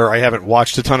much, or I haven't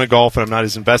watched a ton of golf and I'm not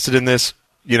as invested in this,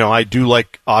 I do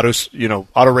like auto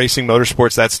racing,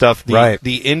 motorsports, that stuff.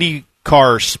 The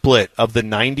IndyCar split of the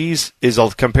 90s is a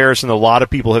comparison a lot of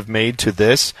people have made to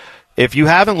this. If you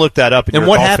haven't looked that up, and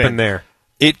what happened there?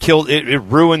 It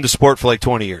ruined the sport for like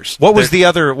 20 years. What was the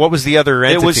other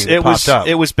entity that popped up?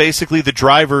 It was basically the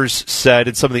drivers said,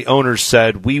 and some of the owners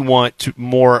said, we want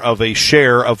more of a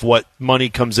share of what money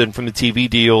comes in from the TV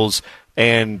deals,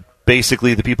 and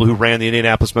basically the people who ran the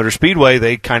Indianapolis Motor Speedway,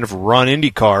 they kind of run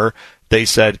IndyCar. They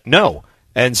said no.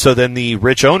 And so then the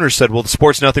rich owners said, well, the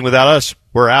sport's nothing without us.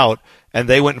 We're out. And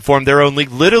they went and formed their own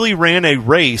league, literally ran a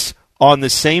race on the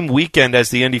same weekend as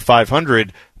the Indy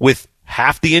 500 with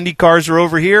half the Indy cars are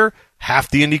over here, half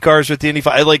the Indy cars are at the Indy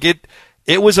 500. Like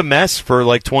it was a mess for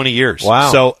like 20 years.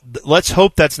 Wow. So let's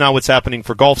hope that's not what's happening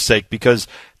for golf's sake, because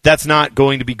that's not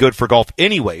going to be good for golf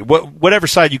anyway. Whatever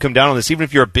side you come down on this, even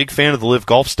if you're a big fan of the live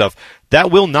golf stuff, that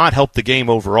will not help the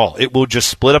game overall. It will just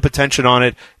split up attention on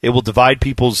it. It will divide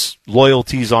people's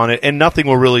loyalties on it, and nothing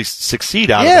will really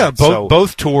succeed out of it. Yeah,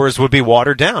 both tours would be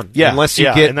watered down. Yeah, unless you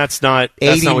get and that's not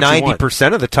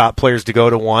 80-90% of the top players to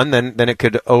go to one, then it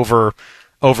could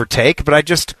overtake. But I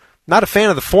just not a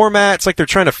fan of the format. It's like they're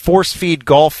trying to force feed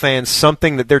golf fans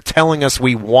something that they're telling us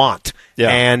we want. Yeah.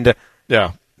 And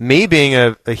me being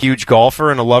a huge golfer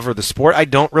and a lover of the sport, I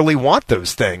don't really want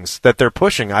those things that they're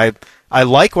pushing. I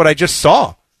like what I just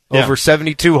saw over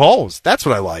 72 holes. That's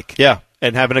what I like. Yeah,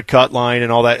 and having a cut line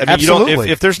and all that. I mean, Absolutely. You don't,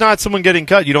 if there's not someone getting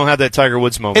cut, you don't have that Tiger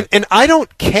Woods moment. And I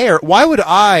don't care. Why would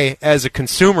I, as a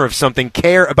consumer of something,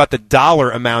 care about the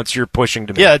dollar amounts you're pushing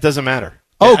to me? Yeah, it doesn't matter.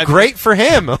 Oh, great for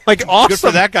him! Like awesome. Good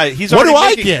for that guy. What do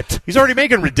I get? He's already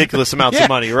making ridiculous amounts of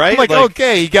money, right? I'm like,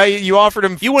 okay, you offered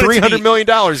him $300 million.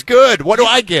 Good. What do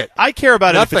I get? I care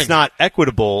about Nothing. it if it's not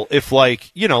equitable. If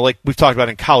like we've talked about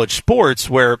in college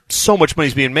sports, where so much money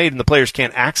is being made and the players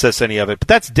can't access any of it. But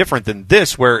that's different than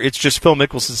this, where it's just Phil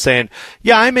Mickelson saying,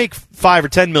 "Yeah, I make $5 or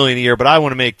 $10 million a year, but I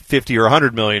want to make $50 or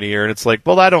 $100 million a year." And it's like,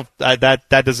 well, that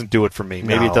doesn't do it for me.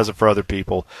 Maybe it does it for other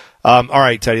people. All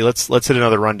right, Teddy, let's hit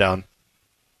another rundown.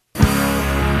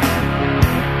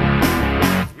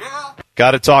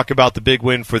 Got to talk about the big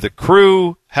win for the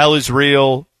Crew. Hell is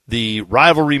real. The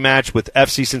rivalry match with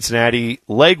FC Cincinnati,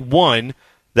 leg one.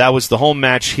 That was the home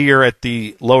match here at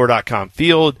the Lower.com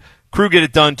field. Crew get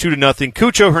it done 2-0.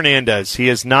 Cucho Hernandez, he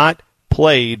has not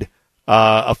played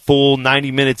a full 90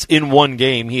 minutes in one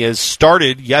game. He has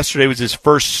started. Yesterday was his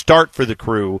first start for the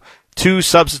Crew. 2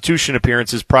 substitution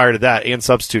appearances prior to that, and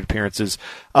substitute appearances.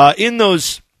 In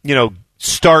those,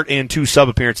 start and 2 sub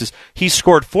appearances, he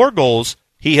scored 4 goals.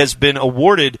 He has been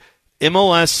awarded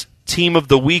MLS Team of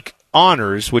the Week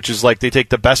honors, which is like they take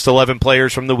the best 11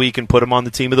 players from the week and put them on the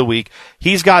Team of the Week.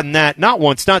 He's gotten that not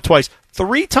once, not twice,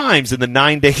 3 times in the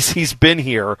 9 days he's been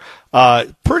here.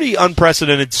 Pretty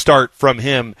unprecedented start from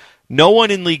him. No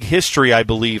one in league history, I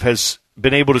believe, has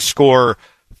been able to score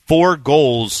 4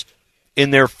 goals in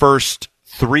their first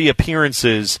 3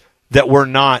 appearances that were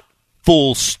not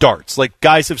full starts. Like,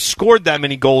 guys have scored that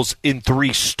many goals in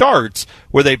 3 starts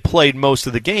where they played most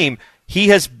of the game. He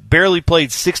has barely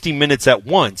played 60 minutes at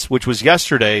once, which was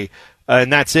yesterday,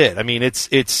 and that's it. I mean,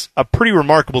 it's a pretty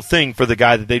remarkable thing for the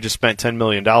guy that they just spent $10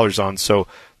 million on. So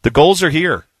the goals are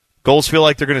here. Goals feel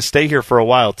like they're going to stay here for a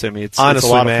while, Timmy. Honestly, it's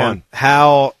a lot man, of fun.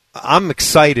 How I'm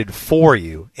excited for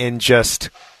you in just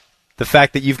the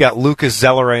fact that you've got Lucas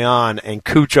Zelarayan and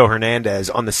Cucho Hernandez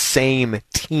on the same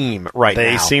team now.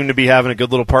 They seem to be having a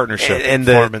good little partnership and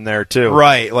forming there, too.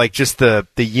 Right, like just the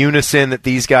unison that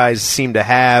these guys seem to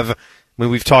have. I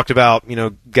mean, we've talked about,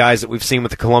 guys that we've seen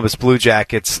with the Columbus Blue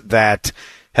Jackets that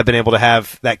have been able to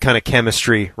have that kind of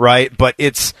chemistry, right? But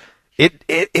it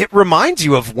reminds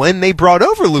you of when they brought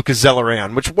over Lucas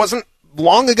Zelarayan, which wasn't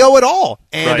long ago at all.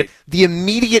 And the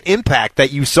immediate impact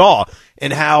that you saw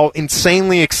and how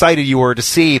insanely excited you were to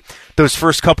see those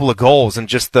first couple of goals and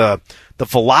just the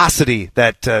velocity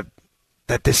that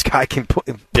this guy can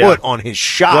put on his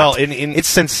shot. Well, it's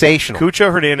sensational.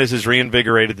 Cucho Hernandez has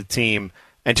reinvigorated the team.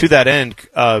 And to that end,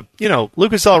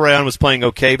 Lucas Zelarayan was playing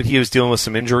okay, but he was dealing with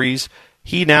some injuries.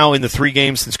 He now, in the 3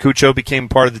 games since Cucho became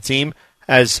part of the team,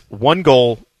 has 1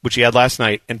 goal, which he had last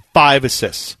night, and 5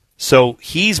 assists. So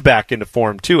he's back into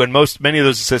form, too. And many of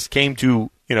those assists came to,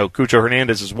 Cucho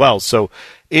Hernandez as well. So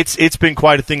it's been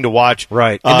quite a thing to watch.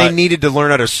 Right. And they needed to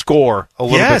learn how to score a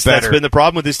little bit better. Yes, that's been the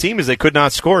problem with this team is they could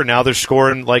not score. Now they're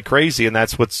scoring like crazy, and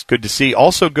that's what's good to see.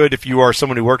 Also good if you are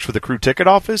someone who works for the Crew ticket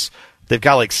office. They've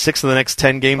got like 6 of the next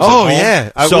 10 games at home.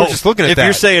 Yeah. So we're just looking at that. If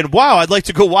you're saying, wow, I'd like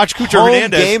to go watch Cucho home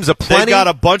Hernandez. Games aplenty. They've got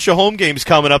a bunch of home games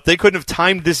coming up. They couldn't have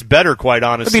timed this better, quite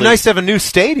honestly. It'd be nice to have a new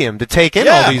stadium to take in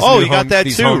all these you got that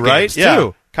too, right? Yeah.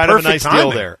 Too. Kind Perfect of a nice timing.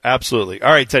 deal there. Absolutely.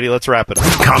 All right, Teddy, let's wrap it up.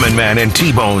 Common Man and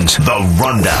T-Bone's The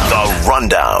Rundown. The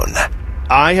Rundown.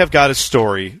 I have got a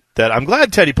story that I'm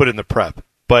glad Teddy put in the prep,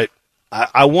 but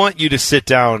I want you to sit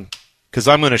down because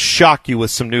I'm going to shock you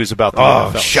with some news about the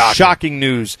NFL. Shocking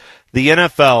news. The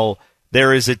NFL,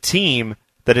 there is a team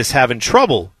that is having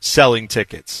trouble selling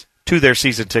tickets to their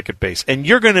season ticket base. And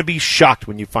you're going to be shocked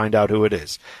when you find out who it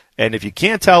is. And if you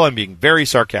can't tell, I'm being very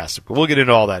sarcastic. But we'll get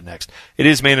into all that next. It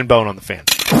is Man and Bone on the Fan.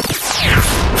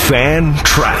 Fan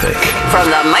traffic. From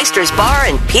the Meister's Bar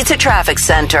and Pizza Traffic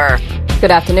Center. Good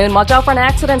afternoon. Watch out for an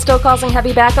accident still causing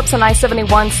heavy backups on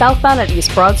I-71 southbound at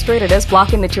East Broad Street. It is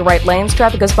blocking the two right lanes.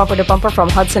 Traffic is bumper to bumper from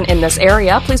Hudson in this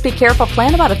area. Please be careful.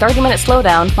 Plan about a 30-minute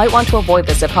slowdown. Might want to avoid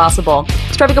this if possible.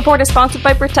 This traffic report is sponsored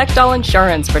by Protect All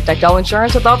Insurance. Protect All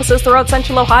Insurance with offices throughout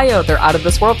Central Ohio. They're out of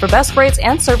this world for best rates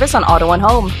and service on auto and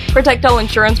home. Protect All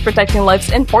Insurance, protecting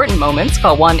life's important moments.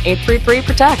 Call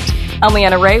 1-833-PROTECT. I'm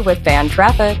Leanna Ray with Fan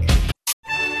Traffic.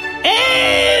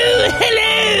 Oh,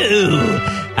 hello!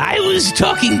 I was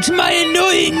talking to my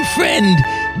annoying friend,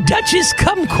 Duchess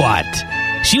Kumquat.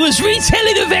 She was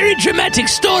retelling a very dramatic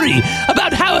story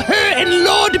about how her and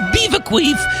Lord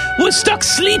Beaverqueef were stuck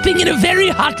sleeping in a very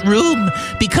hot room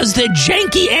because their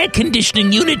janky air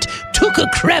conditioning unit took a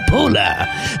crapola.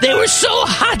 They were so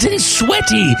hot and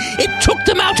sweaty, it took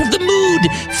them out of the mood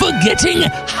for getting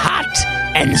hot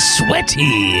and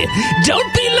sweaty.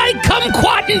 Don't be like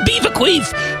Kumquat and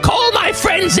Beaverqueef. Call my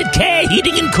friends at Care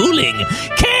Heating and Cooling.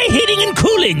 Care Heating and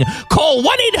Cooling. Call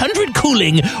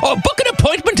 1-800-COOLING or book an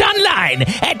appointment online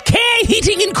at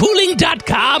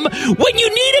careheatingandcooling.com when you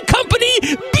need a company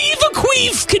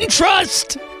Beaverqueef can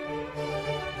trust.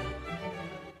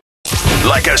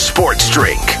 Like a sports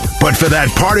drink, but for that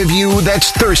part of you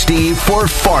that's thirsty for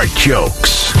fart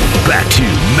jokes. Back to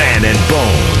Man and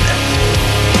Bone.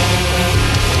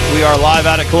 We are live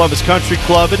out at Columbus Country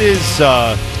Club. It is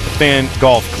the Fan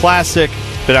Golf Classic.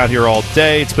 Been out here all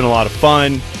day. It's been a lot of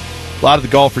fun. A lot of the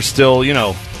golfers still,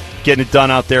 getting it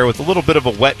done out there with a little bit of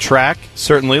a wet track.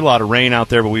 Certainly a lot of rain out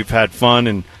there, but we've had fun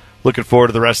and looking forward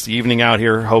to the rest of the evening out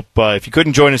here. Hope if you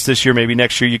couldn't join us this year, maybe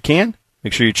next year you can.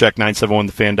 Make sure you check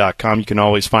 971thefan.com. You can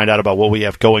always find out about what we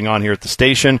have going on here at the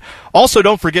station. Also,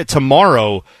 don't forget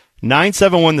tomorrow,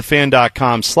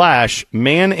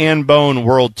 971thefan.com/Man and Bone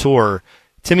World Tour.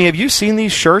 Timmy, have you seen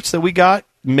these shirts that we got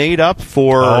made up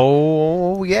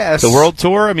for yes, the World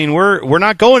Tour? I mean, we're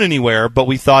not going anywhere, but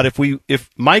we thought if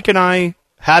Mike and I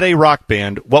had a rock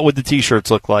band, what would the T-shirts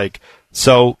look like?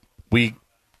 So we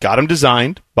got them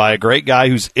designed by a great guy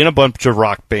who's in a bunch of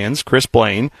rock bands, Chris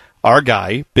Blaine, our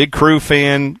guy, big Crew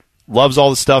fan, loves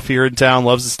all the stuff here in town,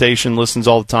 loves the station, listens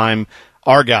all the time.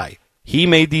 Our guy. He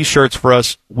made these shirts for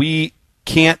us. We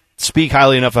can't speak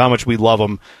highly enough of how much we love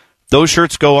them. Those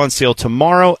shirts go on sale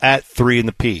tomorrow at 3 in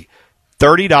the P.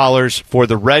 $30 for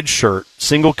the red shirt,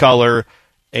 single color,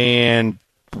 and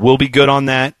we'll be good on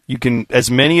that. You can, as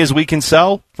many as we can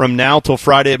sell from now till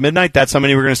Friday at midnight, that's how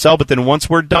many we're going to sell. But then once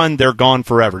we're done, they're gone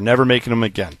forever, never making them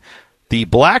again. The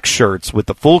black shirts with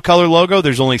the full color logo,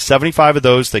 there's only 75 of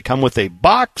those. They come with a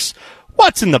box.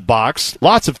 What's in the box?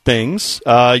 Lots of things.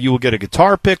 You will get a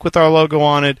guitar pick with our logo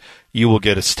on it. You will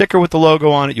get a sticker with the logo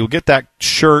on it. You'll get that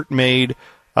shirt made.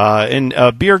 And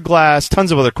a beer glass, tons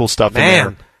of other cool stuff in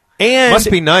there. And must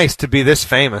be nice to be this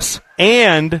famous.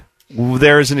 And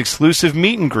there's an exclusive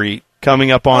meet and greet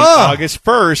coming up on August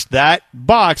 1st. That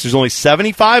box, there's only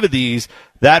 75 of these.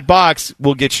 That box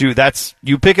will get you,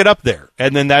 you pick it up there.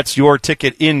 And then that's your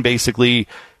ticket in, basically,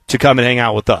 to come and hang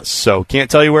out with us. So can't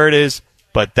tell you where it is,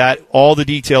 but all the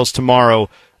details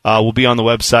tomorrow will be on the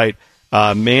website.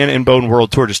 Man and Bone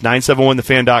World Tour, just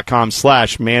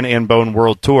 971thefan.com/Man and Bone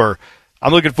World Tour.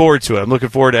 I'm looking forward to it. I'm looking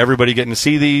forward to everybody getting to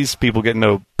see these, people getting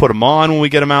to put them on when we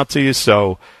get them out to you.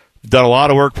 So we've done a lot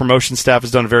of work. Promotion staff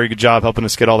has done a very good job helping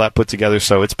us get all that put together.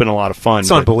 So it's been a lot of fun. It's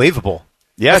unbelievable.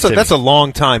 Yeah, that's a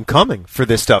long time coming for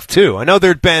this stuff, too. I know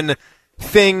there'd been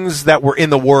things that were in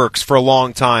the works for a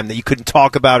long time that you couldn't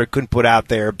talk about or couldn't put out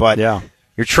there, but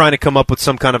you're trying to come up with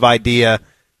some kind of idea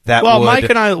that Mike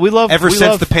and I,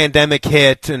 since the pandemic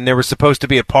hit and there was supposed to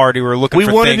be a party, we were looking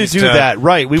for wanted things to do that,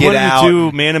 right? We wanted to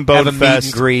do Man and Bone have a Fest.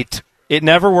 Meet and greet. It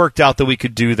never worked out that we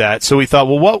could do that, so we thought,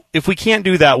 well, what if we can't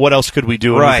do that? What else could we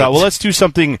do? And we thought, well, let's do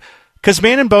something, because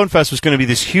Man and Bone Fest was going to be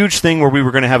this huge thing where we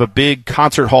were going to have a big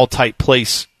concert hall type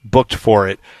place booked for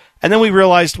it, and then we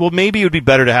realized, well, maybe it would be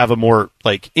better to have a more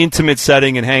intimate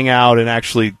setting and hang out, and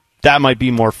actually that might be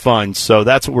more fun. So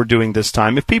that's what we're doing this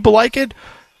time. If people like it,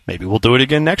 maybe we'll do it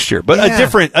again next year, but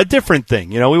a different thing.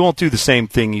 We won't do the same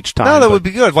thing each time. No, that would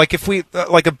be good. Like if we,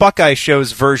 like a Buckeye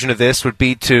Show's version of this would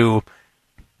be to,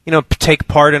 take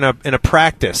part in a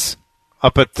practice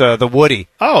up at the Woody.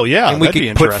 Oh yeah, and we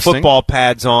could put football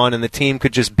pads on, and the team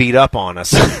could just beat up on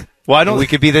us. Why don't we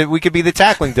could be the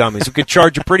tackling dummies? We could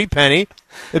charge a pretty penny.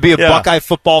 It'd be a Buckeye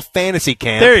football fantasy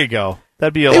camp. There you go.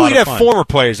 That'd be a They lot would of have fun. former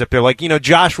players up there, like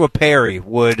Joshua Perry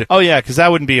would. Oh yeah, because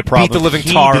that wouldn't be a problem. Beat the living If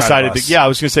he tar out of decided us. to, yeah, I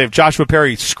was going to say if Joshua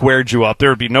Perry squared you up, there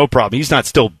would be no problem. He's not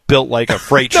still built like a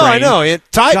freight train. No, I know.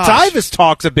 Tyvus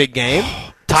talks a big game.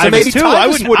 Tyvus so maybe too.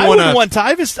 Tyvus I wouldn't want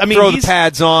Tyvus. I mean, throw the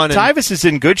pads on. And Tyvus is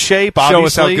in good shape. Show Obviously,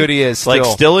 us how good he is.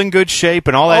 Still in good shape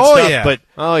and all that Oh, stuff. yeah. But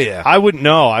I wouldn't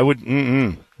know. I would.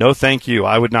 No, thank you.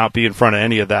 I would not be in front of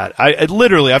any of that. I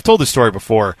literally, I've told this story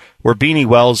before, where Beanie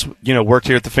Wells, worked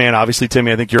here at the Fan. Obviously,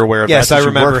 Timmy, I think you're aware of that. Yes, I since you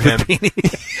remember worked with him.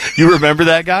 Beanie. You remember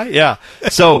that guy? Yeah.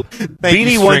 So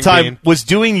Beanie you, one String time Bean. was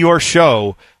doing your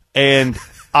show, and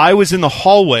I was in the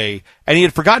hallway, and he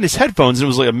had forgotten his headphones, and it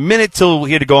was like a minute till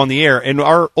he had to go on the air. And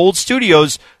our old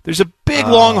studios, there's a big,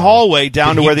 long hallway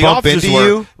down Did to where he the bump offices into were.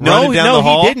 you No, running down the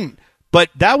hall? he didn't. But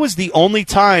that was the only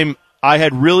time I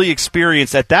had really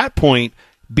experienced, at that point,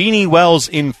 Beanie Wells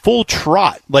in full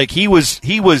trot. Like he was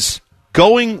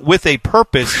going with a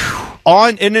purpose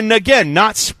and then again,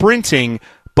 not sprinting,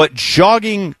 but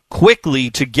jogging quickly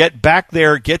to get back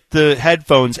there, get the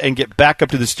headphones, and get back up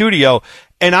to the studio.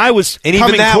 And I was And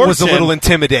coming even that towards was a him, little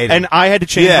intimidating. and I had to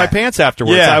change my pants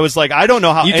afterwards. Yeah. I was like, I don't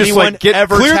know how You just anyone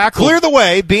ever tackled. clear the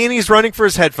way. Beanie's running for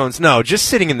his headphones. No, just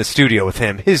sitting in the studio with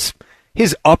him. His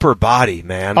upper body,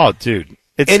 man. Oh, dude.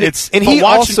 And But he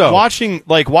also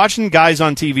watching guys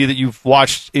on TV that you've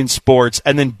watched in sports,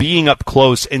 and then being up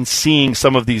close and seeing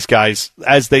some of these guys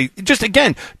as they just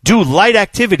again do light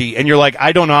activity, and you're like,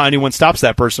 I don't know how anyone stops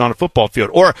that person on a football field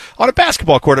or on a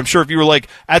basketball court. I'm sure if you were like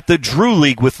at the Drew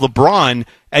League with LeBron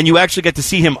and you actually get to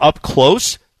see him up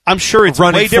close, I'm sure it's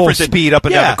running way full different than, speed up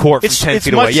and down the court from it's, 10 it's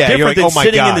feet much away. Yeah, different you're like, than oh my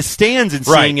sitting in God. the stands and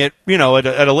Right. seeing it,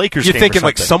 at a Lakers You're game. thinking or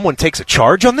like something. someone takes a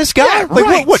charge on this guy? Yeah, like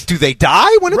right. what? Do they die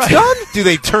when it's Right. done? Do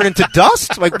they turn into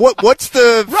dust? Like what's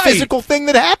the Right. physical thing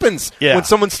that happens Yeah. when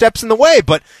someone steps in the way?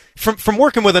 But from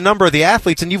working with a number of the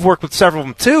athletes, and you've worked with several of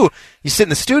them too, you sit in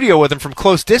the studio with them from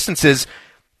close distances.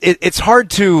 It's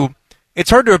hard to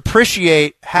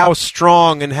appreciate how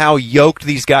strong and how yoked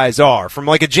these guys are. From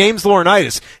like a James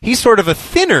Laurinaitis, he's sort of a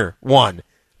thinner one,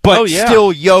 but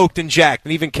still yoked and jacked,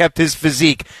 and even kept his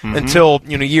physique until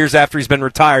years after he's been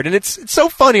retired. And it's so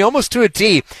funny, almost to a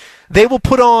T. They will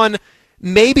put on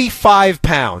maybe 5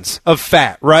 pounds of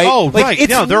fat, right? Oh, like, right.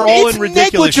 It's, No, they're all it's in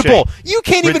ridiculous negligible. shape. You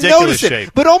can't even Ridiculous notice it. shape.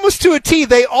 But almost to a T,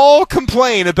 they all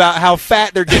complain about how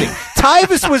fat they're getting.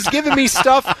 Tyvus was giving me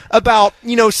stuff about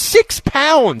 6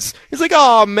 pounds. He's like,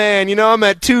 oh man, I'm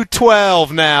at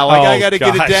 212 now. Like I got to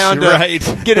get it gosh, down to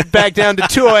right. get it back down to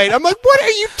 208. I'm like, what are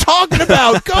you talking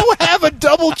about? Go have a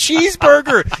double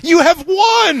cheeseburger. You have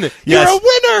won. Yes. You're a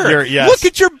winner. Yes. Look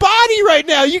at your body right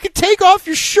now. You could take off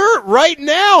your shirt right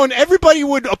now, and everybody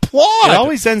would applaud. It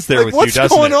always ends there with what's you,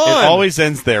 doesn't going it? on? It always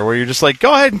ends there where you're just like,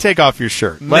 go ahead and take off your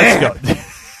shirt. Let's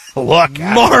go. Look,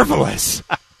 Marvelous.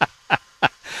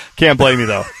 can't blame you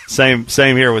though. Same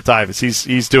here with Tyvus.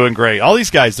 He's doing great. All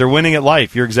these guys, they're winning at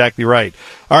life. You're exactly right.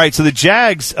 All right, so the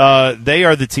Jags, they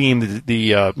are the team.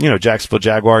 The Jacksonville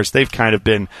Jaguars. They've kind of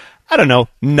been, I don't know,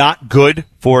 not good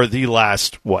for the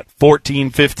last 14,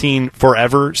 15,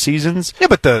 forever seasons. Yeah,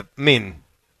 but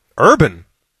Urban.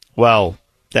 Well,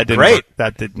 that didn't Great.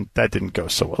 work. That didn't go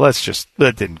so well.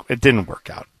 It didn't work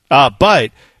out.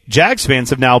 But Jags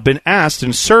fans have now been asked in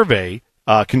a survey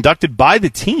conducted by the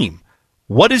team,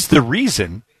 what is the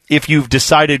reason, if you've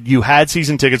decided you had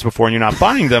season tickets before and you're not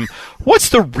buying them, what's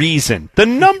the reason? The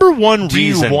number one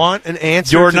reason. Do you want an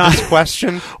answer you're to not, this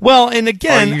question? Well, and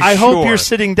again, Are you I hope sure? you're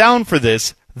sitting down for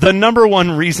this. The number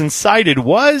one reason cited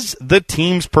was the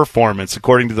team's performance,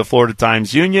 according to the Florida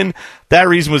Times Union. That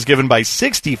reason was given by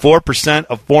 64%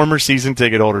 of former season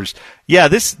ticket holders. Yeah,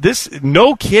 this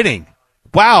no kidding.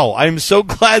 Wow, I'm so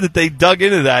glad that they dug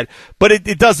into that. But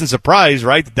it doesn't surprise,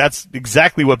 right? That's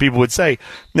exactly what people would say.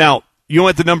 Now, you know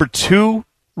what the number 2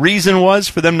 reason was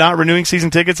for them not renewing season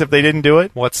tickets if they didn't do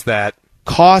it? What's that?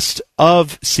 Cost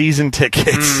of season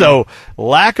tickets. So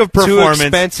lack of performance. Too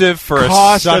expensive for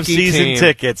cost a sucky of season team.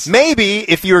 tickets. Maybe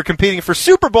if you were competing for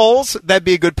Super Bowls, that'd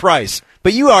be a good price.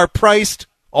 But you are priced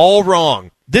all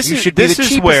wrong. You should be the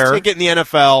cheapest ticket in the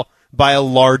NFL by a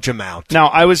large amount. Now,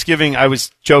 I was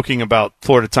joking about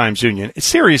Florida Times Union.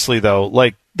 Seriously, though,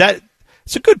 like that,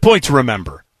 it's a good point to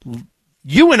remember.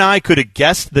 You and I could have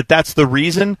guessed that that's the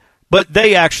reason, but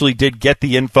they actually did get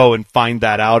the info and find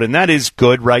that out, and that is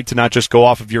good, right, to not just go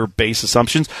off of your base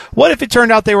assumptions. What if it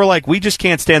turned out they were like, we just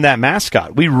can't stand that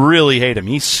mascot. We really hate him.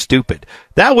 He's stupid.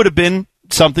 That would have been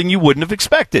something you wouldn't have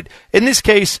expected. In this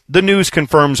case, the news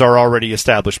confirms our already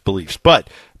established beliefs, but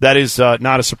that is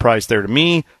not a surprise there to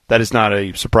me. That is not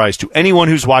a surprise to anyone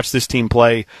who's watched this team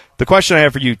play. The question I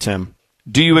have for you, Tim,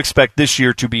 do you expect this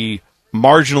year to be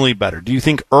marginally better? Do you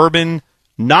think Urban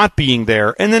not being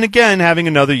there. And then again, having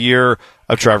another year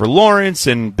of Trevor Lawrence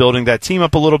and building that team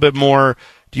up a little bit more.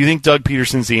 Do you think Doug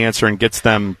Peterson's the answer and gets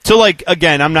them to, like,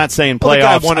 again, I'm not saying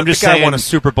playoffs. I'm just saying won a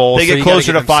Super Bowl. They get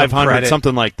closer to 500,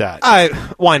 something like that.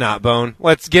 Why not, Bone?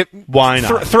 Why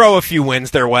not? Throw a few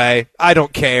wins their way. I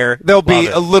don't care. They'll be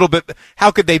a little bit.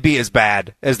 How could they be as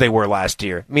bad as they were last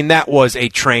year? I mean, that was a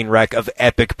train wreck of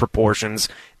epic proportions,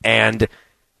 and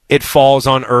it falls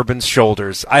on Urban's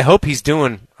shoulders. I hope he's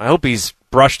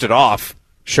brushed it off.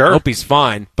 Sure. I hope he's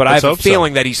fine, but I have a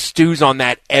feeling that he stews on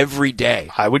that every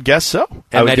day. I would guess so.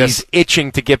 And that he's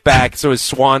itching to get back, so his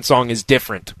swan song is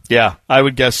different. Yeah, I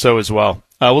would guess so as well.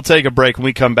 We'll take a break. When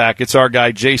we come back, it's our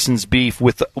guy Jason's Beef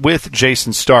with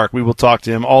Jason Stark. We will talk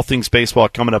to him. All things baseball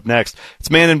coming up next. It's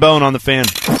Man and Bone on the Fan.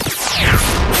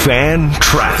 Fan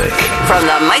Traffic. From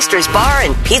the Meister's Bar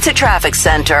and Pizza Traffic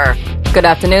Center. Good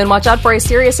afternoon. Watch out for a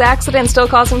serious accident still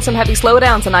causing some heavy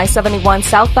slowdowns on I-71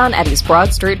 southbound at East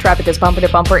Broad Street. Traffic is bumper to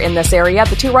bumper in this area.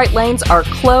 The two right lanes are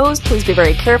closed. Please be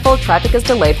very careful. Traffic is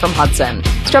delayed from Hudson.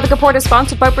 This traffic report is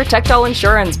sponsored by Protect All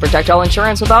Insurance. Protect All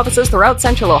Insurance with offices throughout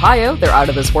Central Ohio. They're out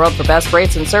of this world for best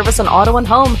rates and service on auto and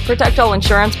home. Protect All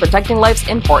Insurance, protecting life's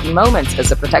important moments.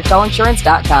 Visit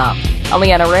protectallinsurance.com. I'm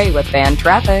Leanna Ray with Fan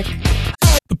Traffic.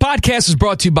 The podcast is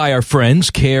brought to you by our friends,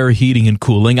 Care Heating and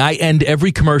Cooling. I end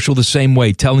every commercial the same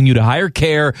way, telling you to hire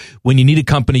Care when you need a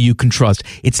company you can trust.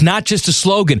 It's not just a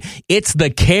slogan. It's the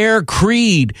Care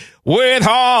creed. With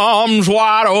arms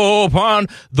wide open,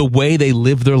 the way they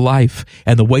live their life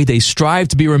and the way they strive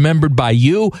to be remembered by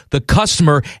you, the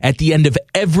customer, at the end of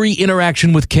every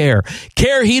interaction with Care.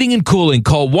 Care Heating and Cooling.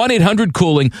 Call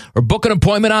 1-800-COOLING or book an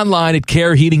appointment online at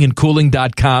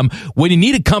careheatingandcooling.com when you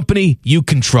need a company you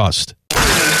can trust.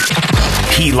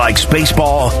 He likes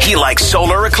baseball. He likes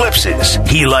solar eclipses.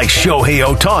 He likes Shohei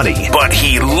Ohtani. But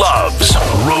he loves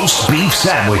roast beef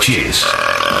sandwiches.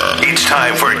 It's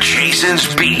time for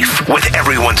Jason's Beef with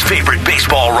everyone's favorite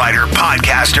baseball writer,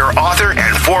 podcaster, author,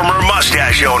 and former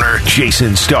mustache owner,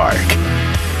 Jason Stark.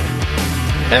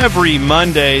 Every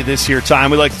Monday this year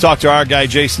time, we like to talk to our guy,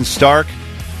 Jason Stark.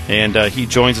 And he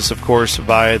joins us, of course,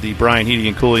 via the Brian Heating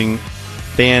and Cooling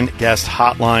fan guest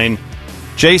hotline.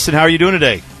 Jason, how are you doing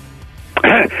today?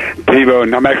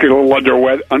 T-Bone, I'm actually a little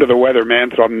under the weather,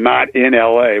 man, so I'm not in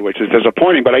L.A., which is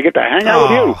disappointing, but I get to hang out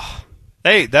with you.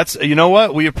 Hey, you know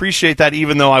what? We appreciate that,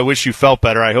 even though I wish you felt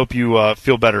better. I hope you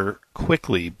feel better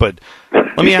quickly. But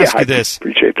let me ask you this. I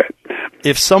appreciate that.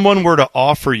 If someone were to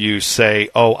offer you, say,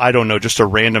 I don't know, just a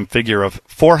random figure of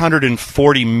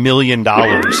 $440 million,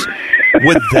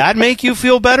 would that make you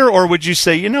feel better, or would you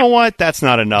say, you know what, that's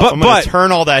not enough? I'm going to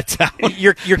turn all that down.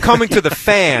 You're coming to the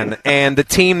Fan, and the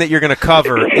team that you're going to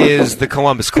cover is the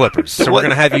Columbus Clippers. So we're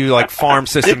going to have you like farm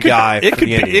system guy. It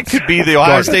could be the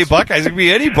Ohio State Buckeyes. It could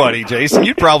be anybody, Jason.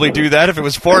 You'd probably do that if it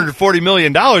was $440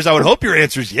 million. I would hope your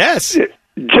answer is yes.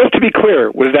 Just to be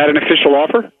clear, was that an official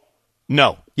offer?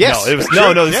 No. Yes. No, it was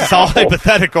no. This is all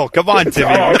hypothetical. Come on,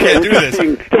 Timmy. You can't do this. This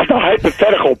is the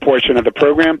hypothetical portion of the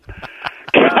program.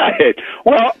 Got it.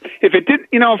 Well, if it did,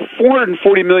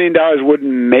 $440 million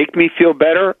wouldn't make me feel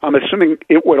better. I'm assuming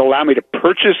it would allow me to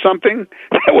purchase something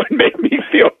that would make me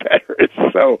feel better.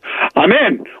 So I'm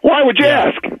in. Why would you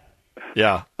ask?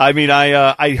 Yeah. I mean,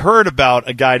 I heard about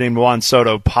a guy named Juan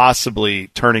Soto possibly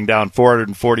turning down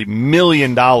 $440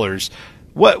 million.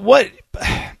 What?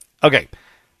 Okay.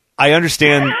 I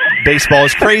understand baseball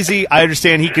is crazy. I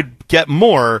understand he could get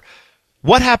more.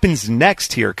 What happens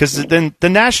next here? Because then the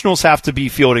Nationals have to be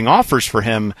fielding offers for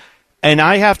him, and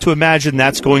I have to imagine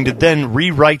that's going to then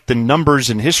rewrite the numbers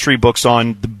and history books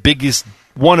on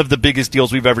one of the biggest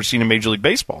deals we've ever seen in Major League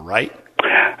Baseball, right?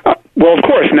 Well, of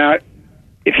course. Now,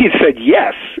 if he had said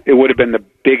yes, it would have been the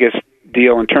biggest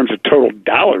deal in terms of total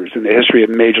dollars in the history of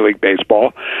Major League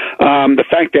Baseball. The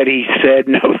fact that he said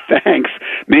no thanks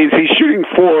means he's shooting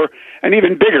for an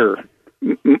even bigger,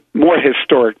 more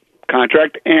historic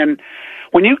contract. And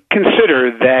when you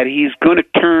consider that he's going to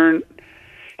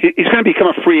become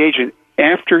a free agent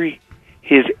after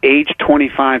his age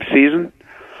 25 season,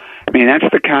 I mean,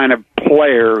 that's the kind of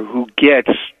player who gets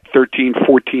 13,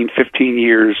 14, 15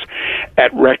 years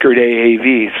at record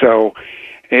AAV. So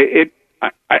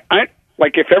I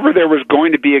like, if ever there was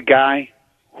going to be a guy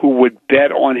who would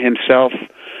bet on himself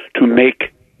to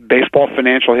make baseball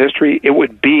financial history, it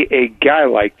would be a guy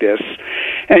like this.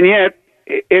 And yet,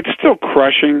 it's still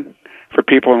crushing for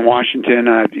people in Washington.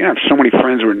 I have so many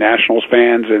friends who are Nationals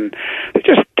fans, and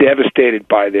they're just devastated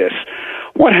by this.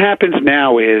 What happens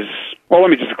now is, well, let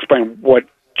me just explain what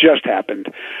just happened.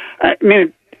 I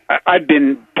mean, I've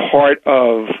been part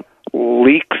of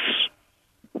leaks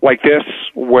like this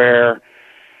where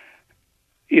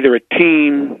either a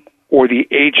team or the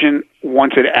agent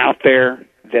wants it out there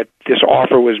that this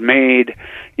offer was made,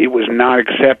 it was not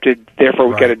accepted, therefore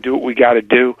we got to do what we got to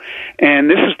do. And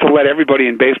this is to let everybody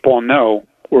in baseball know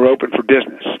we're open for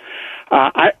business.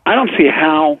 I don't see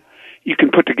how you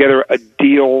can put together a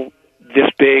deal this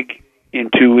big in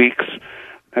 2 weeks.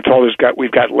 That's all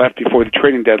we've got left before the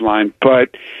trading deadline. But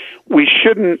we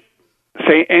shouldn't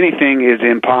say anything is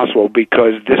impossible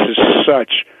because this is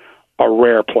such a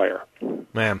rare player.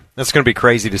 Man, that's going to be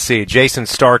crazy to see. Jayson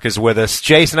Stark is with us.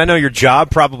 Jason, I know your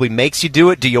job probably makes you do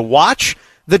it. Do you watch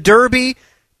the Derby?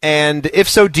 And if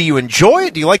so, do you enjoy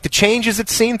it? Do you like the changes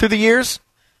it's seen through the years?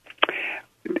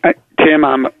 Tim,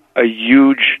 I'm a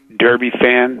huge Derby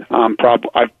fan.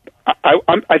 I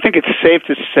think it's safe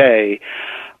to say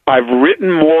I've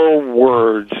written more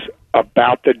words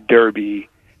about the Derby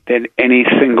than any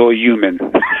single human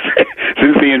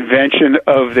since the invention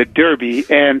of the Derby.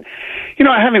 And,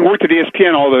 having worked at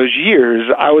ESPN all those years,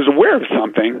 I was aware of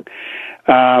something.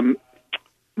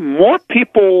 More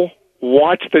people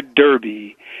watch the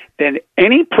Derby than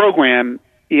any program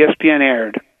ESPN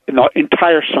aired in the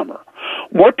entire summer.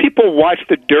 More people watched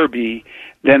the Derby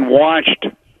than watched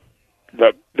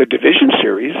the division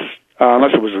series,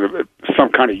 unless it was some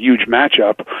kind of huge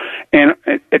matchup, and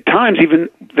at times even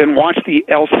than watched the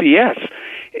LCS.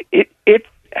 It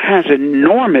has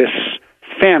enormous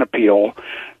fan appeal,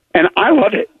 and I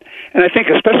love it. And I think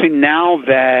especially now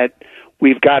that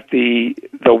we've got the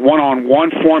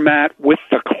one-on-one format with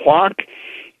the clock,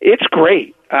 it's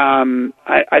great.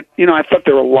 I thought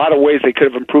there were a lot of ways they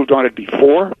could have improved on it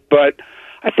before, but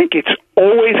I think it's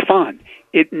always fun.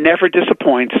 It never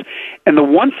disappoints. And the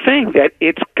one thing that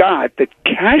it's got that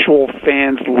casual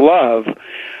fans love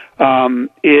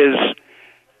is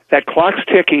that clock's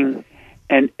ticking,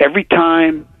 and every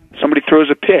time somebody throws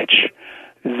a pitch,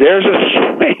 there's a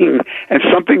swing, and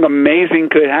something amazing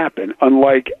could happen,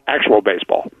 unlike actual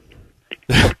baseball.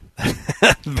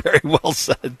 Very well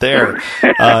said there.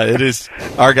 It is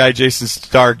our guy Jayson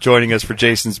Stark joining us for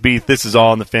Jason's Beat. This is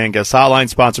all on the Fan Guest Hotline,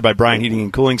 sponsored by Bryant Heating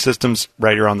and Cooling Systems,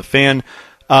 right here on the Fan.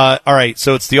 All right,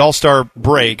 so it's the All-Star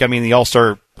break. I mean, the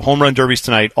All-Star home run derbies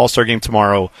tonight, All-Star game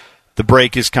tomorrow. The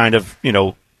break is kind of, in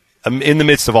the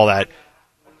midst of all that.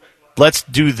 Let's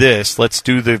do this. Let's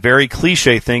do the very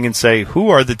cliche thing and say, who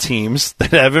are the teams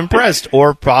that have impressed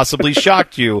or possibly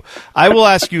shocked you? I will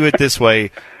ask you it this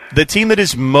way. The team that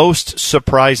is most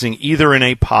surprising, either in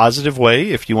a positive way,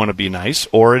 if you want to be nice,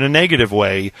 or in a negative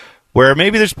way, where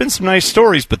maybe there's been some nice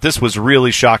stories, but this was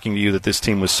really shocking to you that this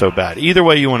team was so bad. Either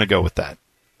way you want to go with that.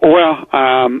 Well,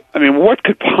 what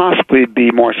could possibly be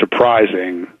more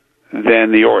surprising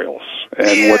than the Orioles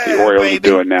and what the Orioles are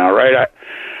doing now, right?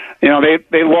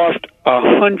 They lost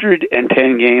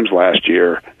 110 games last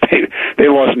year. They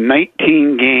lost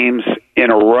 19 games in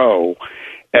a row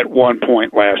at one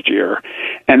point last year,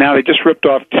 and now they just ripped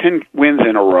off 10 wins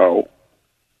in a row,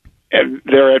 and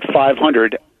they're at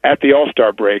 500 at the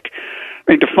All-Star break.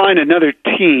 I mean, to find another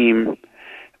team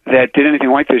that did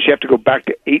anything like this, you have to go back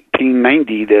to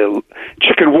 1890, the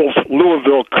Chicken Wolf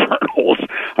Louisville Colonels.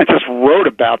 I just wrote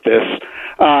about this.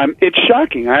 It's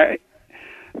shocking. I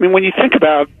mean, when you think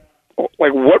about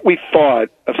like what we thought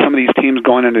of some of these teams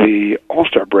going into the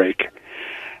All-Star break,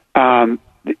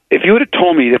 if you would have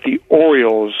told me that the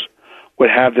Orioles would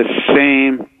have the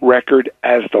same record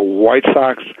as the White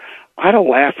Sox, I'd have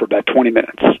laughed for about 20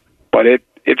 minutes. But it's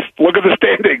look at the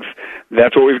standings.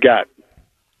 That's what we've got.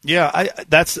 Yeah,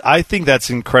 I think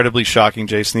that's incredibly shocking,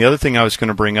 Jason. The other thing I was going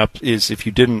to bring up is if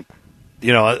you didn't,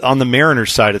 on the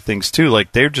Mariners side of things too,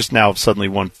 like they're just now suddenly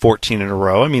won 14 in a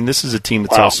row. I mean, this is a team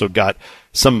that's also got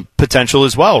some potential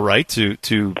as well, right, to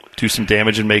do some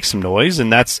damage and make some noise.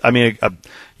 And that's,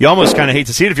 you almost kind of hate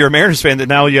to see it if you're a Mariners fan that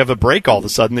now you have a break all of a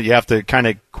sudden that you have to kind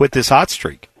of quit this hot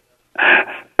streak.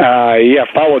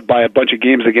 Followed by a bunch of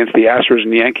games against the Astros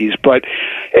and the Yankees. But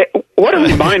what a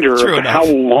reminder of how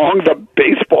long the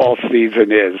baseball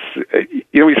season is.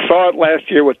 We saw it last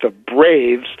year with the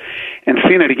Braves and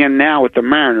seen it again now with the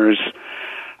Mariners.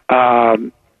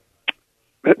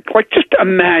 Just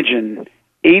imagine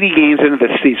 80 games into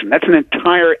the season. That's an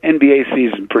entire NBA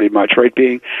season pretty much, right?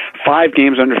 Being 5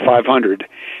 games under 500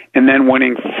 and then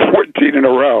winning 14 in a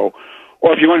row.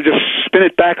 Or if you want to just spin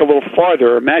it back a little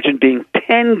farther, imagine being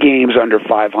 10 games under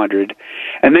 500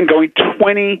 and then going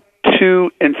 22-3.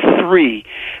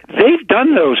 They've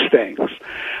done those things.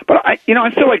 But I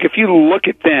feel like if you look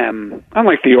at them,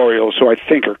 unlike the Orioles, who I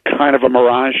think are kind of a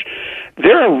mirage,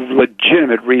 there are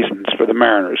legitimate reasons for the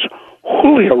Mariners.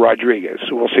 Julio Rodriguez,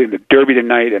 who we'll see in the Derby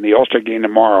tonight and the All-Star game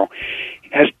tomorrow,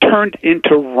 has turned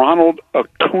into Ronald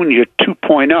Acuna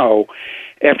 2.0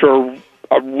 after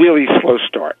a really slow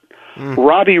start.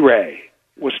 Robbie Ray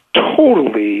was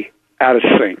totally out of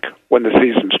sync when the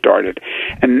season started.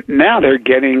 And now they're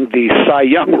getting the Cy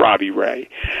Young Robbie Ray.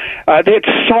 They had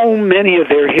so many of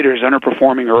their hitters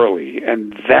underperforming early,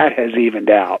 and that has evened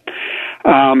out.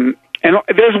 And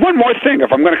there's one more thing,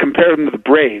 if I'm going to compare them to the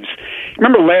Braves.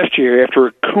 Remember last year,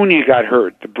 after Acuna got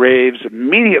hurt, the Braves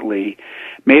immediately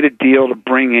made a deal to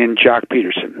bring in Jock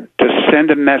Peterson, to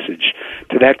send a message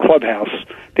to that clubhouse.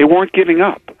 They weren't giving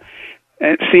up.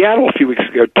 And Seattle a few weeks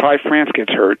ago, Ty France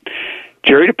gets hurt.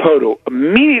 Jerry Dipoto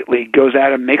immediately goes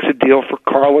out and makes a deal for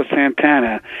Carlos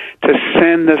Santana to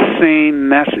send the same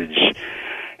message.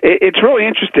 It's really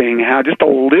interesting how just a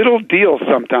little deal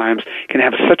sometimes can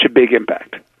have such a big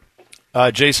impact.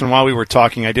 Jason, while we were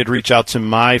talking, I did reach out to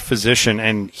my physician,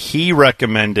 and he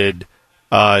recommended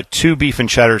 2 beef and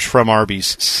cheddars from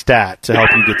Arby's stat to help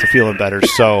you get to feeling better.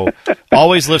 So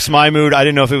always lifts my mood. I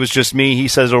didn't know if it was just me. He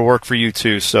says it'll work for you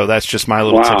too. So that's just my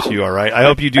little tip to you. All right. I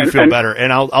hope you do feel better,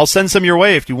 and I'll send some your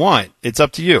way if you want. It's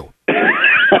up to you.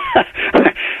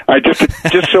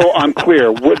 Just so I'm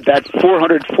clear, would that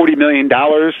 $440 million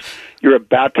you're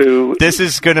about to... This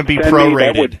is going to be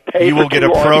prorated. You will get a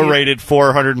prorated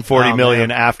 $440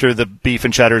 million after the beef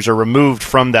and cheddars are removed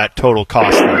from that total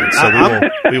cost line. So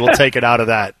we will take it out of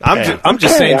that. I'm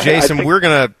just saying, Jason, we're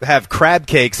going to have crab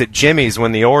cakes at Jimmy's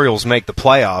when the Orioles make the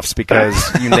playoffs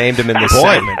because you named him in this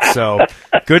segment. So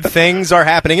good things are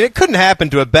happening. And it couldn't happen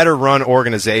to a better-run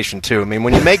organization, too. I mean,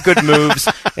 when you make good moves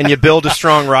and you build a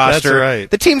strong roster,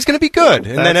 the team's going to be good,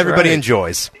 and then everybody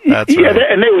enjoys. That's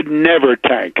right. And they would never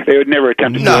tank. They would never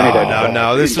attempt to do any of that.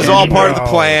 No. This is all part of the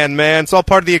plan, man. It's all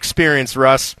part of the experience,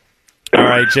 Russ. All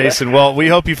right, Jason. Well, we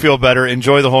hope you feel better.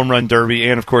 Enjoy the Home Run Derby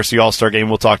and, of course, the All-Star Game.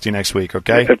 We'll talk to you next week,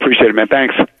 okay? I appreciate it, man.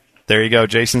 Thanks. There you go.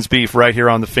 Jason's Beef right here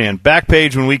on The Fan. Back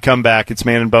page when we come back. It's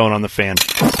Man and Bone on The Fan.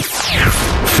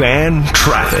 Fan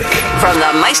Traffic. From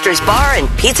the Meister's Bar and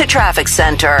Pizza Traffic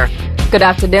Center. Good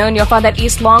afternoon. You'll find that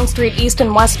East Long Street east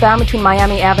and westbound between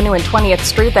Miami Avenue and 20th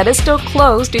Street that is still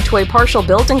closed due to a partial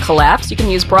building collapse. You can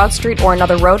use Broad Street or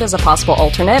another road as a possible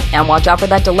alternate. And watch out for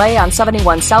that delay on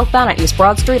 71 southbound at East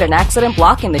Broad Street. An accident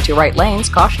blocking the 2 right lanes.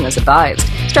 Caution is advised.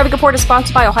 This traffic report is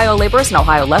sponsored by Ohio Laborers and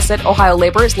Ohio Lesset. Ohio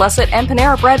Laborers, Lesset, and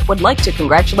Panera Bread would like to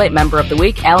congratulate Member of the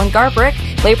Week, Alan Garbrick.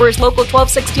 Laborers Local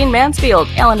 1216 Mansfield.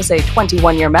 Alan is a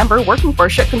 21-year member working for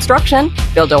Schick Construction.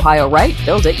 Build Ohio right,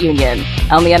 build it Union.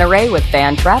 I'm the NRA with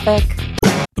Fan Traffic.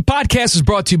 The podcast is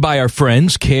brought to you by our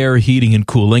friends, Care Heating and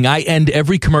Cooling. I end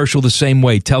every commercial the same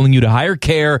way, telling you to hire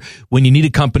Care when you need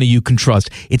a company you can trust.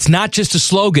 It's not just a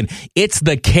slogan. It's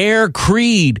the Care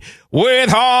creed.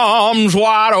 With arms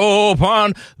wide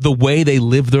open, the way they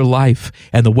live their life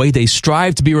and the way they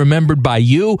strive to be remembered by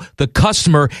you, the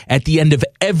customer, at the end of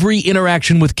every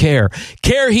interaction with Care.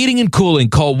 Care Heating and Cooling.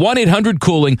 Call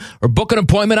 1-800-COOLING or book an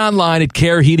appointment online at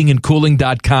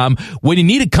careheatingandcooling.com when you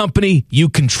need a company you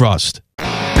can trust.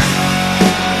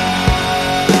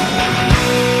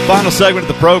 Final segment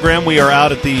of the program. We are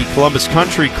out at the Columbus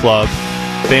Country Club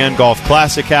Fan Golf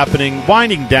Classic happening,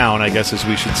 winding down, I guess as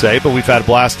we should say, but we've had a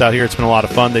blast out here. It's been a lot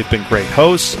of fun. They've been great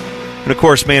hosts. And, of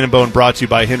course, Man and Bone brought to you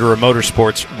by Hinderer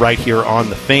Motorsports right here on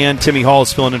The Fan. Timmy Hall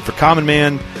is filling in for Common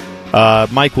Man.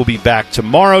 Mike will be back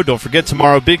tomorrow. Don't forget,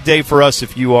 tomorrow, big day for us.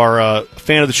 If you are a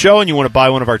fan of the show and you want to buy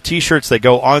one of our T-shirts, they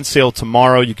go on sale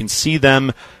tomorrow. You can see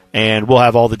them, and we'll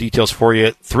have all the details for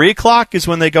you. 3 o'clock is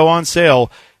when they go on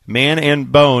sale. Man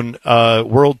and Bone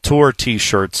World Tour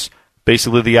T-shirts.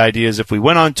 Basically, the idea is if we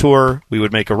went on tour, we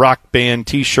would make a rock band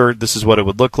T-shirt. This is what it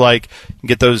would look like. You can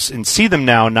get those and see them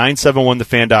now,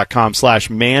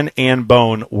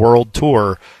 971thefan.com/Man&Bone World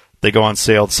Tour. They go on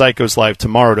sale. The site goes live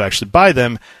tomorrow to actually buy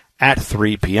them at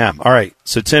 3 p.m. All right,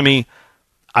 so Timmy,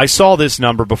 I saw this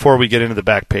number before we get into the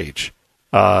back page.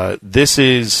 This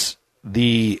is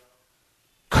the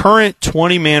current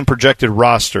 20-man projected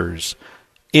rosters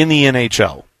in the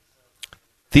NHL.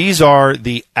 These are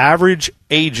the average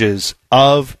ages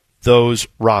of those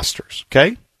rosters,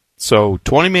 okay? So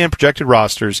 20-man projected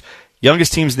rosters,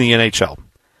 youngest teams in the NHL.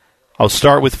 I'll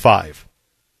start with 5.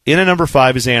 In at number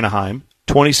 5 is Anaheim,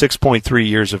 26.3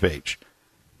 years of age.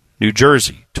 New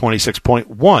Jersey,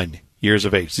 26.1 years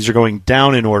of age. These are going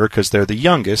down in order because they're the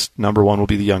youngest. Number 1 will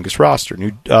be the youngest roster.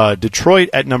 Detroit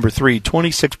at number 3,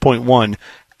 26.1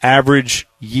 average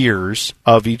years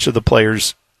of each of the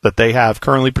players that they have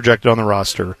currently projected on the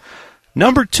roster.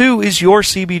 Number 2 is your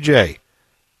CBJ.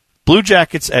 Blue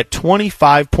Jackets at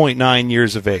 25.9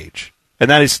 years of age.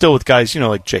 And that is still with guys,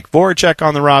 like Jake Voracek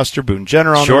on the roster, Boone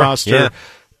Jenner on the roster. Yeah.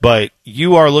 But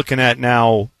you are looking at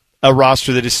now a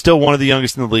roster that is still one of the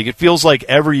youngest in the league. It feels like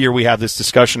every year we have this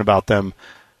discussion about them.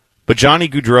 But Johnny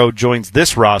Gaudreau joins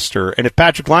this roster, and if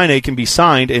Patrick Laine can be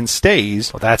signed and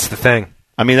stays... Well, that's the thing.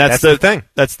 I mean, that's the thing.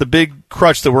 That's the big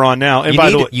crutch that we're on now. And by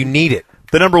the way, you need it.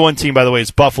 The number one team, by the way, is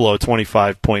Buffalo,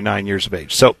 25.9 years of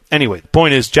age. So anyway, the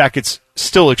point is Jacket's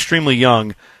still extremely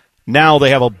young. Now they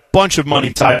have a bunch of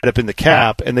money tied up in the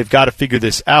cap, and they've got to figure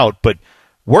this out. But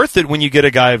worth it when you get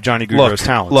a guy of Johnny Gaudreau's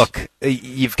talents. Look,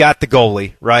 you've got the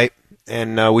goalie, right?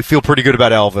 And we feel pretty good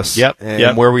about Elvis.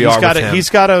 And where we are with him. He's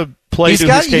got to play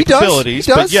to his capabilities.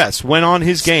 He does. But yes, when on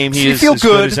his game, he is as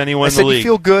good as anyone in the league. You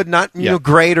feel good, not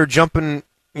great or jumping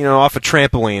off a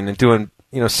trampoline and doing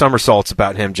somersaults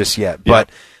about him just yet, but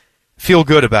feel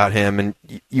good about him, and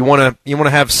you want to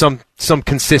have some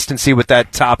consistency with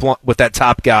that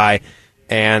top guy,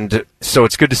 and so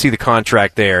it's good to see the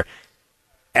contract there.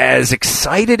 As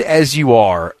excited as you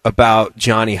are about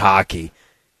Johnny Hockey,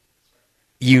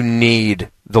 you need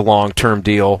the long-term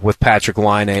deal with Patrick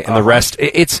Laine and the rest.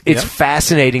 It's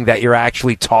fascinating that you're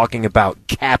actually talking about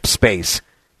cap space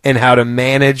and how to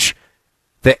manage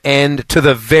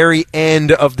the very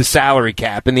end of the salary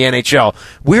cap in the NHL.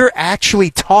 We're actually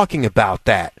talking about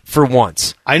that for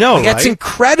once. I know, right? That's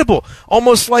incredible.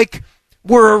 Almost like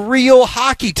we're a real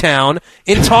hockey town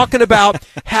in talking about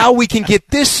how we can get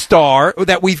this star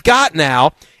that we've got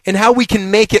now and how we can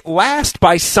make it last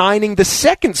by signing the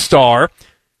second star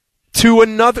to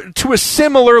a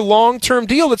similar long-term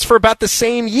deal that's for about the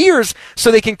same years so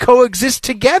they can coexist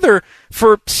together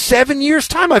for 7 years'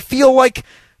 time. I feel like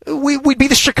we'd be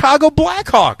the Chicago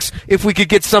Blackhawks if we could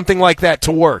get something like that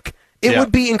to work. It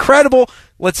would be incredible.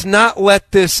 Let's not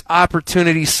let this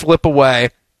opportunity slip away.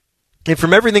 And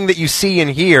from everything that you see and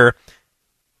hear,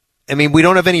 I mean, we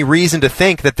don't have any reason to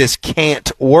think that this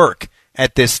can't work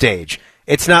at this stage.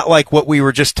 It's not like what we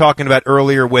were just talking about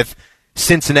earlier with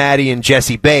Cincinnati and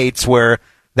Jesse Bates, where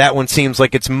that one seems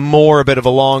like it's more a bit of a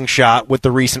long shot with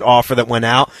the recent offer that went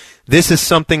out. This is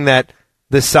something that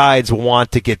the sides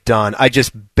want to get done. I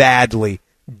just badly,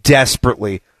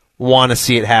 desperately want to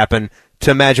see it happen.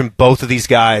 To imagine both of these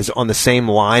guys on the same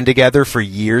line together for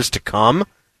years to come.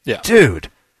 Yeah. Dude.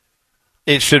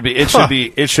 It should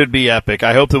be epic.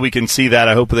 I hope that we can see that.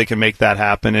 I hope that they can make that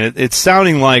happen. And it's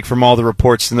sounding like, from all the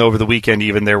reports over the weekend,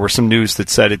 even there were some news that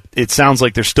said it sounds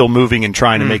like they're still moving and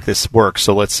trying to make this work.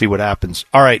 So let's see what happens.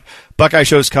 All right, Buckeye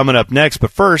Show's coming up next, but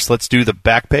first, let's do the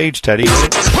back page, Teddy.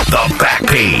 The back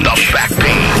page. The back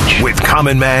page with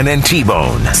Common Man and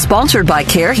T-Bone. Sponsored by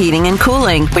Care Heating and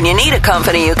Cooling. When you need a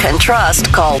company you can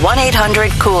trust, call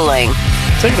 1-800-COOLING.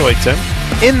 Take it away, Tim.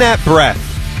 In that breath,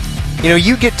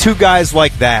 you get two guys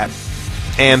like that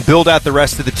and build out the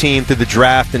rest of the team through the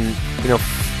draft and,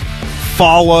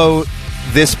 follow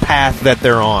this path that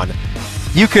they're on.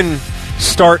 You can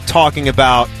start talking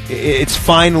about it's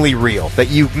finally real, that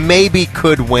you maybe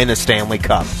could win a Stanley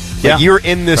Cup. Yeah. You're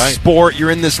in this sport,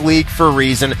 you're in this league for a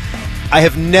reason. I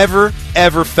have never,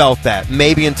 ever felt that,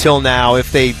 maybe until now,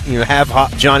 if they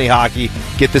have Johnny Hockey,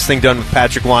 get this thing done with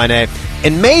Patrick Laine.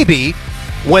 And maybe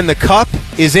when the cup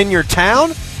is in your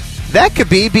town, that could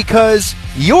be because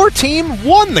your team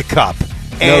won the cup.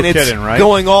 And it's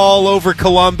going all over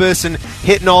Columbus and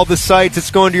hitting all the sites.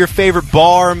 It's going to your favorite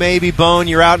bar, maybe, Bone.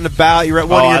 You're out and about. You're at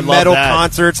one of your metal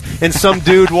concerts, and some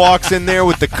dude walks in there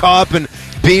with the cup, and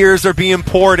beers are being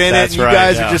poured in it, and you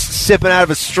guys are just sipping out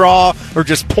of a straw or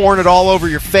just pouring it all over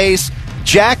your face.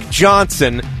 Jack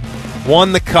Johnson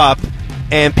won the cup,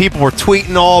 and people were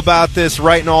tweeting all about this,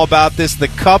 writing all about this. The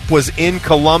cup was in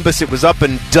Columbus. It was up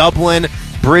in Dublin,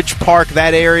 Bridge Park,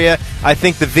 that area. I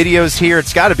think the video's here.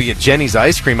 It's got to be at Jenny's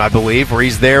Ice Cream, I believe, where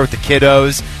he's there with the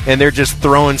kiddos, and they're just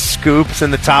throwing scoops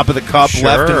in the top of the cup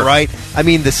left and right. I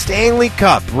mean, the Stanley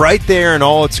Cup right there in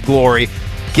all its glory,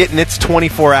 getting its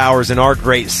 24 hours in our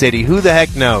great city. Who the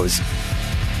heck knows?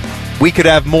 We could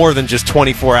have more than just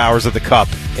 24 hours of the cup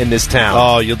in this town.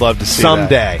 Oh, you'd love to see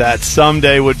someday. That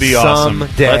someday would be awesome.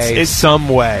 Someday, some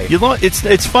way.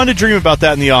 It's fun to dream about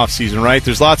that in the off season, right?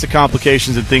 There's lots of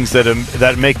complications and things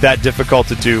that make that difficult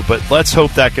to do, but let's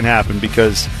hope that can happen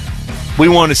because we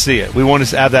want to see it. We want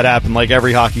to have that happen like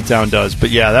every hockey town does. But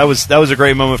yeah, that was a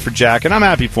great moment for Jack, and I'm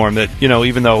happy for him that,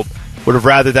 even though would have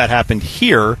rather that happened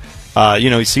here,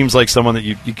 he seems like someone that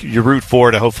you root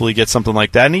for to hopefully get something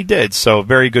like that, and he did. So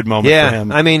very good moment for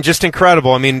him. I mean, just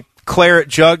incredible. I mean, Claret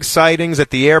Jug sightings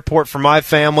at the airport for my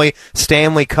family,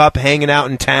 Stanley Cup hanging out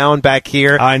in town back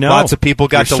here. I know. Lots of people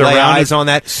got to lay eyes on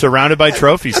that. Surrounded by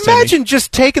trophies, Imagine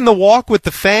just taking the walk with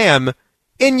the fam,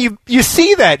 and you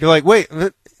see that. You're like, wait,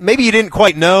 maybe you didn't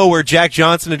quite know where Jack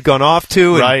Johnson had gone off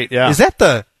to. Right, yeah. Is that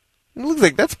it looks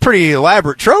like that's a pretty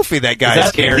elaborate trophy that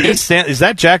guy's carrying. Is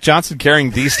that Jack Johnson carrying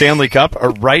the Stanley Cup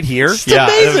right here? It's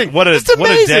amazing. It's amazing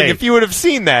what a day. if you would have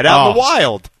seen that out in the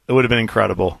wild. It would have been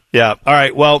incredible. Yeah. All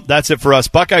right, well, that's it for us.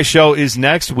 Buckeye Show is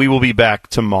next. We will be back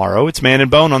tomorrow. It's Man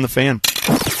and Bone on the Fan.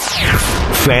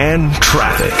 Fan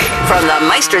traffic. From the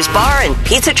Meister's Bar and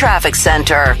Pizza Traffic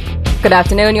Center. Good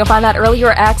afternoon. You'll find that earlier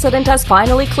accident has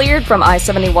finally cleared from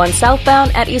I-71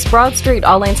 southbound at East Broad Street.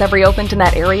 All lanes have reopened in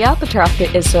that area. The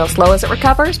traffic is still slow as it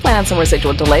recovers. Plan on some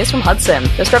residual delays from Hudson.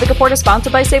 This traffic report is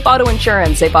sponsored by Safe Auto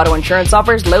Insurance. Safe Auto Insurance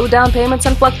offers low down payments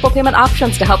and flexible payment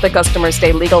options to help their customers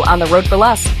stay legal on the road for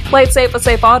less. Play it safe with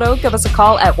Safe Auto. Give us a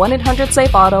call at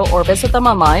 1-800-SAFE-AUTO or visit them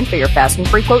online for your fast and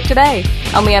free quote today.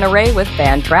 I'm Leanna Ray with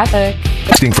Fan Traffic.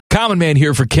 Common Man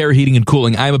here for Care Heating and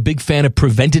Cooling. I'm a big fan of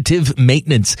preventative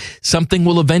maintenance. Something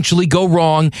will eventually go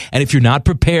wrong, and if you're not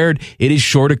prepared, it is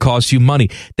sure to cost you money.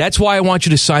 That's why I want you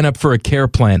to sign up for a Care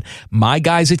plan. My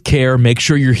guys at Care make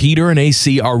sure your heater and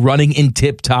AC are running in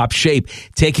tip-top shape,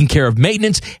 taking care of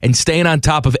maintenance and staying on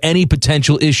top of any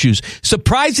potential issues.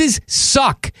 Surprises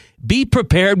suck. Be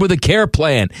prepared with a Care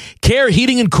plan. Care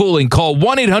Heating and Cooling. Call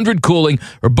 1-800-COOLING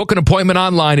or book an appointment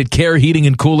online at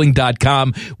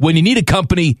careheatingandcooling.com when you need a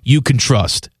company you can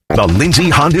trust. The Lindsay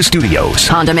Honda Studios.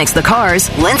 Honda makes the cars.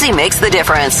 Lindsay makes the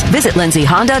difference. Visit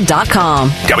lindsayhonda.com.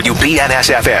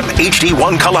 WBNS-FM,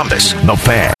 HD1 Columbus, The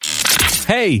Fan.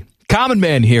 Hey, Common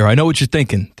Man here. I know what you're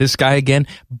thinking. This guy again.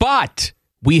 But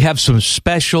we have some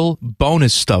special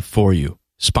bonus stuff for you.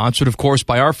 Sponsored, of course,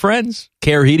 by our friends,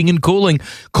 Care Heating and Cooling.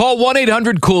 Call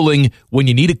 1-800-COOLING when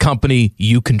you need a company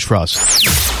you can trust.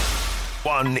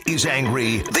 One is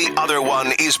angry, the other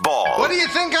one is bald. What do you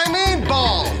think I mean,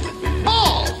 bald?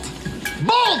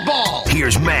 Bald! Bald!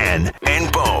 Here's Man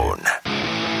and Bone.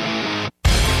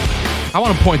 I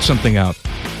want to point something out.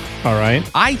 All right.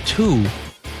 I, too,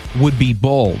 would be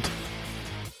bald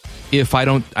if I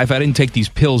didn't take these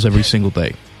pills every single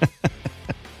day.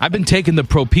 I've been taking the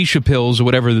Propecia pills, or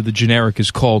whatever the generic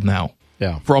is called now,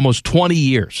 for almost 20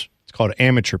 years. It's called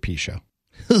Amateurpecia.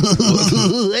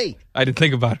 I didn't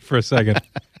think about it for a second.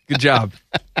 Good job.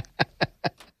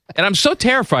 And I'm so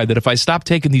terrified that if I stop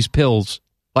taking these pills,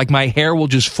 like my hair will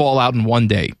just fall out in one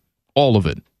day. All of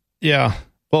it. Yeah.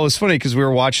 Well, it's funny because we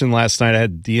were watching last night. I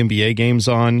had the NBA games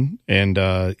on and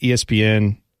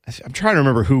ESPN. I'm trying to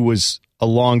remember who was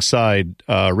alongside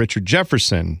Richard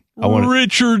Jefferson.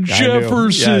 Richard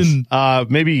Jefferson. Yes.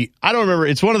 Maybe, I don't remember.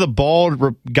 It's one of the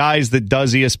bald guys that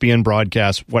does ESPN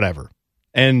broadcasts, whatever.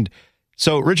 And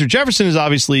so Richard Jefferson is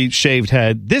obviously shaved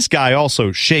head. This guy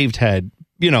also shaved head,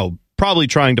 probably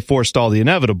trying to forestall the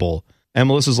inevitable. And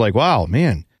Melissa's like, wow,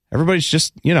 man, everybody's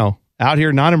just, out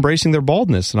here not embracing their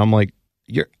baldness. And I'm like,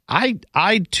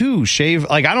 I too shave.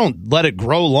 Like, I don't let it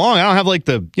grow long. I don't have like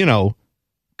the,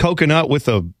 coconut with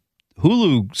a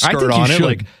Hulu skirt on it. Should.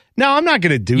 Like, no, I'm not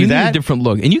going to do that. You need a different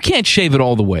look. And you can't shave it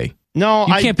all the way. No,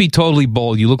 you can't be totally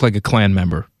bald. You look like a Klan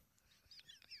member.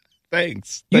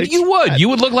 Thanks. You would. You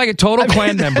would look like a total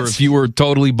Klan member if you were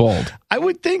totally bald. I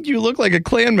would think you look like a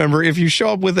Klan member if you show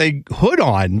up with a hood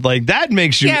on. Like, that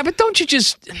makes you... Yeah, but don't you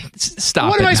just stop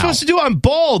What am I supposed to do? I'm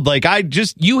bald. Like,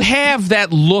 You have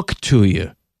that look to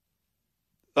you.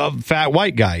 A fat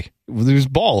white guy who's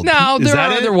bald. No, there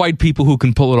are other white people who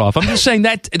can pull it off. I'm just saying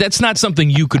that's not something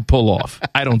you could pull off.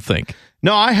 I don't think.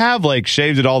 No, I have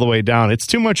shaved it all the way down. It's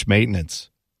too much maintenance.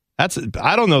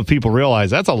 I don't know if people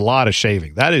realize that's a lot of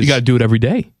shaving. That is, you got to do it every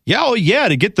day. Yeah,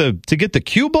 to get the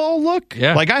cue ball look.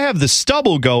 Yeah. Like, I have the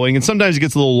stubble going, and sometimes it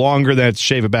gets a little longer. Then I have to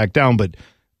shave it back down. But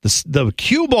the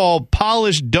cue ball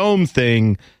polished dome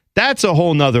thing, that's a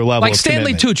whole nother level. Like of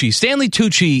Stanley commitment. Tucci. Stanley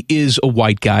Tucci is a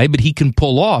white guy, but he can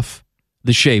pull off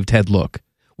the shaved head look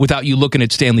without you looking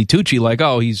at Stanley Tucci like,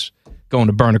 oh, he's going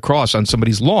to burn a cross on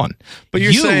somebody's lawn. But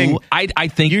you're saying, I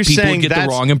think people would get the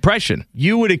wrong impression.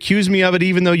 You would accuse me of it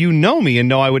even though you know me and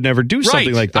know I would never do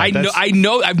something like that. I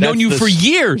know. I've known you for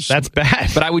years. That's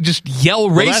bad. But I would just yell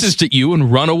racist at you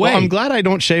and run away. Well, I'm glad I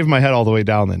don't shave my head all the way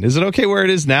down then. Is it okay where it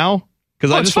is now?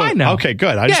 Because it's fine now. Okay,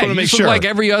 good. I just want to make sure. Look like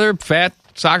every other fat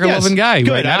soccer-loving guy.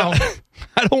 Good. Right now.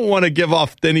 I don't want to give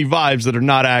off any vibes that are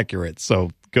not accurate. So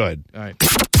good. All right.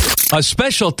 A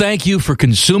special thank you for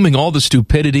consuming all the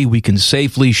stupidity we can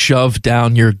safely shove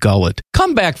down your gullet.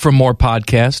 Come back for more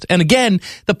podcast. And again,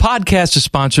 the podcast is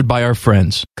sponsored by our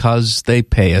friends, because they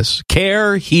pay us.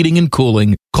 Care Heating and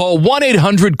Cooling. Call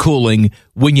 1-800-COOLING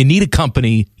when you need a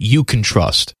company you can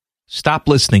trust. Stop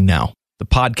listening now. The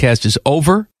podcast is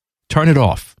over. Turn it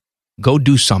off. Go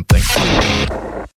do something.